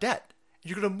our debt.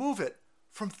 You're going to move it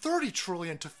from 30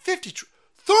 trillion to 50 trillion.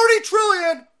 30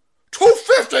 trillion to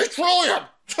 50 trillion.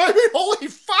 I mean, holy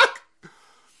fuck.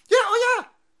 Yeah, oh yeah.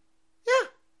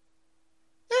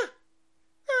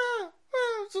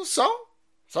 So.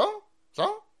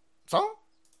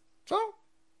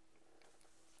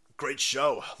 Great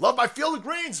show. Love my Field of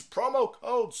Greens. Promo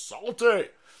code SALTY.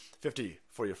 50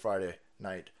 for your Friday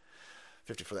night.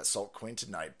 50 for that Salt Queen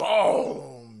tonight.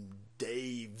 Boom.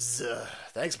 Dave's.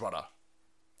 Thanks, brother.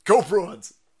 Go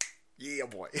Bruins. Yeah,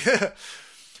 boy.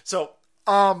 So,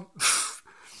 I'm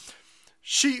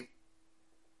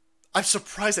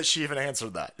surprised that she even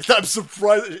answered that. I'm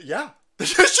surprised. Yeah.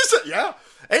 She said, yeah.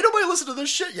 Ain't nobody listen to this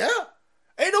shit. Yeah.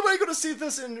 Ain't nobody gonna see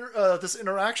this this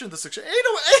interaction, this exchange. Ain't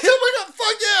nobody gonna,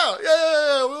 fuck yeah.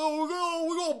 Yeah.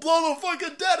 We're gonna blow the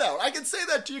fucking debt out. I can say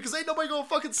that to you because ain't nobody gonna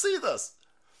fucking see this.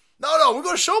 No, we're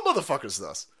gonna show motherfuckers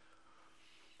this.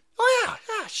 Oh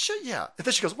yeah, shit, yeah. And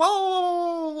then she goes, whoa,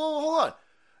 hold on.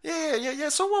 Yeah.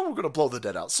 So what? We're gonna blow the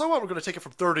debt out. So what? We're gonna take it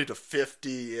from 30 to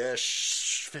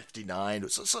 50-ish, 59.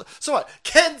 So what?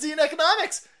 Keynesian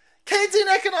economics.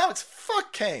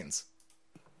 Fuck Keynes.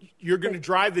 You're going to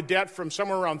drive the debt from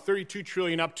somewhere around $32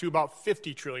 trillion up to about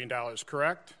 $50 trillion,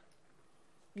 correct?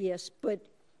 yes, but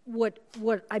what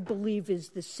I believe is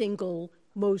the single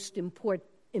most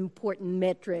important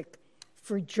metric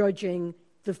for judging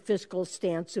the fiscal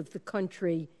stance of the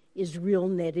country is real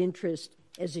net interest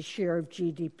as a share of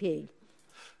GDP.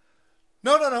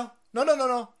 No. What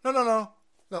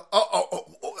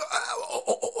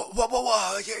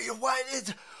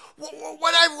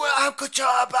I could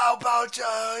talk about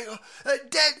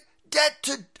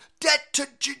debt to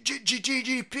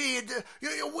GDP.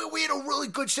 We in a really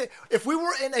good state. If we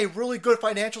were in a really good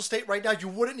financial state right now, you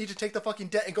wouldn't need to take the fucking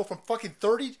debt and go from fucking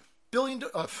 30 billion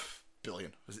to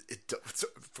billion. It's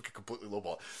fucking completely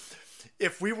lowball.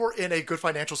 If we were in a good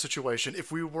financial situation,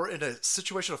 if we were in a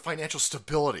situation of financial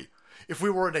stability, if we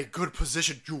were in a good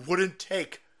position, you wouldn't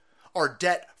take our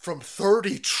debt from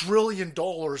 $30 trillion to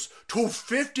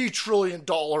 $50 trillion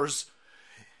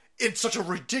in such a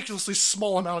ridiculously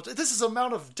small amount. This is an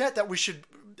amount of debt that we should,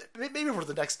 maybe over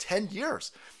the next 10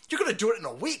 years. You're going to do it in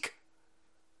a week.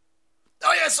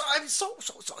 Oh, yeah, so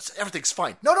everything's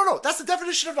fine. No. That's the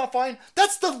definition of not fine.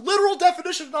 That's the literal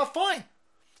definition of not fine.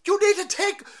 You need to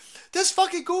take this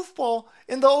fucking goofball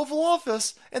in the Oval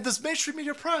Office and this mainstream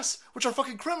media press, which are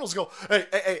fucking criminals, go,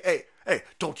 hey,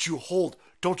 don't you hold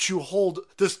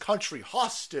this country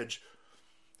hostage,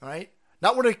 all right?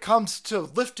 Not when it comes to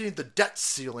lifting the debt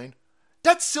ceiling.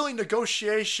 Debt ceiling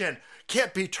negotiation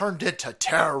can't be turned into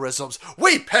terrorism.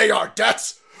 We pay our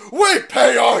debts. We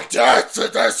pay our debts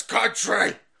in this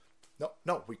country.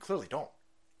 No, we clearly don't.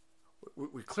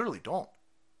 We clearly don't.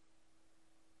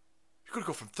 You're going to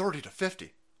go from 30 to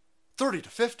 50. 30 to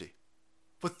 50.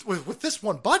 With this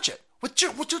one budget. And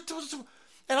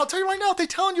I'll tell you right now, they're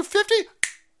telling you 50,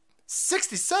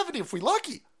 60, 70 if we're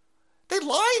lucky. They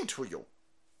lying to you.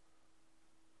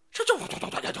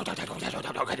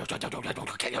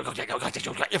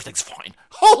 Everything's fine.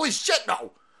 Holy shit,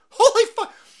 no. Holy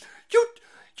fuck. You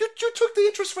took the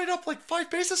interest rate up like 5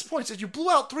 basis points and you blew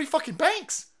out 3 fucking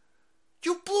banks.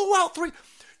 You blew out 3.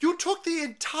 You took the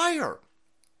entire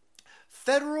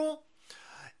federal,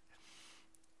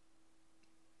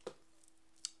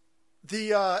 the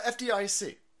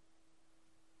FDIC,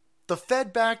 the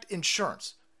Fed-backed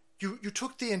insurance. You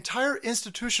took the entire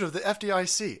institution of the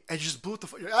FDIC and you just blew it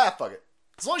fuck it.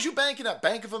 As long as you bank in at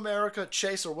Bank of America,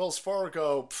 Chase, or Wells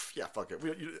Fargo, fuck it.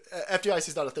 FDIC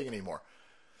is not a thing anymore.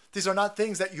 These are not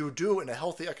things that you do in a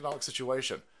healthy economic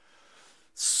situation.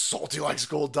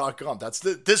 SaltyLikesGold.com.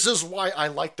 This is why I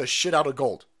like the shit out of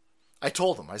gold. I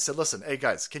told them. I said, listen, hey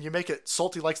guys, can you make it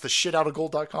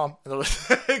SaltyLikesTheShitOutOfGold.com? And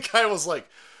the guy was like,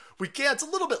 we can't. It's a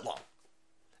little bit long.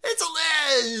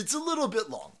 It's a little bit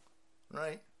long,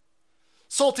 right?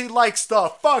 Salty likes the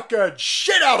fucking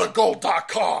shit out of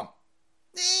gold.com.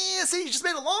 See, you just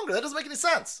made it longer. That doesn't make any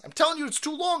sense. I'm telling you it's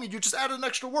too long and you just added an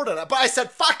extra word on it. But I said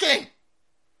fucking.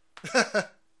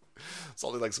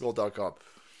 SaltyLikesGold.com.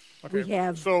 Okay. We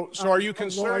have, so are you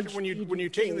concerned large when you're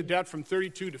taking the debt from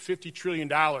 $32 to $50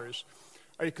 trillion? Are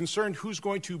you concerned who's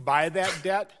going to buy that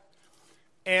debt?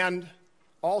 And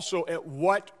also at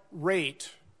what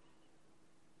rate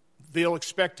they'll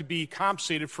expect to be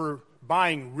compensated for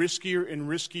buying riskier and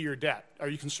riskier debt? Are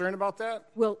you concerned about that?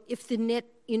 well, if the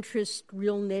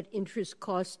real net interest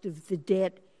cost of the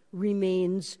debt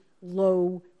remains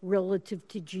low relative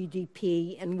to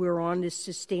GDP, and we're on a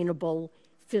sustainable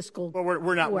fiscal. Well,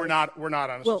 we're not on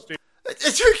a sustainable.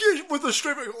 It's with a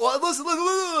straight. Well, listen.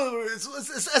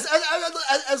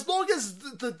 As long as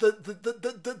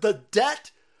the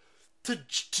debt to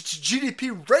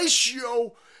GDP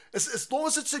ratio, as long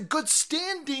as it's in good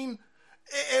standing,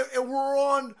 and we're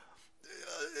on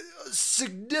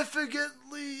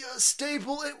significantly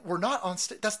stable, we're not on.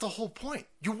 That's the whole point.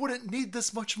 You wouldn't need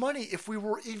this much money if we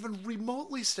were even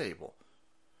remotely stable.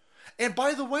 And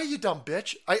by the way, you dumb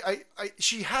bitch,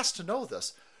 she has to know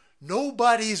this.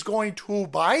 Nobody's going to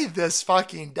buy this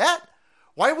fucking debt.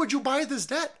 Why would you buy this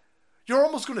debt? You're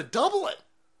almost going to double it.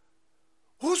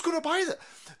 Who's going to buy that?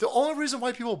 The only reason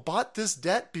why people bought this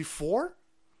debt before,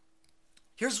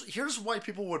 here's why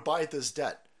people would buy this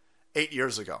debt 8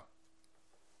 years ago.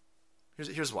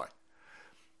 Here's why.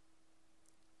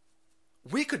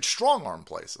 We could strong arm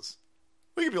places.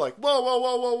 We could be like, whoa, whoa,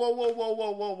 whoa, whoa, whoa, whoa, whoa,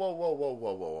 whoa, whoa, whoa, whoa, whoa,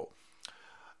 whoa, whoa.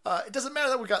 It doesn't matter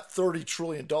that we got $30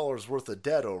 trillion worth of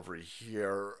debt over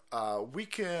here. We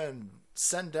can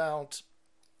send out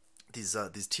these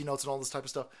T-notes and all this type of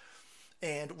stuff,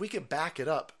 and we can back it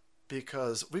up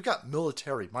because we've got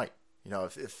military might. You know,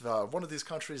 if one of these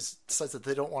countries decides that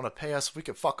they don't want to pay us, we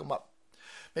could fuck them up.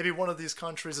 Maybe one of these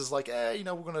countries is like, we're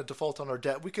going to default on our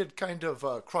debt. We could kind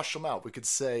of crush them out. We could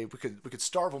say we could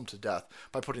starve them to death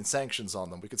by putting sanctions on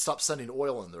them. We could stop sending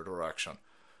oil in their direction,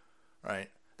 right?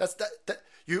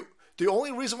 The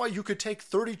only reason why you could take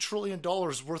 $30 trillion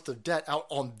worth of debt out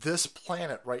on this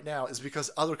planet right now is because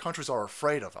other countries are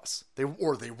afraid of us. They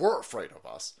were afraid of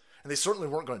us, and they certainly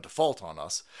weren't going to default on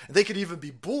us. And they could even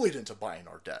be bullied into buying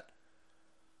our debt.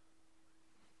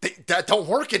 That don't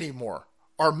work anymore.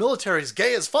 Our military's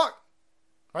gay as fuck,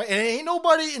 right? And ain't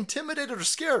nobody intimidated or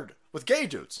scared with gay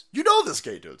dudes. You know this,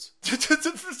 gay dudes.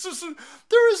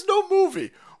 There is no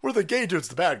movie where the gay dude's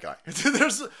the bad guy.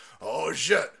 Oh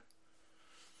shit.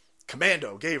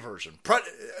 Commando, gay version.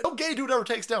 No gay dude ever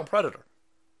takes down Predator.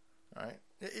 All right?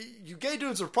 You gay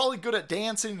dudes are probably good at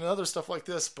dancing and other stuff like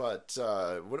this, but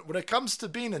when it comes to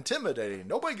being intimidating,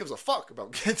 nobody gives a fuck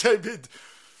about gay.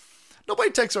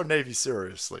 Nobody takes our Navy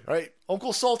seriously, right?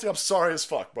 Uncle Salty, I'm sorry as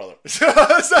fuck, brother.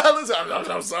 I'm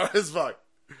sorry as fuck.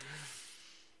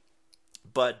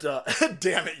 But,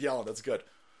 damn it, yelling, that's good.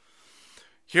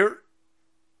 Here,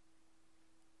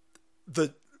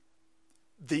 the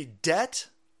debt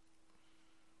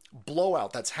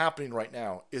blowout that's happening right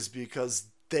now is because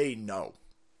they know.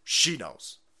 She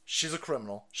knows. She's a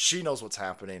criminal. She knows what's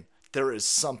happening. There is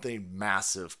something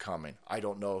massive coming. I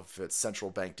don't know if it's central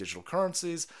bank digital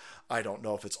currencies. I don't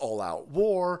know if it's all-out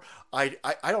war. I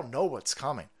don't know what's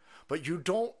coming. But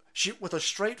she, with a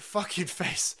straight fucking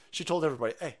face, she told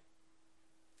everybody, hey,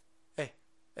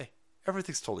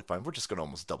 everything's totally fine. We're just going to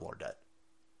almost double our debt.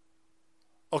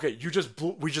 Okay,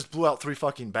 we just blew out 3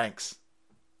 fucking banks.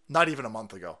 Not even a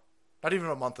month ago.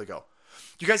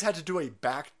 You guys had to do a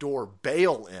backdoor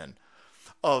bail-in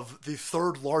of the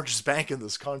 3rd largest bank in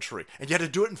this country. And you had to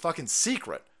do it in fucking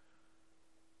secret.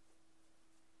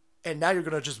 And now you're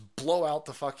going to just blow out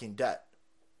the fucking debt.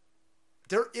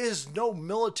 There is no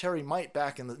military might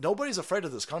back in nobody's afraid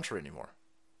of this country anymore.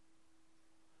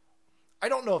 I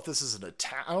don't know if this is an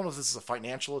attack. I don't know if this is a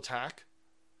financial attack.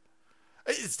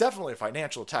 It's definitely a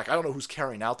financial attack. I don't know who's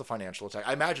carrying out the financial attack.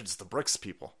 I imagine it's the BRICS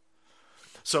people.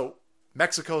 So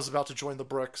Mexico is about to join the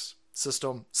BRICS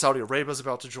system. Saudi Arabia is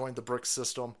about to join the BRICS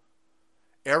system.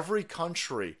 Every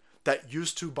country that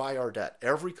used to buy our debt,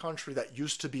 every country that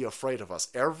used to be afraid of us,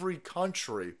 every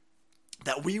country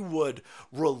that we would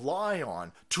rely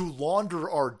on to launder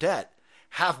our debt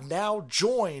have now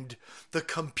joined the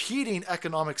competing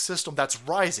economic system that's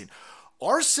rising.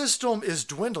 Our system is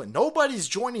dwindling. Nobody's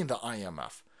joining the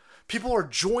IMF. People are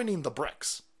joining the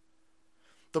BRICS.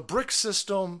 The BRICS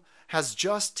system has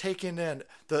just taken in,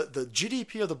 the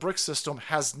GDP of the BRICS system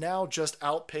has now just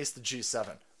outpaced the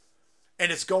G7.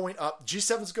 And it's going up.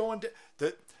 G7's going to,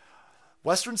 the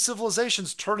Western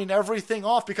civilization's turning everything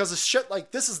off because of shit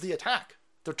like this is the attack.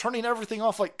 They're turning everything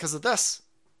off like because of this.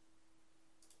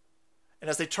 And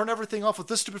as they turn everything off with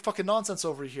this stupid fucking nonsense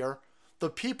over here, the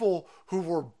people who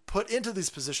were put into these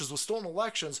positions with stolen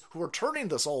elections, who are turning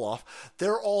this all off,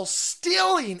 they're all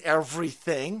stealing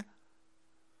everything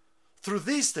through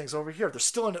these things over here. They're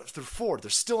stealing it through Ford.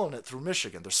 They're stealing it through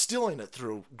Michigan. They're stealing it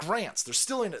through grants. They're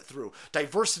stealing it through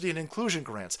diversity and inclusion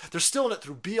grants. They're stealing it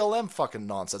through BLM fucking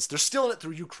nonsense. They're stealing it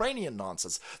through Ukrainian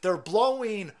nonsense. They're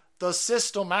blowing the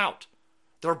system out.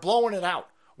 They're blowing it out.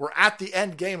 We're at the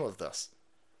end game of this.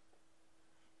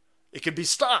 It can be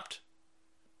stopped.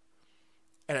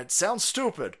 And it sounds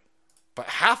stupid, but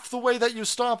half the way that you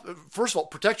stop, first of all,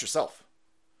 protect yourself.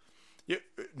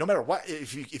 No matter what,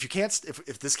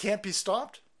 if this can't be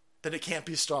stopped, then it can't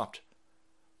be stopped.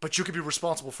 But you can be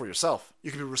responsible for yourself.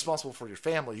 You can be responsible for your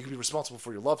family. You can be responsible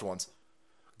for your loved ones.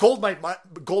 Gold might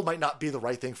not be the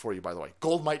right thing for you, by the way.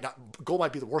 Gold might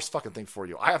be the worst fucking thing for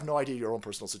you. I have no idea your own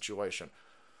personal situation.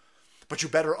 But you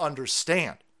better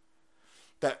understand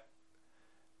that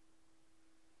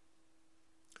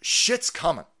shit's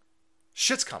coming.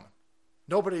 Shit's coming.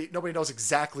 Nobody knows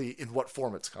exactly in what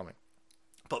form it's coming.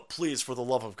 But please, for the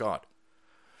love of God,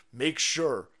 make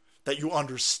sure that you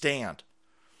understand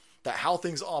that how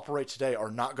things operate today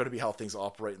are not going to be how things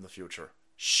operate in the future.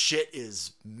 Shit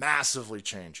is massively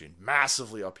changing,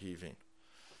 massively upheaving.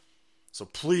 So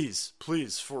please,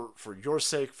 for your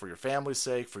sake, for your family's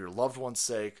sake, for your loved one's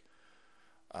sake,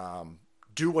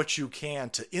 do what you can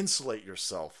to insulate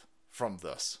yourself from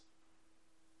this.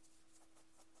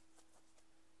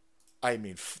 I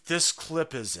mean, this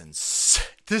clip is insane.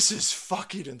 This is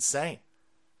fucking insane.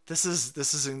 This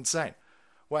is insane.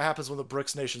 What happens when the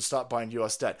BRICS nations stop buying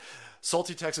U.S. debt?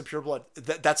 Salty text and pure blood.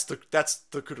 That's the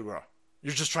coup de grace.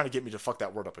 You're just trying to get me to fuck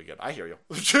that word up again. I hear you.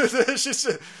 It's just,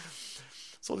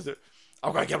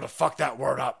 I'm gonna get him to fuck that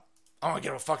word up. I'm gonna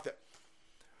get him to fuck that.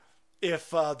 If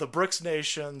the BRICS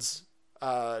nations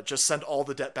just send all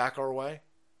the debt back our way,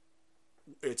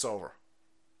 it's over.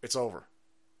 It's over.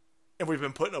 And we've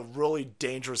been put in a really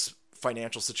dangerous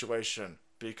financial situation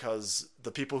because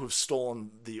the people who've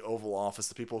stolen the Oval Office,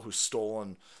 the people who've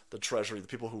stolen the Treasury, the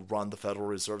people who run the Federal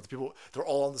Reserve, they're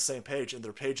all on the same page, and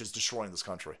their page is destroying this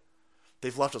country.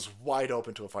 They've left us wide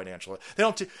open to a financial. They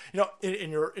don't, in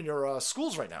your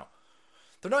schools right now,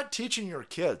 they're not teaching your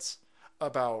kids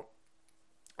about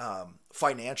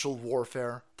financial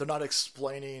warfare. They're not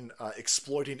explaining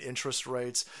exploiting interest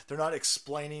rates. They're not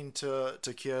explaining to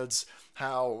kids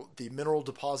how the mineral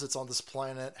deposits on this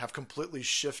planet have completely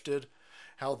shifted,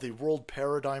 how the world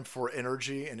paradigm for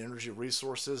energy and energy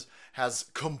resources has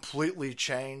completely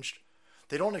changed.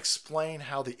 They don't explain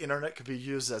how the internet could be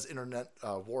used as internet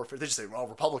warfare. They just say, well,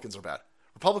 Republicans are bad.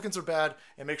 Republicans are bad,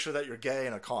 and make sure that you're gay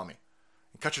and a commie.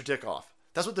 And cut your dick off.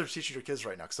 That's what they're teaching your kids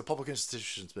right now, because the public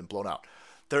institution's been blown out.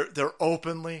 They're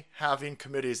openly having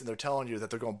committees, and they're telling you that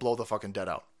they're going to blow the fucking debt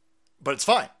out. But it's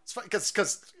fine. It's fine, because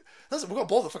listen, we're going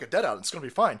to blow the fucking debt out, and it's going to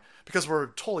be fine, because we're a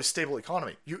totally stable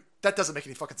economy. That doesn't make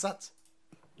any fucking sense.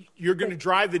 You're going to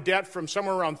drive the debt from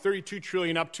somewhere around $32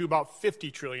 trillion up to about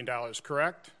 $50 trillion,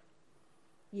 correct?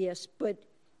 Yes, but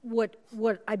what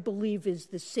I believe is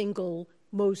the single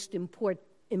most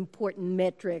important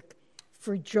metric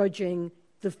for judging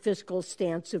the fiscal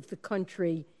stance of the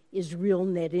country is real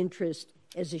net interest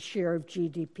as a share of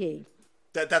GDP.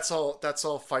 That's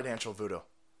all financial voodoo.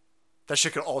 That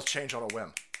shit can all change on a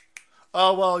whim.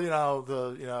 Oh well,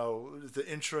 the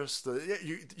interest.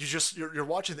 You're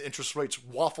watching the interest rates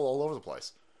waffle all over the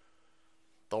place.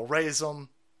 They'll raise them.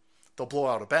 They'll blow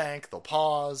out a bank. They'll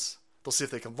pause. They'll see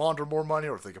if they can launder more money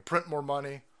or if they can print more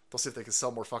money. They'll see if they can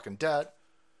sell more fucking debt.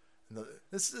 And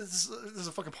this is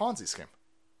a fucking Ponzi scheme.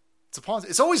 It's a Ponzi.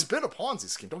 It's always been a Ponzi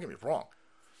scheme. Don't get me wrong.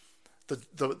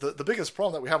 The biggest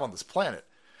problem that we have on this planet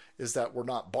is that we're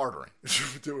not bartering.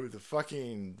 The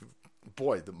fucking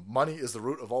boy, the money is the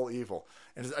root of all evil.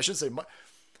 And I should say,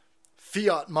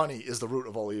 Fiat money is the root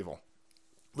of all evil.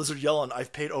 Lizard yelling,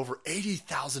 I've paid over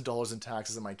 $80,000 in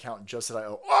taxes in my account just that I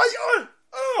owe.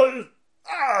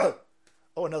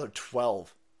 Oh, another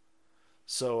 12.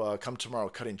 So come tomorrow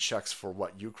cutting checks for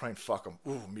what? Ukraine? Fuck them.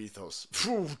 Ooh, Mythos.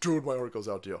 Ooh, dude, my heart goes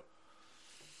out to you.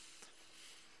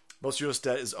 Most U.S.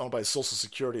 debt is owned by Social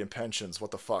Security and pensions.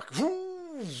 What the fuck?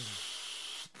 Ooh.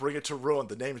 Bring it to ruin.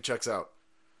 The name checks out.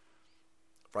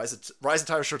 Rise and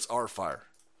Tire shirts are fire.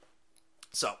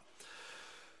 So,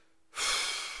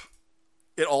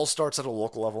 it all starts at a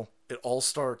local level. It all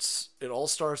starts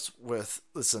with,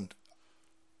 listen,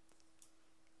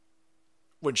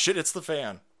 when shit hits the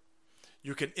fan,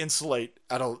 you can insulate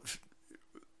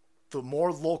the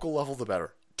more local level, the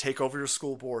better. Take over your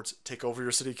school boards, take over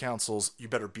your city councils. You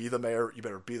better be the mayor, you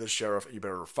better be the sheriff, you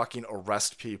better fucking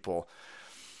arrest people.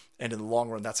 And in the long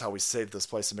run, that's how we save this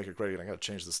place and make it great. And I got to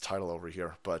change this title over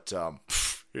here, but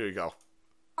here you go.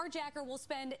 Carjacker will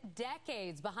spend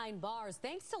decades behind bars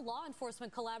thanks to law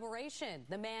enforcement collaboration.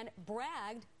 The man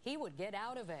bragged he would get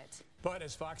out of it. But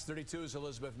as Fox 32's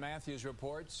Elizabeth Matthews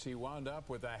reports, he wound up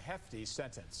with a hefty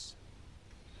sentence.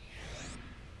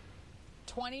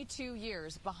 22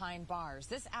 years behind bars.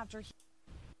 This after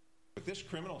with this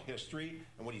criminal history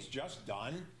and what he's just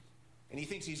done, and he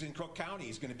thinks he's in Cook County,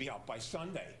 he's going to be out by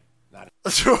Sunday.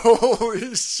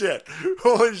 Holy shit.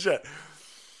 Holy shit.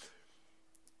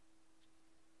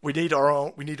 We need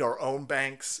our own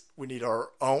banks. We need our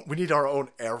own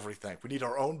everything. We need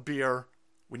our own beer.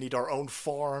 We need our own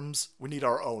farms. We need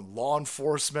our own law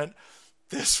enforcement.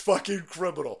 This fucking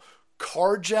criminal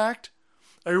carjacked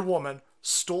a woman,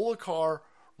 stole a car,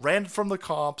 ran from the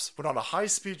cops, went on a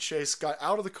high-speed chase, got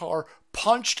out of the car,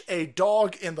 punched a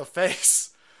dog in the face.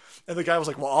 And the guy was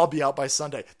like, well, I'll be out by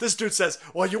Sunday. This dude says,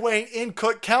 well, you ain't in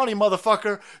Cook County,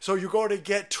 motherfucker, so you're going to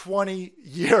get 20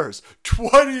 years.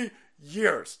 20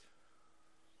 years.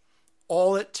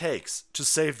 All it takes to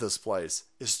save this place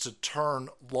is to turn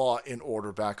law and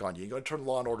order back on. You're going to turn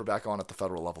law and order back on at the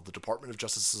federal level. The Department of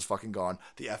Justice is fucking gone.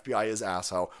 The FBI is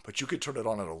asshole. But you could turn it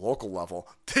on at a local level.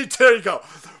 There you go.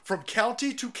 From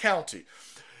county to county.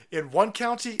 In one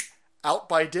county, out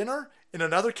by dinner. In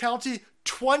another county,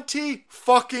 20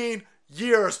 fucking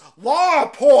years.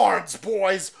 Law porns,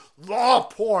 boys. Law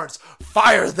porns.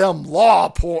 Fire them law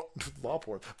porn.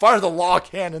 Fire the law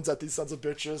cannons at these sons of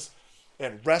bitches.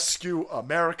 And rescue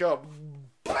America.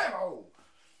 Bow!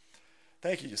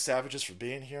 Thank you, you savages, for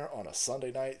being here on a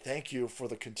Sunday night. Thank you for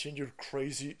the continued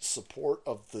crazy support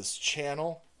of this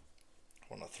channel.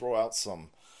 I want to throw out some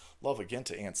love again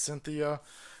to Aunt Cynthia.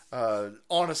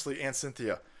 Honestly, Aunt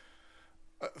Cynthia,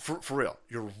 for real,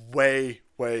 you're way,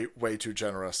 way, way too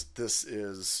generous. This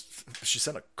is... She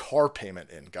sent a car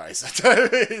payment in, guys.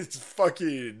 It's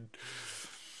fucking...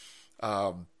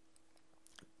 Aunt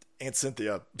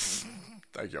Cynthia,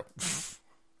 thank you.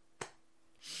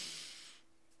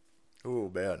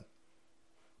 Oh, man.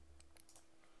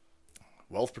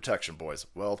 Wealth protection, boys.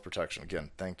 Wealth protection. Again,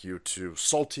 thank you to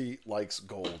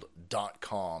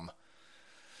saltylikesgold.com.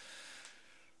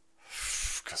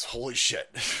 Because holy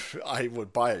shit, I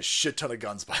would buy a shit ton of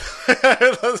guns.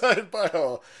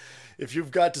 If you've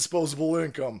got disposable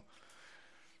income,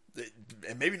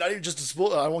 and maybe not even just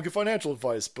disposable, I won't give financial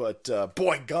advice, but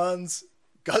boy, guns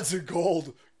and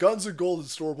gold and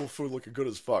storable food looking good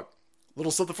as fuck.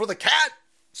 Little something for the cat.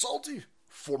 Salty,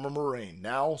 former Marine,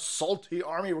 now salty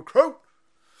Army recruit.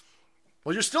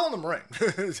 Well, you're still in the Marine.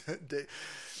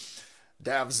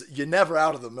 Davs, you're never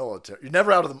out of the military. You're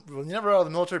never out of the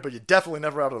military, but you're definitely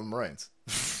never out of the Marines.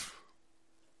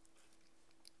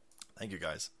 Thank you,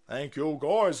 guys. Thank you,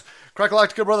 guys.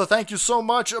 Crack-a-lactica, brother, thank you so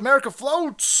much. America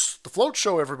Floats. The Float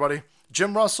Show, everybody.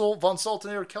 Jim Russell, Von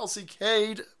Saltinator, Kelsey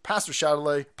Cade, Pastor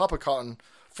Chatelet, Papa Cotton,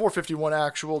 451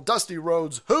 Actual, Dusty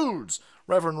Rhodes, Hoods,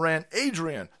 Reverend Rand,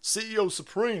 Adrian, CEO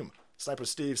Supreme, Sniper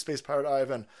Steve, Space Pirate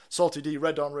Ivan, Salty D,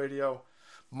 Red Dawn Radio,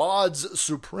 Mods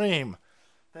Supreme.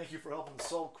 Thank you for helping the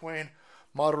Soul Queen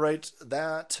moderate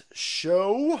that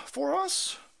show for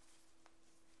us.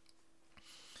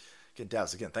 Again,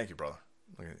 Davs, again, thank you, brother.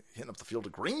 Hitting up the field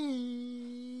of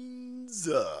greens.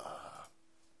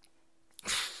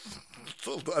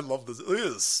 I love this. Look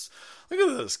at this. Look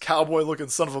at this cowboy-looking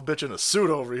son of a bitch in a suit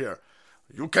over here.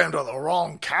 You came to the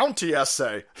wrong county,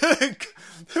 essay.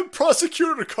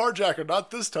 Prosecuted a carjacker, not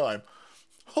this time.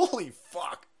 Holy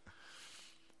fuck.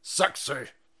 Sexy.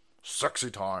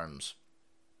 Sexy times.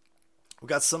 We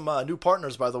got some new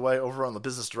partners, by the way, over on the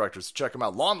Business Directors. Check them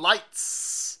out. Lawn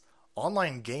Lights.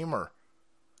 Online Gamer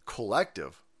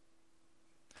Collective.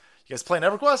 You guys playing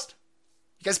EverQuest?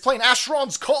 You guys playing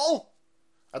Ashron's Call?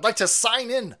 I'd like to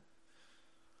sign in.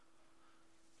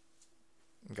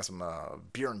 We got some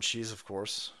beer and cheese, of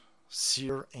course.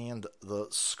 Sear and the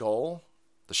Skull.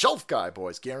 The Shelf Guy,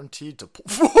 boys. Guaranteed to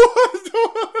pull...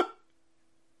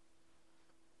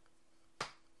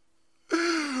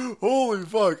 Holy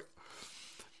fuck.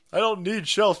 I don't need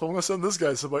shelves, but I'm going to send this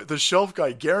guy somebody. The Shelf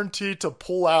Guy, guaranteed to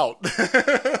pull out.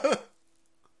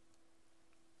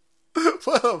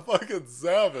 What a fucking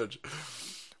savage.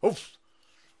 Oof.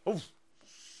 Oof.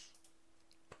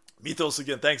 Mythos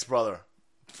again. Thanks, brother.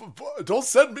 Don't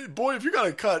send me, boy, if you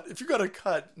gotta cut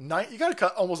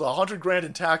almost $100,000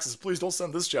 in taxes, please don't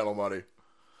send this channel money.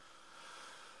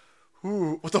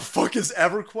 Ooh, what the fuck is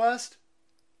EverQuest?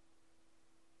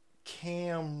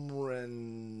 Cameron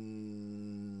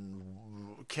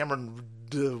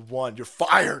 1, you're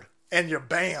fired and you're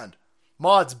banned.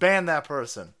 Mods, ban that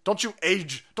person. Don't you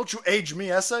age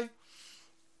me, essay?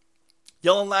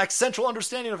 Yellen lacks central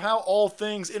understanding of how all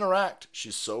things interact.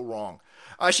 She's so wrong.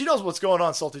 She knows what's going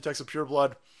on, Salty Text of Pure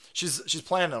Blood. She's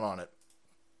planning on it.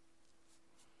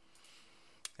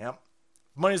 Yep.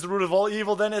 Money's the root of all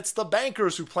evil, then it's the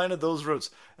bankers who planted those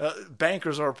roots.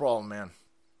 Bankers are a problem, man.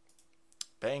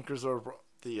 Bankers are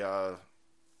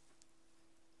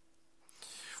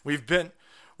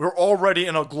we're already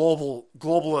in a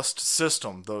globalist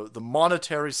system. The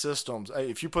monetary systems.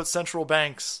 If you put central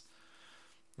banks,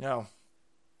 in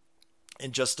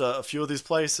just a few of these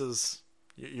places,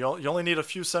 you only need a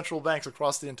few central banks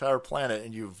across the entire planet,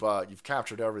 and you've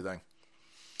captured everything.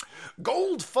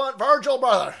 Gold Fund, Virgil,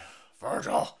 brother,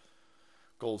 Virgil.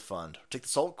 Gold Fund. Take the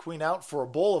Salt Queen out for a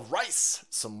bowl of rice,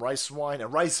 some rice wine,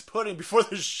 and rice pudding before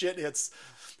the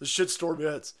shitstorm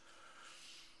hits.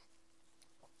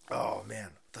 Oh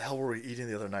man, what the hell were we eating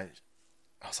the other night?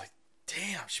 I was like,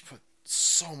 damn, she put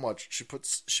so much.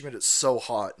 She made it so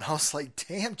hot, and I was like,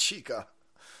 damn, Chica,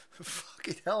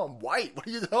 fucking hell, I'm white. What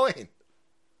are you doing?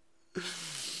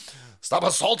 Stop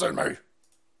assaulting me!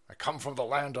 I come from the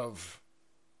land of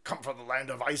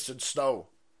ice and snow,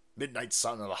 midnight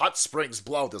sun, and the hot springs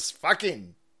blow. This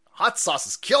fucking hot sauce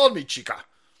is killing me, Chica.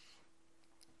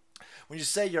 When you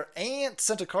say your aunt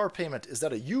sent a car payment, is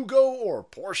that a Yugo or a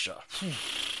Porsche?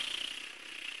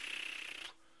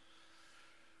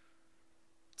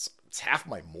 It's half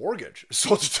my mortgage.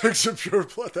 So to take some pure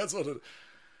blood. That's what it.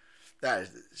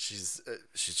 She's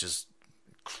just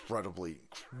incredibly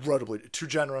too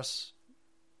generous.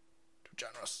 Too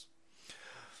generous.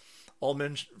 All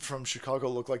men from Chicago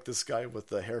look like this guy with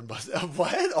the hair and mustache.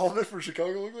 What? All men from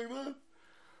Chicago look like that?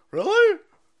 Really?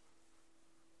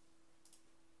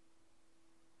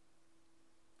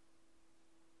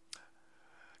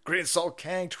 Green Salt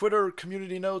Kang Twitter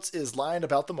community notes is lying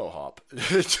about the Mohawk.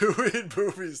 Doing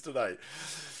movies tonight.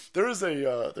 There is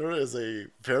a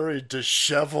very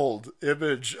disheveled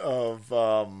image of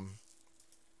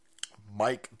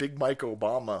Big Mike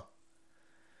Obama.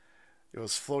 It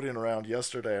was floating around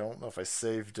yesterday. I don't know if I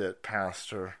saved it,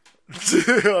 Pastor.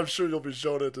 I'm sure you'll be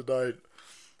showing it tonight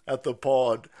at the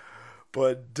pod.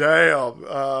 But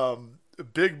damn,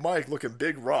 Big Mike looking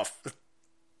big rough.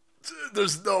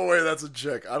 There's no way that's a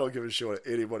chick. I don't give a shit what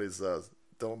anybody says.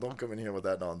 Don't come in here with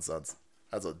that nonsense.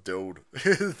 That's a dude.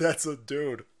 That's a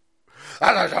dude.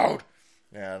 That's a dude.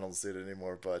 Yeah, I don't see it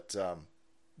anymore. But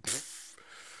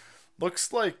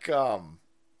looks like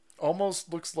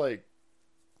almost looks like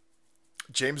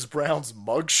James Brown's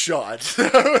mugshot.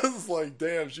 I was like,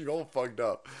 damn, she all fucked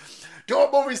up. Doing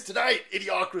movies tonight.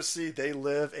 Idiocracy. They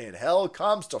Live, and Hell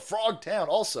Comes to Frogtown.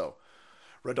 Also,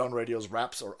 Red Dawn Radio's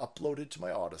raps are uploaded to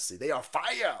my Odyssey. They are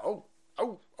fire. Oh.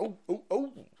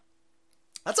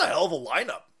 That's a hell of a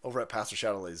lineup over at Pastor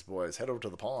Shadowley's, boys. Head over to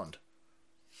the pond.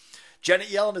 Janet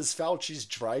Yellen is Fauci's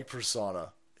drag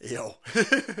persona. Yo.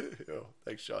 Yo.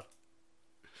 Thanks, Sean.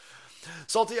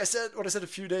 Salty, I said what I said a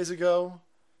few days ago.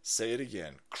 Say it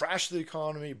again. Crash the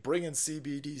economy, bring in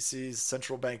CBDCs,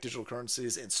 central bank digital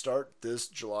currencies, and start this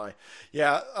July.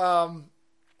 Yeah,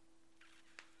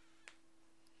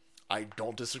 I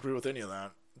don't disagree with any of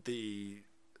that. They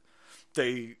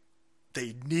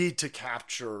need to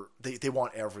capture. They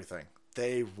want everything.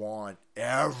 They want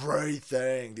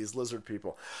everything. These lizard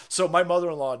people. So my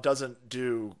mother-in-law doesn't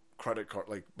do credit card.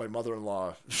 Like my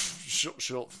mother-in-law,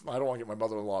 she'll. I don't want to get my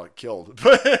mother-in-law killed,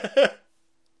 but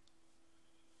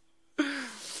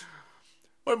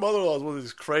my mother-in-law is one of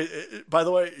these crazy. By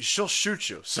the way, she'll shoot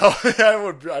you. So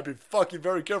I'd be fucking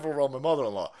very careful around my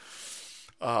mother-in-law.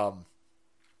 I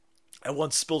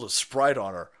once spilled a Sprite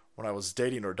on her when I was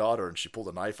dating her daughter, and she pulled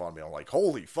a knife on me. I'm like,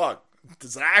 holy fuck,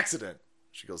 it's an accident.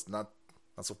 She goes, not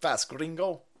so fast,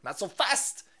 gringo. Not so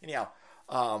fast. Anyhow,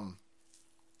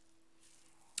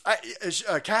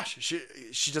 cash.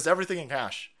 She does everything in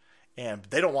cash, and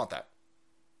they don't want that.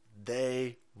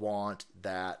 They want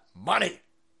that money.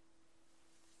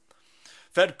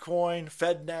 Fed coin,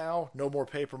 Fed now, no more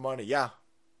paper money. Yeah.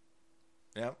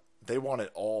 Yeah. They want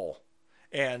it all.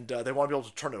 And they want to be able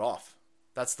to turn it off.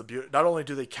 That's the beauty. Not only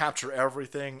do they capture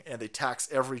everything and they tax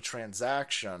every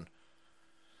transaction,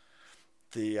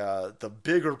 the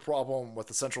bigger problem with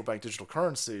the central bank digital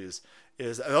currencies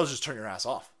is they'll just turn your ass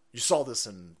off. You saw this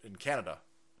in Canada.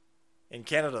 In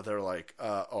Canada, they're like,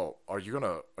 "Oh, what,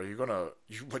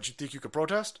 you think you could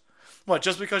protest? What,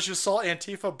 just because you saw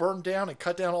Antifa burn down and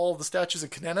cut down all of the statues in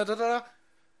Canada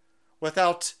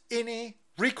without any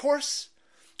recourse?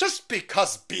 Just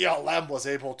because BLM was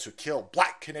able to kill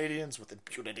black Canadians with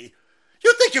impunity,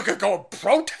 you think you could go and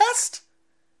protest?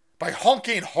 By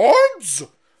honking horns?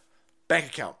 Bank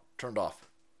account turned off.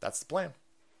 That's the plan."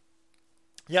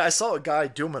 Yeah, I saw a guy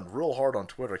dooming real hard on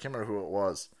Twitter. I can't remember who it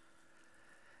was.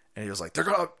 And he was like, they're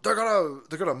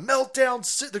gonna melt down,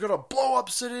 they're gonna blow up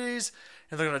cities,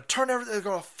 and they're gonna turn everything. They're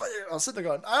gonna fight. I was sitting there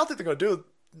going, I don't think they're gonna do it.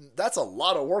 That's a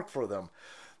lot of work for them.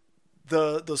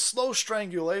 The slow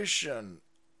strangulation,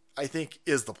 I think,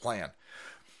 is the plan.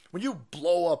 When you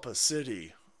blow up a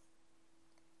city,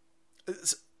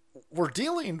 we're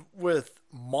dealing with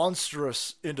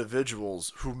monstrous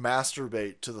individuals who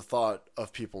masturbate to the thought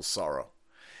of people's sorrow.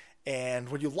 And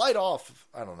when you light off,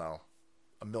 I don't know,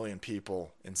 1 million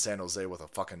people in San Jose with a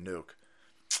fucking nuke,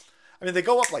 I mean, they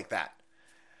go up like that.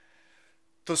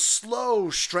 The slow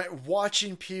strength,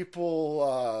 watching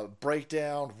people break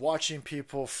down, watching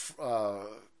people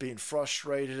being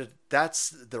frustrated,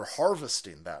 they're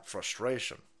harvesting that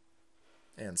frustration.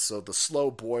 And so the slow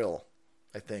boil,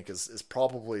 I think, is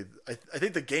probably, I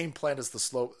think the game plan is the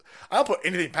slow. I don't put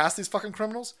anything past these fucking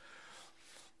criminals.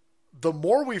 The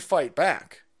more we fight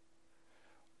back,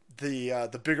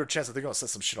 the bigger chance that they're going to set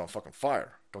some shit on fucking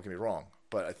fire. Don't get me wrong.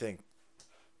 But I think,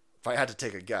 if I had to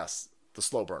take a guess, the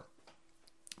slow burn.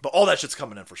 But all that shit's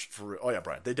coming in for real. Oh yeah,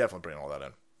 Brian. They definitely bring all that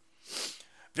in.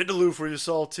 Vindaloo for you,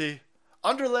 Salty.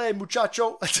 Underlay,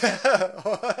 muchacho.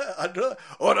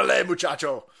 Underlay,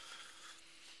 muchacho.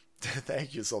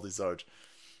 Thank you, Salty Sarge.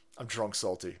 I'm drunk,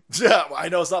 Salty. Yeah, I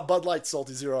know it's not Bud Light,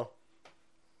 Salty Zero.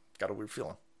 Got a weird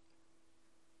feeling.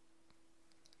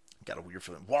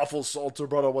 Waffle Salter,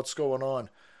 brother, what's going on?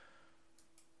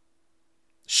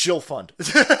 Shill Fund.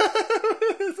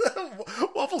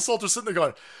 Waffle Salter sitting there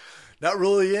going, not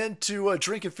really into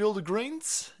drinking Field of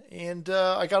Greens, and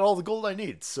I got all the gold I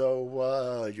need,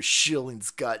 so your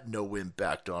shilling's got no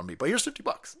impact on me. But here's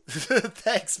 $50.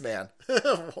 Thanks, man.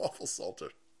 Waffle Salter.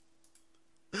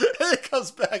 It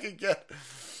comes back again.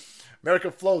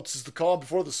 America floats is the calm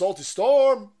before the salty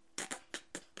storm.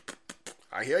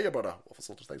 I hear you, brother. Waffle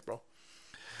Salter, thanks, bro.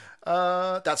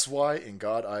 That's why in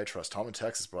God I trust. Tom in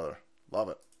Texas, brother. Love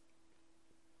it.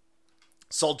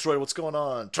 Salt Troy, what's going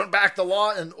on? Turn back the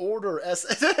law and order. Turn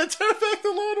back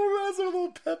the law and order as a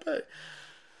little Pepe.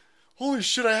 Holy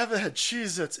shit, I haven't had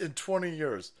Cheez-Its in 20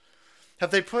 years.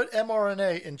 Have they put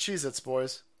mRNA in Cheez-Its,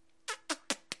 boys?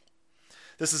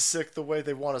 This is sick the way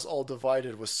they want us all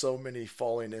divided with so many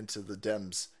falling into the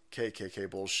Dems KKK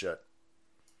bullshit.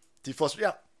 Defluster,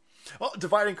 yeah. Well,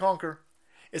 divide and conquer.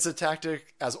 It's a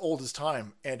tactic as old as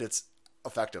time, and it's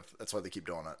effective. That's why they keep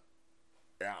doing it.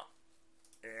 Yeah.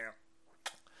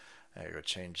 I gotta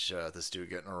change this dude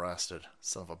getting arrested.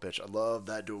 Son of a bitch. I love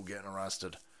that dude getting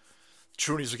arrested.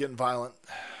 Troonies are getting violent.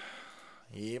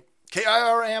 Yep.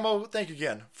 KIR ammo, thank you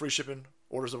again. Free shipping.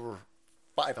 Orders over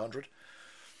 500.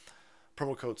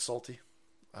 Promo code SALTY.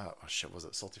 Oh shit, was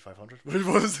it Salty 500?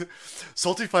 What was it?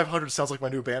 Salty 500 sounds like my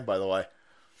new band, by the way.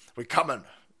 We coming.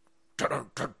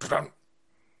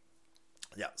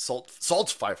 Yeah, Salt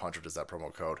 500 is that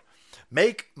promo code.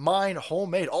 Make mine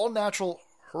homemade, all natural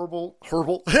herbal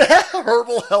herbal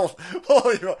health.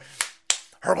 Oh,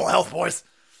 herbal health, boys.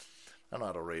 I don't know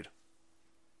how to read.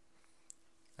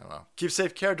 I don't know. Keep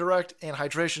Safe Care Direct and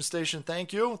Hydration Station.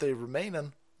 Thank you. They remain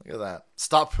in. Look at that.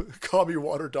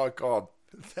 StopCallMeWater.com.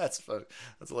 That's funny.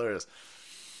 That's hilarious.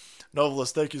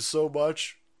 Novelist, thank you so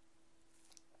much.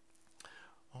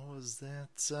 What was that?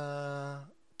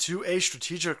 2A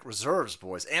strategic reserves,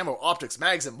 boys. Ammo, optics,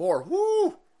 mags, and more. Woo!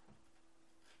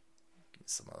 Give me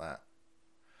some of that.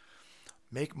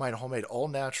 Make mine homemade, all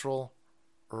natural,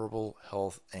 herbal,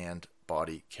 health, and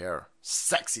body care.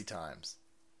 Sexy times.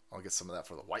 I'll get some of that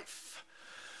for the wife.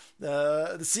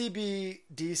 The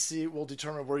CBDC will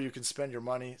determine where you can spend your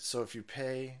money. So if you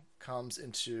pay comes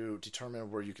into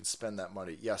determine where you can spend that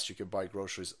money. Yes, you can buy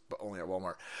groceries, but only at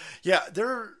Walmart. Yeah,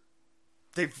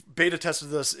 they've beta tested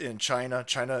this in China.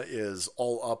 China is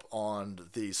all up on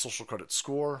the social credit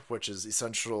score, which is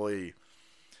essentially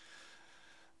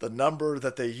the number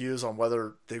that they use on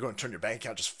whether they're going to turn your bank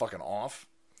account just fucking off.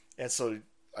 And so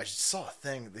I saw a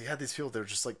thing. They had these people, they were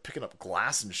just like picking up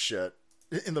glass and shit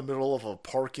in the middle of a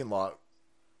parking lot,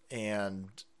 and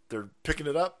they're picking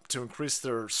it up to increase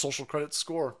their social credit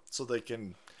score so they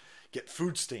can get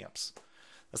food stamps.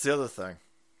 That's the other thing.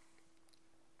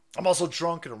 I'm also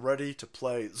drunk and I'm ready to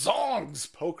play Zong's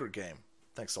poker game.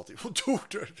 Thanks, Salty.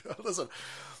 Dude, listen,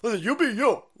 you be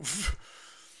you.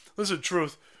 Listen,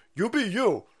 Truth, you be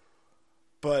you.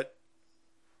 But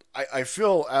I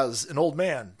feel as an old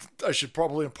man, I should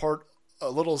probably impart a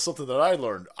little something that I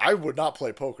learned. I would not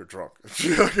play poker drunk.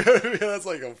 That's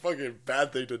like a fucking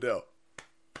bad thing to do.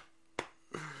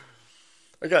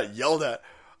 I got yelled at.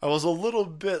 I was a little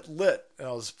bit lit, and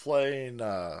I was playing,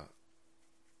 the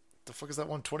fuck is that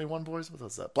one? 21 Boys? What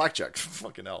was that? Blackjack.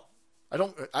 Fucking hell.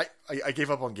 I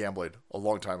gave up on gambling a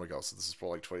long time ago, so this is for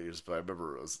like 20 years, but I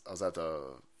remember I was at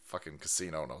the fucking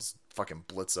casino, and I was fucking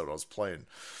blitzed out. I was playing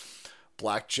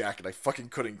blackjack, and I fucking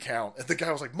couldn't count. And the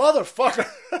guy was like, motherfucker!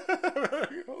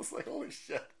 I was like, holy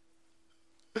shit.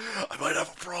 I might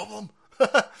have a problem.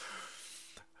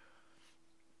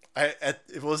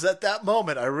 It was at that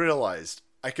moment I realized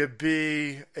I could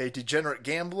be a degenerate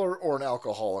gambler or an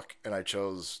alcoholic, and I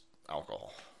chose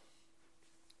alcohol.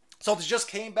 Salty just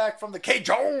came back from the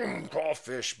Cajun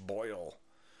crawfish boil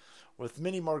with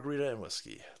mini margarita and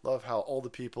whiskey. Love how all the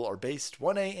people are based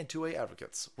 1A and 2A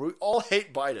advocates. We all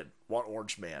hate Biden. Want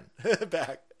Orange Man.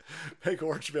 Back. Make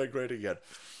Orange Man great again.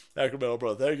 Sacramento,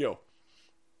 bro. There you go.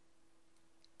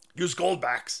 Use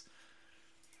Goldbacks.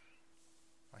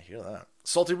 I hear that.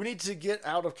 Salty, we need to get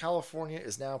out of California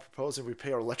is now proposing we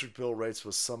pay our electric bill rates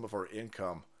with some of our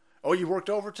income. Oh, you worked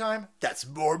overtime? That's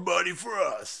more money for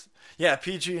us. Yeah,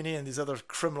 PG&E and these other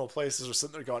criminal places are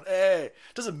sitting there going, hey,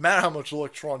 it doesn't matter how much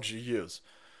electrons you use.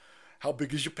 How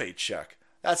big is your paycheck?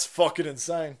 That's fucking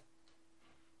insane.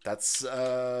 That's,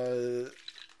 I'm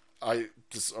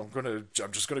just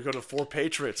gonna go to 4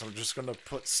 Patriots. I'm just gonna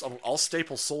I'll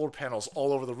staple solar panels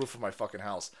all over the roof of my fucking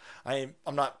house. I'm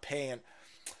not paying.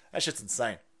 That shit's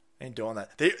insane. I ain't doing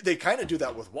that. They kind of do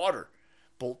that with water.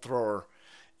 Bolt thrower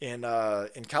in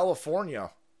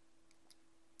California.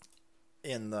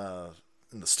 In the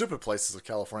stupid places of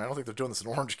California. I don't think they're doing this in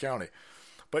Orange County.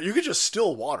 But you could just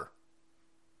still water.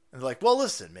 And they're like, well,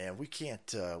 listen, man, we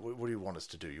can't, what do you want us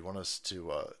to do? You want us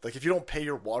to, like, if you don't pay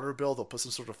your water bill, they'll put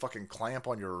some sort of fucking clamp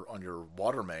on your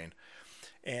water main.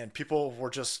 And people were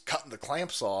just cutting the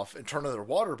clamps off and turning their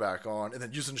water back on and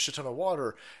then using a shit ton of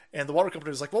water. And the water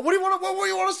company was like, well, what do you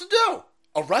want us to do?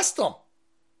 Arrest them.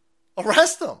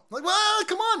 Arrest them. I'm like, well,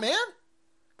 come on, man.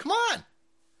 Come on.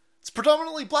 It's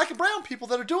predominantly black and brown people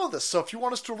that are doing this. So if you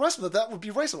want us to arrest them, that would be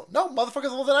racist. No, motherfucker,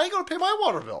 well, then I ain't going to pay my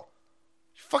water bill.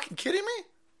 You fucking kidding me?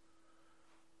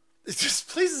 It just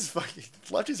pleases fucking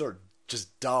lefties are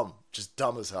just dumb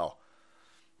as hell.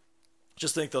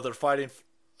 Just think though they're fighting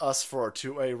us for our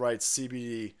 2A rights,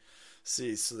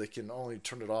 CBDC, so they can only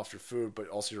turn it off your food, but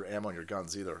also your ammo and your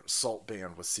guns either. Assault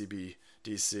ban with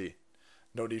CBDC.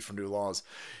 No need for new laws.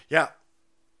 Yeah,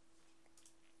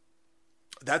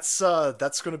 that's going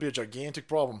to be a gigantic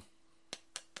problem.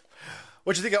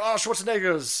 What do you think of Arnold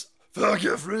Schwarzenegger's "Fuck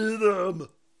Your Freedom"?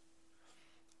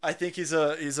 I think he's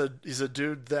a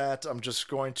dude that I'm just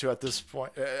going to, at this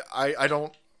point, I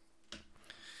don't.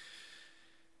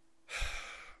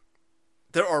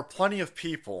 There are plenty of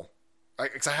people,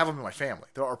 because I have them in my family.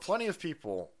 There are plenty of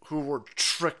people who were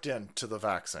tricked into the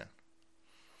vaccine.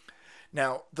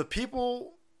 Now, the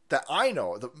people that I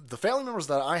know, the family members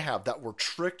that I have that were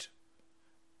tricked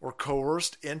or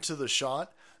coerced into the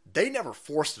shot, they never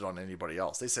forced it on anybody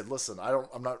else. They said, "Listen,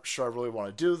 I'm not sure I really want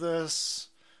to do this."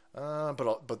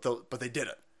 But they did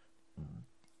it.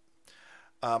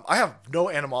 I have no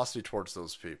animosity towards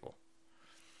those people.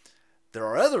 There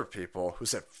are other people who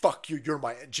said, "Fuck you, you're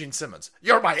my Gene Simmons.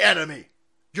 You're my enemy.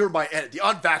 The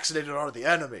unvaccinated are the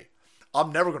enemy.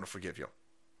 I'm never going to forgive you."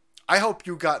 I hope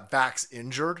you got Vax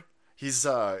injured.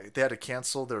 They had to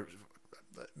cancel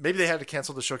maybe they had to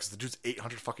cancel the show because the dude's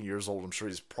 800 fucking years old. I'm sure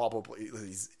he's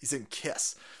in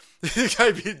Kiss.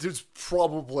 The dude's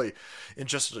probably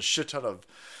ingested a shit ton of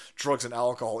drugs and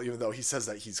alcohol, even though he says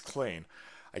that he's clean.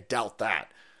 I doubt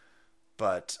that.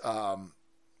 But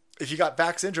if he got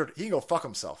Vax injured, he can go fuck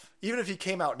himself. Even if he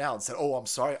came out now and said, "Oh, I'm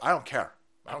sorry," I don't care.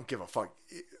 I don't give a fuck.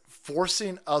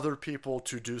 Forcing other people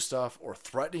to do stuff, or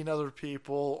threatening other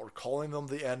people, or calling them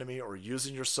the enemy, or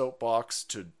using your soapbox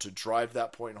to drive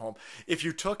that point home. If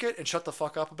you took it and shut the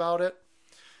fuck up about it,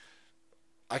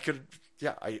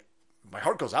 my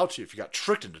heart goes out to you if you got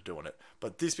tricked into doing it.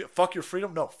 But these people, fuck your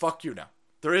freedom? No, fuck you now.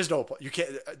 There is no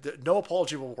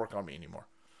apology will work on me anymore.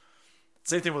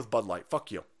 Same thing with Bud Light.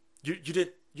 Fuck you. You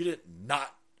did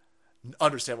not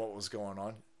understand what was going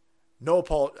on. No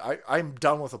I'm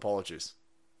done with apologies.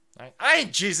 Right? I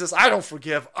ain't Jesus. I don't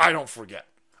forgive. I don't forget.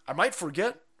 I might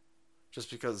forget just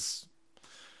because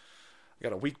I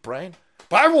got a weak brain,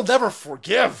 but I will never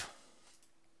forgive.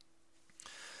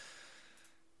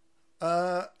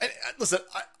 Listen,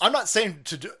 I'm not saying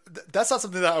to do. That's not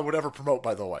something that I would ever promote,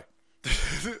 by the way.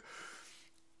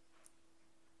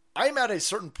 I'm at a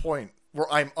certain point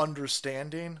where I'm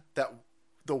understanding that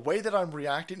the way that I'm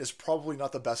reacting is probably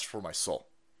not the best for my soul.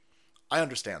 I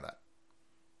understand that.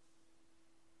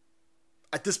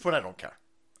 At this point, I don't care.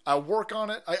 I'll work on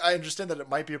it. I understand that it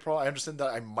might be a problem. I understand that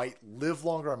I might live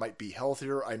longer. I might be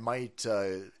healthier. I might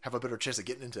have a better chance of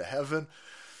getting into heaven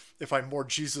if I'm more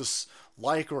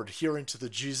Jesus-like or adhering to the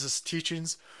Jesus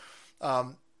teachings.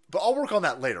 But I'll work on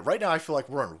that later. Right now, I feel like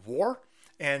we're in war.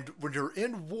 And when you're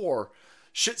in war,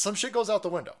 some shit goes out the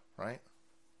window, right?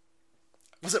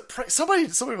 Was it somebody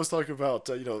was talking about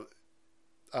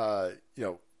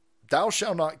thou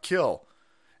shalt not kill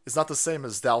is not the same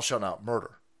as thou shalt not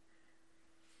murder.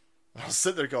 And I was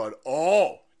sitting there going,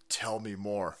 oh, tell me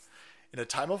more. In a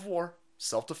time of war,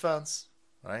 self-defense,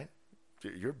 right?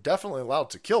 You're definitely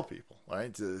allowed to kill people,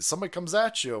 right? If somebody comes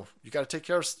at you, you got to take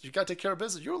care of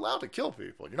business. You're allowed to kill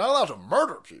people. You're not allowed to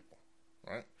murder people,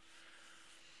 right?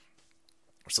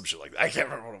 Or some shit like that. I can't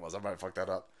remember what it was. I might fuck that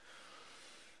up.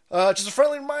 Just a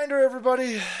friendly reminder,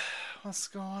 everybody. What's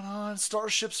going on?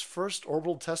 Starship's first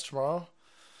orbital test tomorrow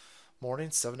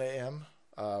morning, 7 a.m.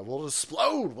 Will it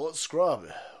explode? Will it scrub?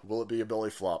 Will it be a belly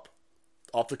flop?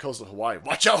 Off the coast of Hawaii.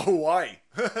 Watch out, Hawaii!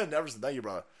 Never said that, you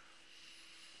brother.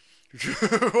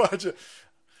 Watch it.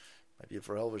 Might be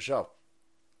for a hell of a show.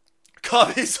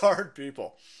 Commies hard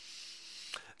people.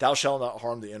 Thou shalt not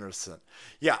harm the innocent.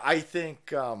 Yeah, I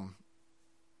think I'm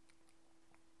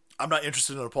not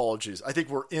interested in apologies. I think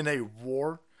we're in a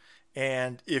war,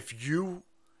 and if you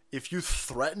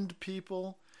threatened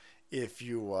people, if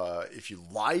you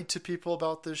lied to people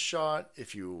about this shot,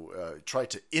 if you tried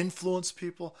to influence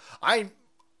people, I'm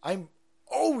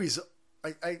always.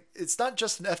 It's not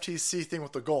just an FTC thing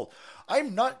with the gold.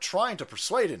 I'm not trying to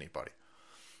persuade anybody.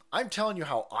 I'm telling you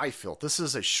how I feel. This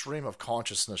is a stream of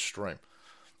consciousness stream.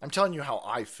 I'm telling you how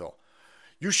I feel.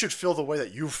 You should feel the way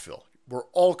that you feel. We're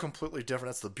all completely different.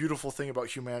 That's the beautiful thing about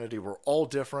humanity. We're all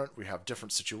different. We have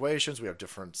different situations. We have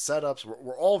different setups.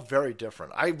 We're all very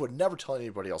different. I would never tell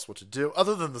anybody else what to do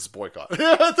other than this boycott.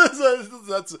 That's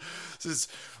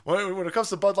when it comes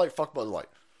to Bud Light, fuck Bud Light.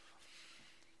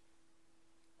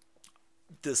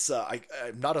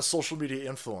 I'm not a social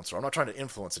media influencer. I'm not trying to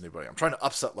influence anybody. I'm trying to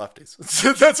upset lefties.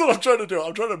 That's what I'm trying to do.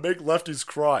 I'm trying to make lefties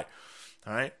cry.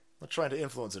 All right? I'm not trying to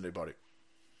influence anybody.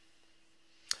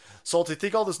 Salty,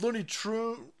 think all this Looney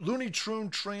Troon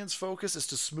trans focus is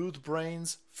to smooth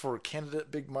brains for candidate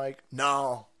Big Mike?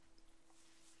 No.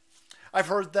 I've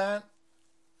heard that.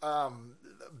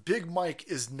 Big Mike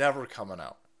is never coming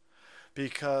out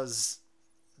because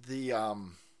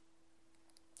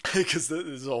because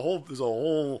there's a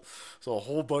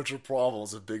whole bunch of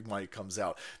problems if Big Mike comes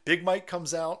out. Big Mike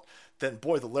comes out, then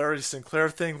boy, the Larry Sinclair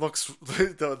thing looks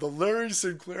the Larry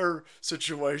Sinclair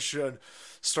situation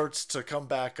starts to come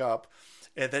back up,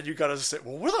 and then you gotta say,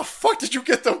 well, where the fuck did you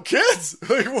get those kids?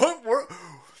 Like what?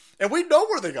 And we know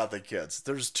where they got the kids.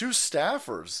 There's two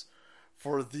staffers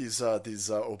for these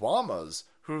Obamas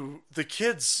who the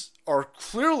kids are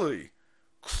clearly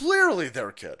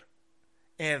their kid.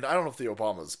 And I don't know if the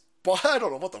Obamas, but I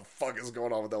don't know what the fuck is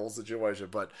going on with that whole situation.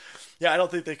 But yeah, I don't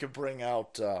think they could bring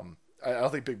out. I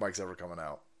don't think Big Mike's ever coming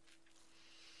out.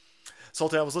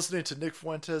 Salty, I was listening to Nick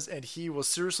Fuentes, and he was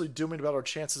seriously dooming about our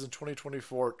chances in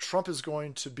 2024. Trump is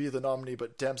going to be the nominee,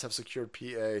 but Dems have secured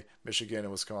PA, Michigan,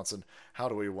 and Wisconsin. How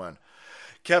do we win?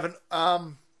 Kevin, I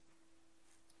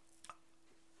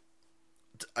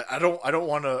don't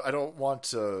want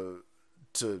to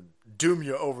doom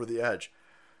you over the edge.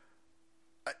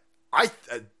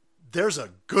 There's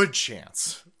a good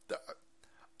chance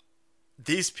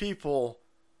these people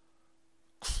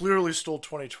clearly stole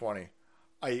 2020.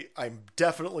 I'm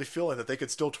definitely feeling that they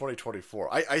could steal 2024.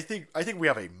 I think we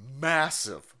have a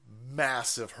massive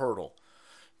hurdle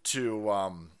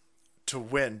to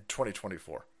win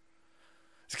 2024.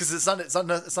 Because it's not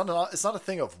a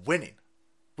thing of winning.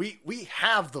 We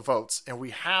have the votes and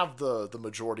we have the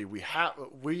majority. We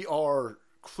are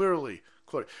clearly.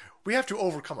 We have to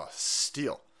overcome a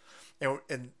steal.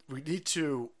 And we need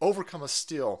to overcome a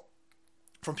steal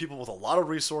from people with a lot of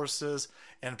resources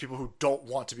and people who don't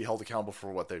want to be held accountable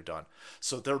for what they've done.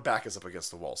 So their back is up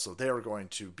against the wall. So they are going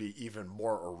to be even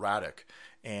more erratic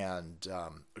and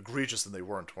egregious than they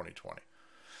were in 2020.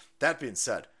 That being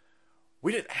said,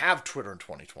 we didn't have Twitter in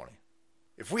 2020.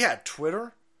 If we had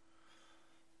Twitter,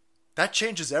 that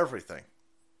changes everything.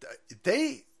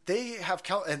 They they have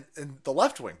and the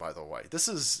left wing, by the way, this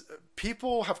is,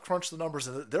 people have crunched the numbers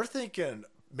and they're thinking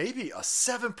maybe a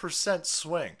 7%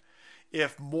 swing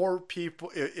if more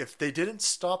people, if they didn't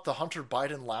stop the Hunter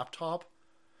Biden laptop,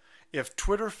 if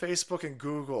Twitter, Facebook, and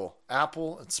Google,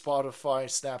 Apple and Spotify,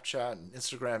 Snapchat and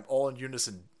Instagram all in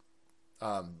unison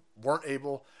weren't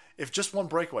able, if just one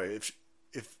breakaway,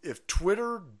 if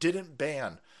Twitter didn't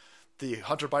ban the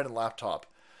Hunter Biden laptop,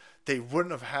 they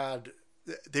would have had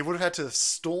to have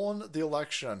stolen the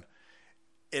election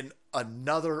in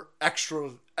another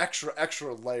extra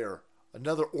layer,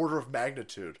 another order of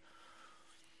magnitude,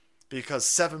 because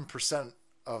 7%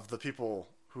 of the people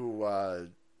who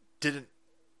didn't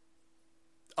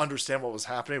understand what was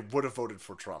happening would have voted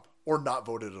for Trump or not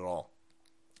voted at all.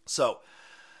 So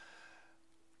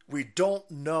we don't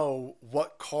know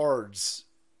what cards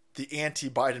the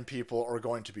anti-Biden people are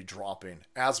going to be dropping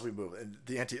as we move. And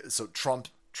so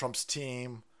Trump's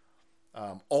team,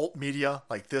 alt media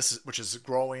like this, which is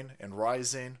growing and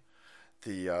rising.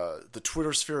 The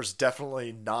Twitter sphere is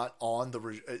definitely not on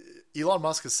Elon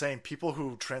Musk is saying people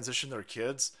who transition their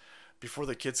kids before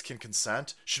the kids can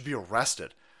consent should be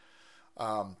arrested.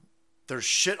 There's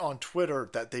shit on Twitter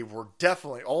that they were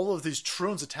definitely, all of these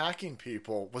Troons attacking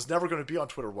people was never going to be on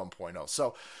Twitter 1.0.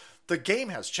 So the game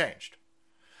has changed.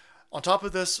 On top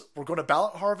of this, we're going to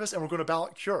ballot harvest and we're going to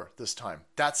ballot cure this time.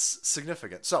 That's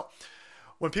significant. So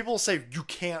when people say you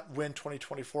can't win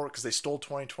 2024 because they stole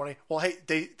 2020, well, hey,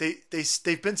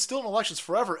 they've been stealing elections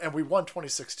forever and we won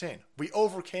 2016. We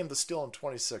overcame the steal in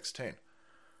 2016.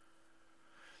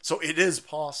 So it is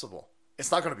possible.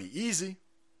 It's not going to be easy.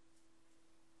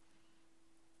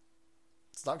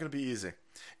 It's not going to be easy.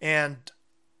 And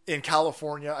in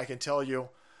California, I can tell you,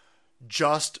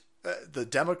 just the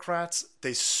Democrats,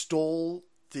 they stole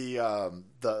the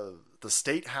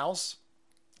state house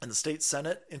and the state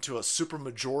senate into a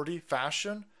supermajority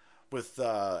fashion with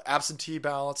absentee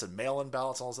ballots and mail-in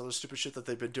ballots and all this other stupid shit that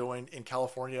they've been doing in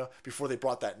California before they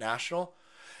brought that national.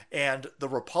 And the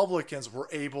Republicans were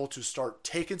able to start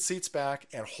taking seats back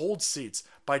and hold seats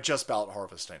by just ballot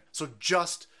harvesting. So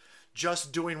just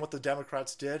doing what the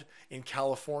Democrats did in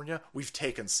California, we've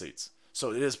taken seats.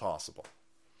 So it is possible.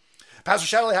 Pastor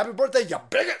Shadley, happy birthday, you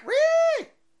bigot! Whee!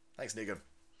 Thanks, Negan.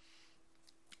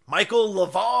 Michael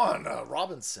Levon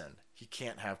Robinson. He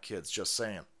can't have kids, just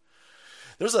saying.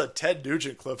 There's a Ted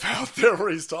Nugent clip out there where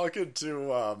he's talking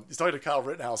to Kyle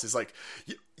Rittenhouse. He's like,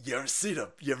 you ever seen a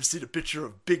picture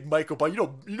of Big Mike Obama?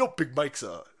 You know Big Mike's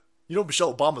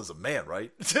Michelle Obama's a man,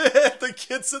 right? The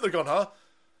kid's sitting there going,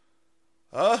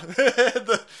 huh?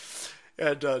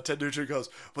 And Ted Nugent goes,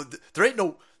 but there ain't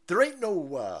no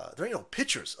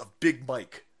pictures of Big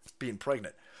Mike being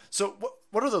pregnant. So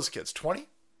what are those kids? 20?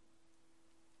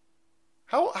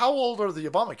 How old are the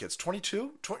Obama kids?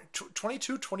 22?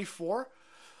 22, 24?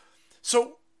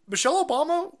 So Michelle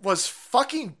Obama was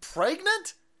fucking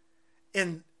pregnant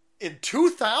in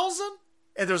 2000?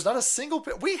 And there's not a single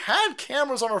we had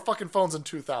cameras on our fucking phones in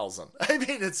 2000. I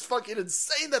mean, it's fucking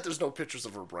insane that there's no pictures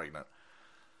of her pregnant.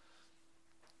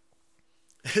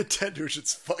 Ted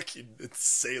Nugent's fucking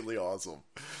insanely awesome.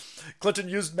 Clinton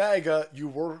used MAGA. You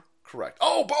were correct.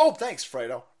 Oh, thanks,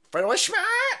 Fredo. Fredo is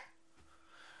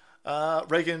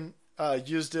Reagan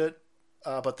used it,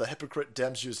 but the hypocrite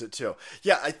Dems used it too.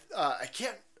 Yeah, I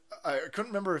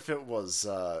couldn't remember if it was.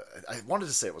 I wanted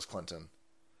to say it was Clinton,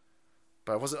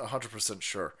 but I wasn't 100%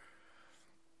 sure.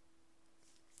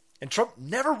 And Trump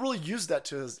never really used that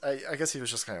to his. I guess he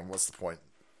was just kind of, what's the point?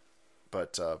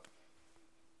 But.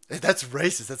 That's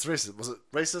racist. That's racist. Was it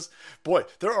racist? Boy,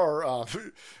 there are...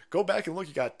 go back and look.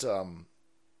 You got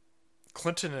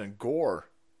Clinton and Gore.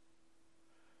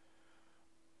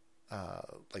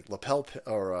 Like lapel pin,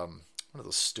 or one of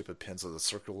those stupid pins, or the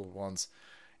circular ones.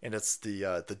 And it's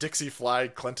the Dixie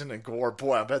flag, Clinton and Gore.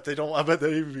 Boy, I bet they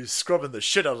even be scrubbing the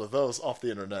shit out of those off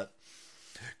the internet.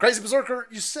 Crazy Berserker,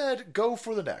 you said go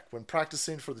for the neck. When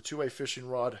practicing for the two-way fishing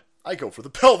rod, I go for the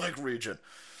pelvic region.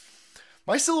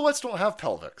 My silhouettes don't have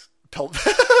pelvics. They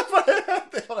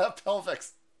don't have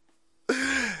pelvics.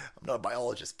 I'm not a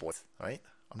biologist, boy. Right?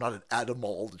 I'm not an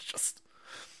etymologist.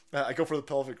 I go for the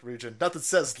pelvic region. Nothing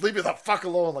says leave me the fuck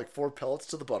alone like 4 pellets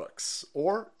to the buttocks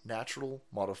or natural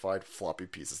modified floppy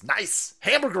pieces. Nice.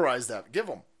 Hamburgerize that. Give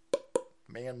them.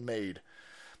 Man-made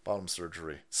bottom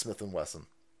surgery. Smith & Wesson.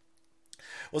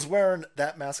 Was wearing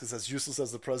that mask is as useless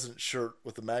as the president's shirt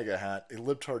with the MAGA hat. A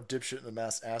libtard dipshit in the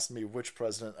mask asked me which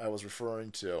president I was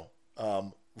referring to.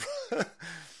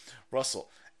 Russell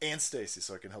and Stacy,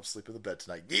 so I can help sleep in the bed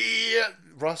tonight. Yeah,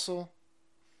 Russell.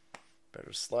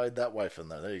 Better slide that wife in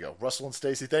there. There you go. Russell and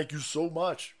Stacy, thank you so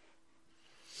much.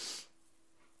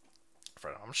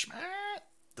 Fred, I'm schmat.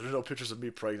 There's no pictures of me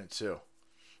pregnant too.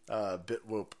 Bit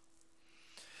whoop.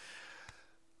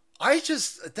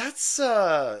 That's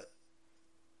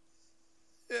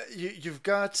you've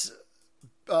got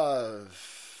Barack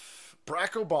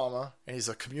Obama, and he's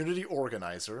a community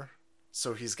organizer,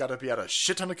 so he's got to be at a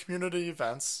shit ton of community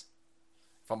events.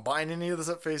 If I'm buying any of this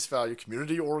at face value,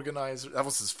 community organizer, that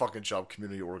was his fucking job,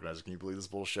 community organizer. Can you believe this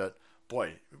bullshit?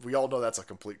 Boy, we all know that's a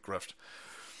complete grift.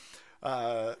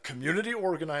 Community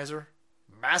organizer,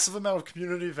 massive amount of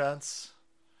community events.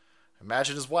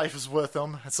 Imagine his wife is with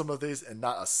him at some of these, and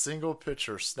not a single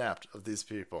picture snapped of these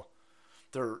people.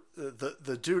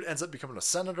 The dude ends up becoming a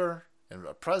senator and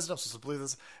a president. I'm supposed to believe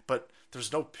this, but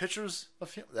there's no pictures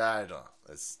of him. I don't know.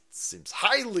 It seems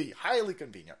highly, highly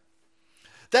convenient.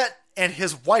 That, and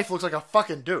his wife looks like a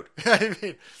fucking dude. I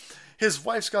mean, his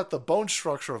wife's got the bone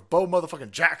structure of Bo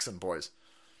motherfucking Jackson, boys.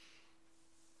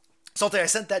 Salty, I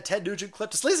sent that Ted Nugent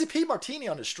clip to Sleazy P. Martini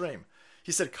on his stream.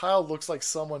 He said Kyle looks like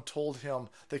someone told him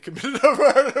they committed a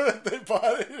murder and they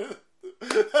bought it.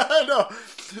 I know.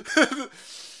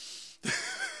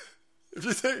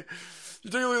 If you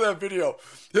take a look at that video,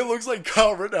 it looks like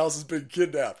Kyle Rittenhouse has been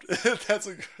kidnapped.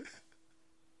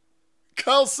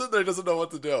 Kyle's sitting there, doesn't know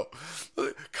what to do.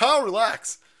 Kyle,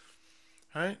 relax.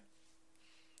 All right?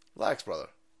 Relax, brother.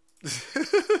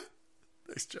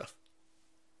 Thanks, Jeff.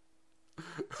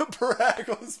 Barack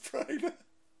was pregnant.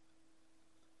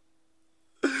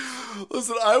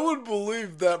 Listen, I would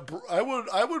believe that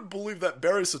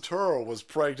Barry Soetoro was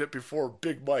pregnant before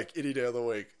Big Mike any day of the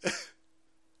week.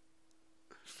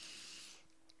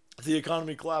 If the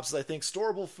economy collapses, I think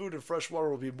storable food and fresh water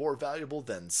will be more valuable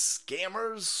than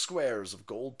scammers' squares of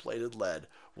gold-plated lead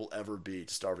will ever be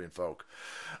to starving folk.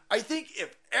 I think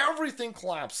if everything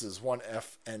collapses, one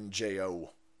FNJO,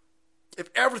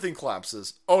 if everything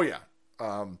collapses, oh yeah,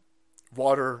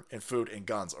 water and food and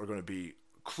guns are going to be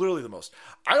clearly the most.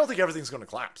 I don't think everything's going to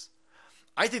collapse.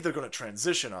 I think they're going to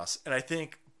transition us, and I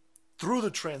think through the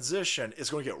transition,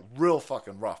 it's going to get real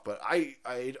fucking rough. But I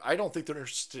don't think they're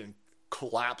interested in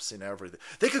collapsing everything.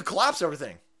 They could collapse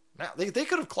everything. Now they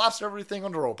could have collapsed everything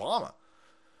under Obama.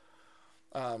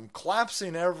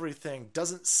 Collapsing everything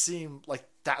doesn't seem like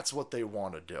that's what they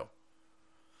want to do.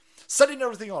 Setting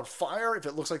everything on fire, if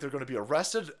it looks like they're going to be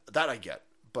arrested, that I get.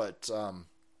 But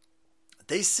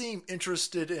they seem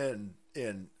interested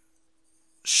in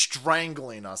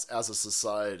strangling us as a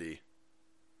society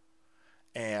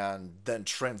and then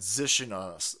transition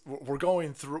us.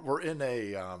 We're in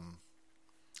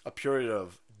a period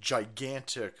of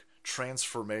gigantic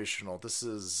transformational. This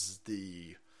is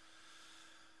the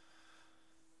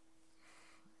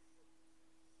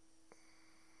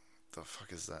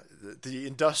fuck is that? The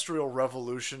Industrial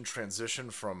Revolution transition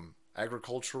from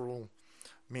agricultural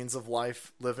means of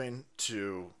life living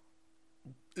to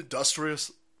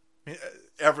industrious. I mean,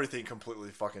 everything completely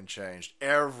fucking changed.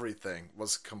 Everything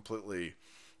was completely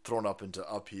thrown up into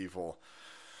upheaval.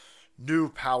 New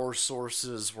power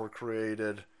sources were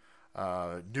created.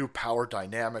 New power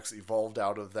dynamics evolved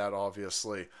out of that,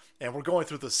 obviously. And we're going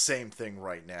through the same thing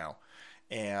right now.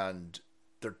 And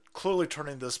they're clearly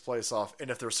turning this place off. And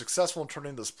if they're successful in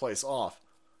turning this place off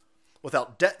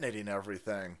without detonating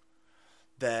everything,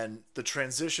 then the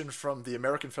transition from the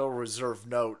American Federal Reserve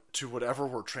note to whatever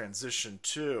we're transitioned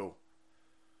to,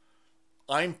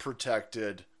 I'm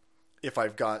protected if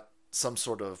I've got some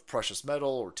sort of precious metal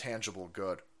or tangible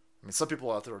good. I mean, some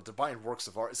people out there, they're buying works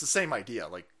of art. It's the same idea.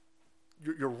 Like,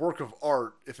 your work of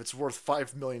art, if it's worth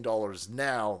 $5 million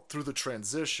now, through the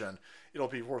transition, it'll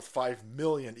be worth 5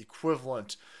 million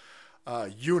equivalent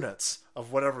units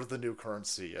of whatever the new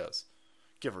currency is.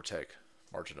 Give or take.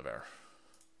 Margin of error.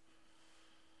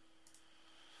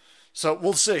 So,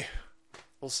 we'll see.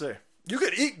 We'll see. You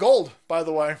could eat gold, by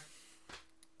the way.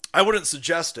 I wouldn't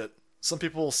suggest it. Some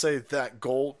people say that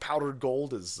gold, powdered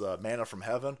gold, is manna from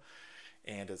heaven,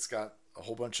 and it's got a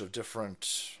whole bunch of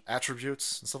different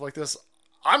attributes and stuff like this.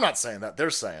 I'm not saying that. They're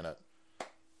saying it.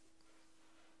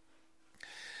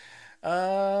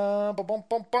 Russell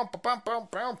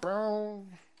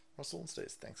and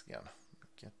States, thanks again.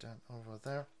 Get that over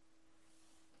there.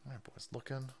 All right, boys,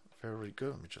 looking very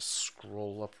good. Let me just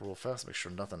scroll up real fast, make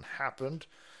sure nothing happened.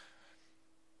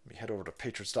 Let me head over to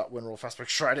patriots.win real fast, make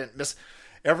sure I didn't miss.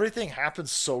 Everything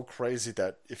happens so crazy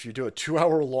that if you do a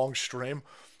 2-hour long stream,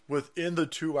 within the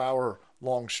 2-hour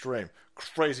long stream,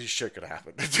 crazy shit could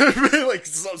happen. Like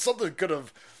something could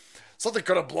have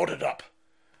blown it up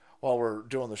while we're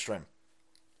doing the stream.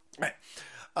 All right.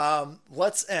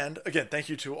 Let's end. Again, thank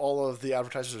you to all of the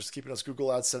advertisers keeping us Google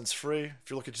AdSense free.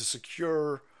 If you're looking to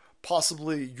secure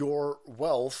possibly your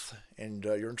wealth and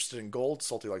you're interested in gold,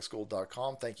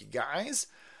 saltylikesgold.com. Thank you guys.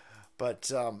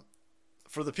 But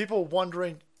for the people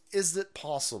wondering, is it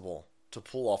possible to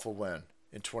pull off a win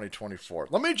in 2024?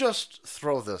 Let me just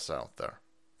throw this out there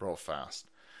real fast.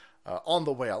 On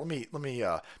the way out, let me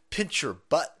pinch your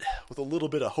butt with a little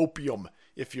bit of hopium,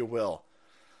 if you will.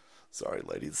 Sorry,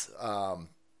 ladies.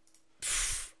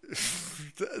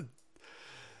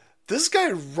 This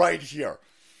guy right here.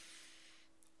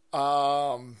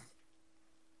 I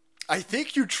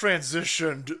think you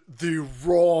transitioned the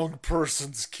wrong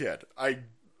person's kid.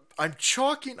 I'm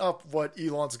chalking up what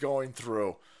Elon's going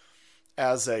through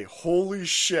as a holy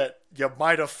shit, you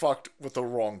might have fucked with the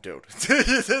wrong dude.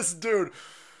 This dude,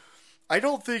 I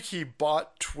don't think he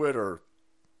bought Twitter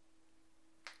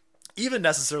even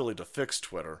necessarily to fix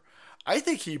Twitter. I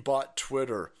think he bought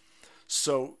Twitter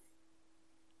so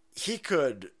he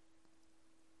could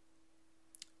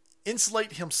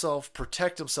insulate himself,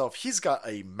 protect himself. He's got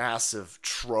a massive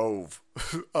trove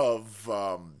of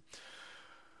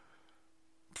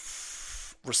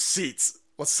receipts.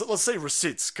 Let's say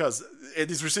receipts, because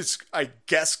these receipts, I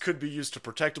guess, could be used to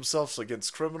protect himself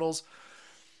against criminals.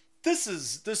 This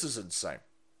is insane.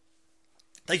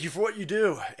 Thank you for what you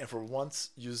do, and for once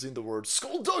using the word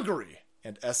skullduggery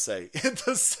and essay in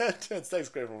the sentence. Thanks,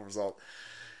 grateful result.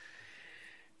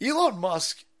 Elon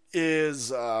Musk is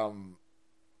going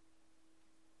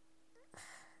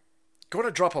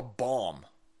to drop a bomb.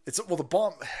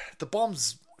 The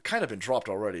bomb's kind of been dropped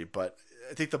already, but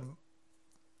I think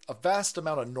a vast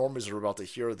amount of normies are about to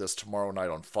hear this tomorrow night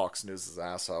on Fox News'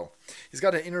 asshole. He's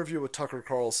got an interview with Tucker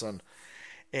Carlson,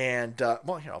 and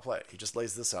here, I'll play it. He just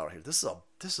lays this out here. This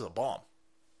is a bomb.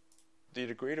 The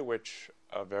degree to which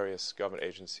various government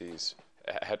agencies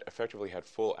had effectively had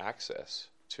full access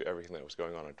to everything that was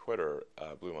going on Twitter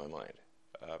blew my mind.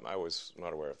 I was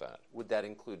not aware of that. Would that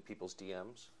include people's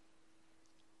DMs?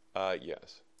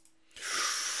 Yes.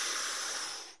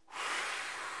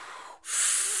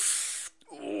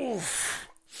 Oof.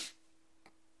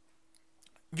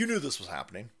 You knew this was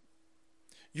happening.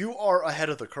 You are ahead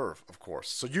of the curve, of course.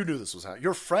 So you knew this was happening.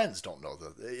 Your friends don't know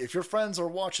that. If your friends are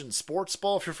watching sports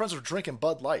ball, if your friends are drinking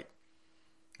Bud Light,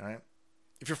 all right?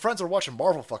 If your friends are watching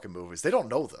Marvel fucking movies, they don't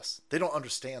know this. They don't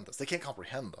understand this. They can't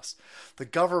comprehend this. The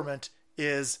government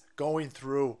is going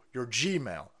through your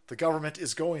Gmail. The government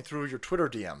is going through your Twitter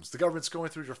DMs. The government's going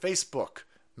through your Facebook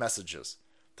messages.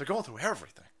 They're going through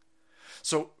everything.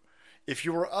 So if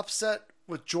you were upset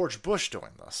with George Bush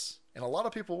doing this, and a lot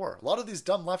of people were, a lot of these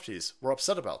dumb lefties were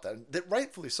upset about that, and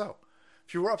rightfully so.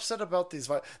 If you were upset about these,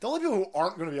 the only people who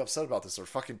aren't going to be upset about this are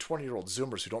fucking 20-year-old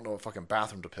Zoomers who don't know a fucking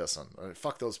bathroom to piss in. I mean,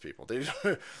 fuck those people.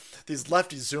 These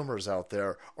lefty Zoomers out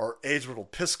there are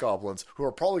age-riddled piss goblins who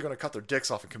are probably going to cut their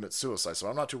dicks off and commit suicide, so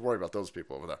I'm not too worried about those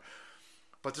people over there.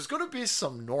 But there's going to be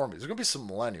some normies. There's going to be some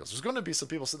millennials. There's going to be some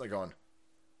people sitting there going,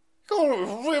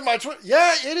 "Go read my Twitter."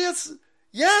 Yeah, idiots.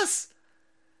 Yes.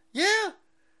 Yeah.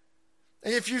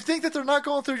 And if you think that they're not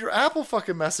going through your Apple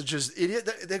fucking messages, idiot,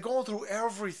 they're going through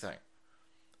everything.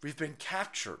 We've been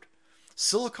captured.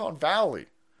 Silicon Valley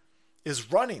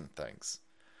is running things.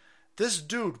 This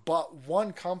dude bought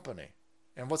one company,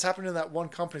 and what's happening in that one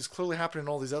company is clearly happening in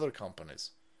all these other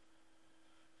companies.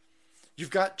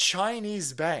 You've got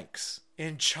Chinese banks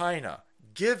in China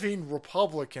giving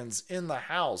Republicans in the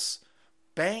House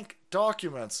bank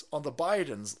documents on the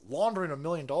Bidens laundering $1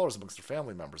 million amongst their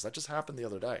family members. That just happened the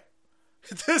other day.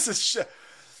 This is shit.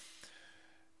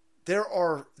 There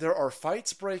are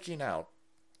fights breaking out.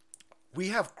 We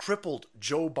have crippled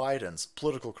Joe Biden's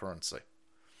political currency.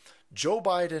 Joe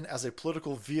Biden as a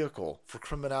political vehicle for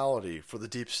criminality for the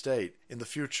deep state in the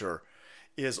future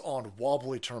is on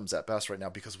wobbly terms at best right now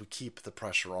because we keep the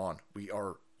pressure on. We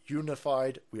are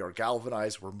unified. We are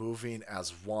galvanized. We're moving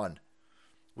as one.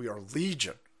 We are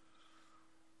legion.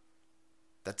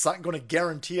 That's not going to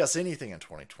guarantee us anything in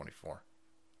 2024.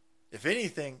 If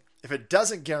anything, if it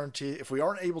doesn't guarantee, if we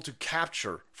aren't able to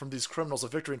capture from these criminals a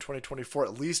victory in 2024,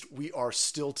 at least we are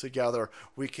still together.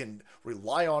 We can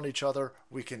rely on each other.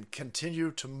 We can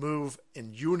continue to move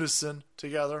in unison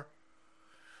together.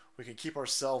 We can keep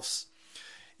ourselves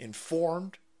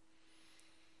informed.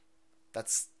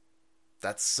 That's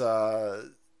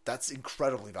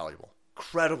incredibly valuable.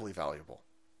 Incredibly valuable.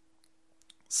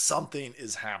 Something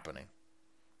is happening.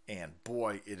 And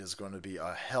boy, it is going to be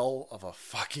a hell of a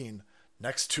fucking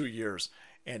next 2 years.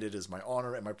 And it is my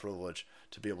honor and my privilege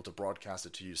to be able to broadcast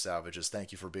it to you savages.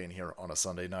 Thank you for being here on a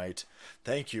Sunday night.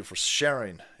 Thank you for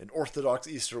sharing an Orthodox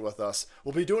Easter with us.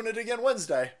 We'll be doing it again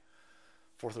Wednesday,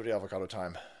 4:30 avocado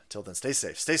time. Till then, stay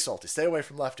safe, stay salty, stay away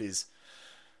from lefties.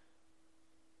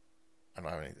 I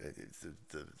don't have any.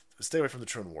 Stay away from the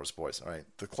Troon Wars, boys. All right,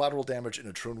 the collateral damage in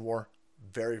a Troon War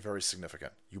Very, very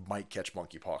significant. You might catch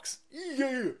monkeypox.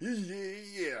 Yeah.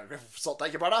 So,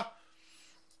 thank you, brother.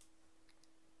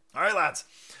 All right, lads.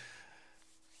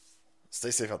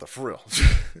 Stay safe out there, for real.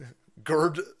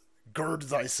 Gird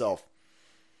thyself.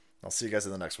 I'll see you guys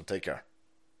in the next one. Take care.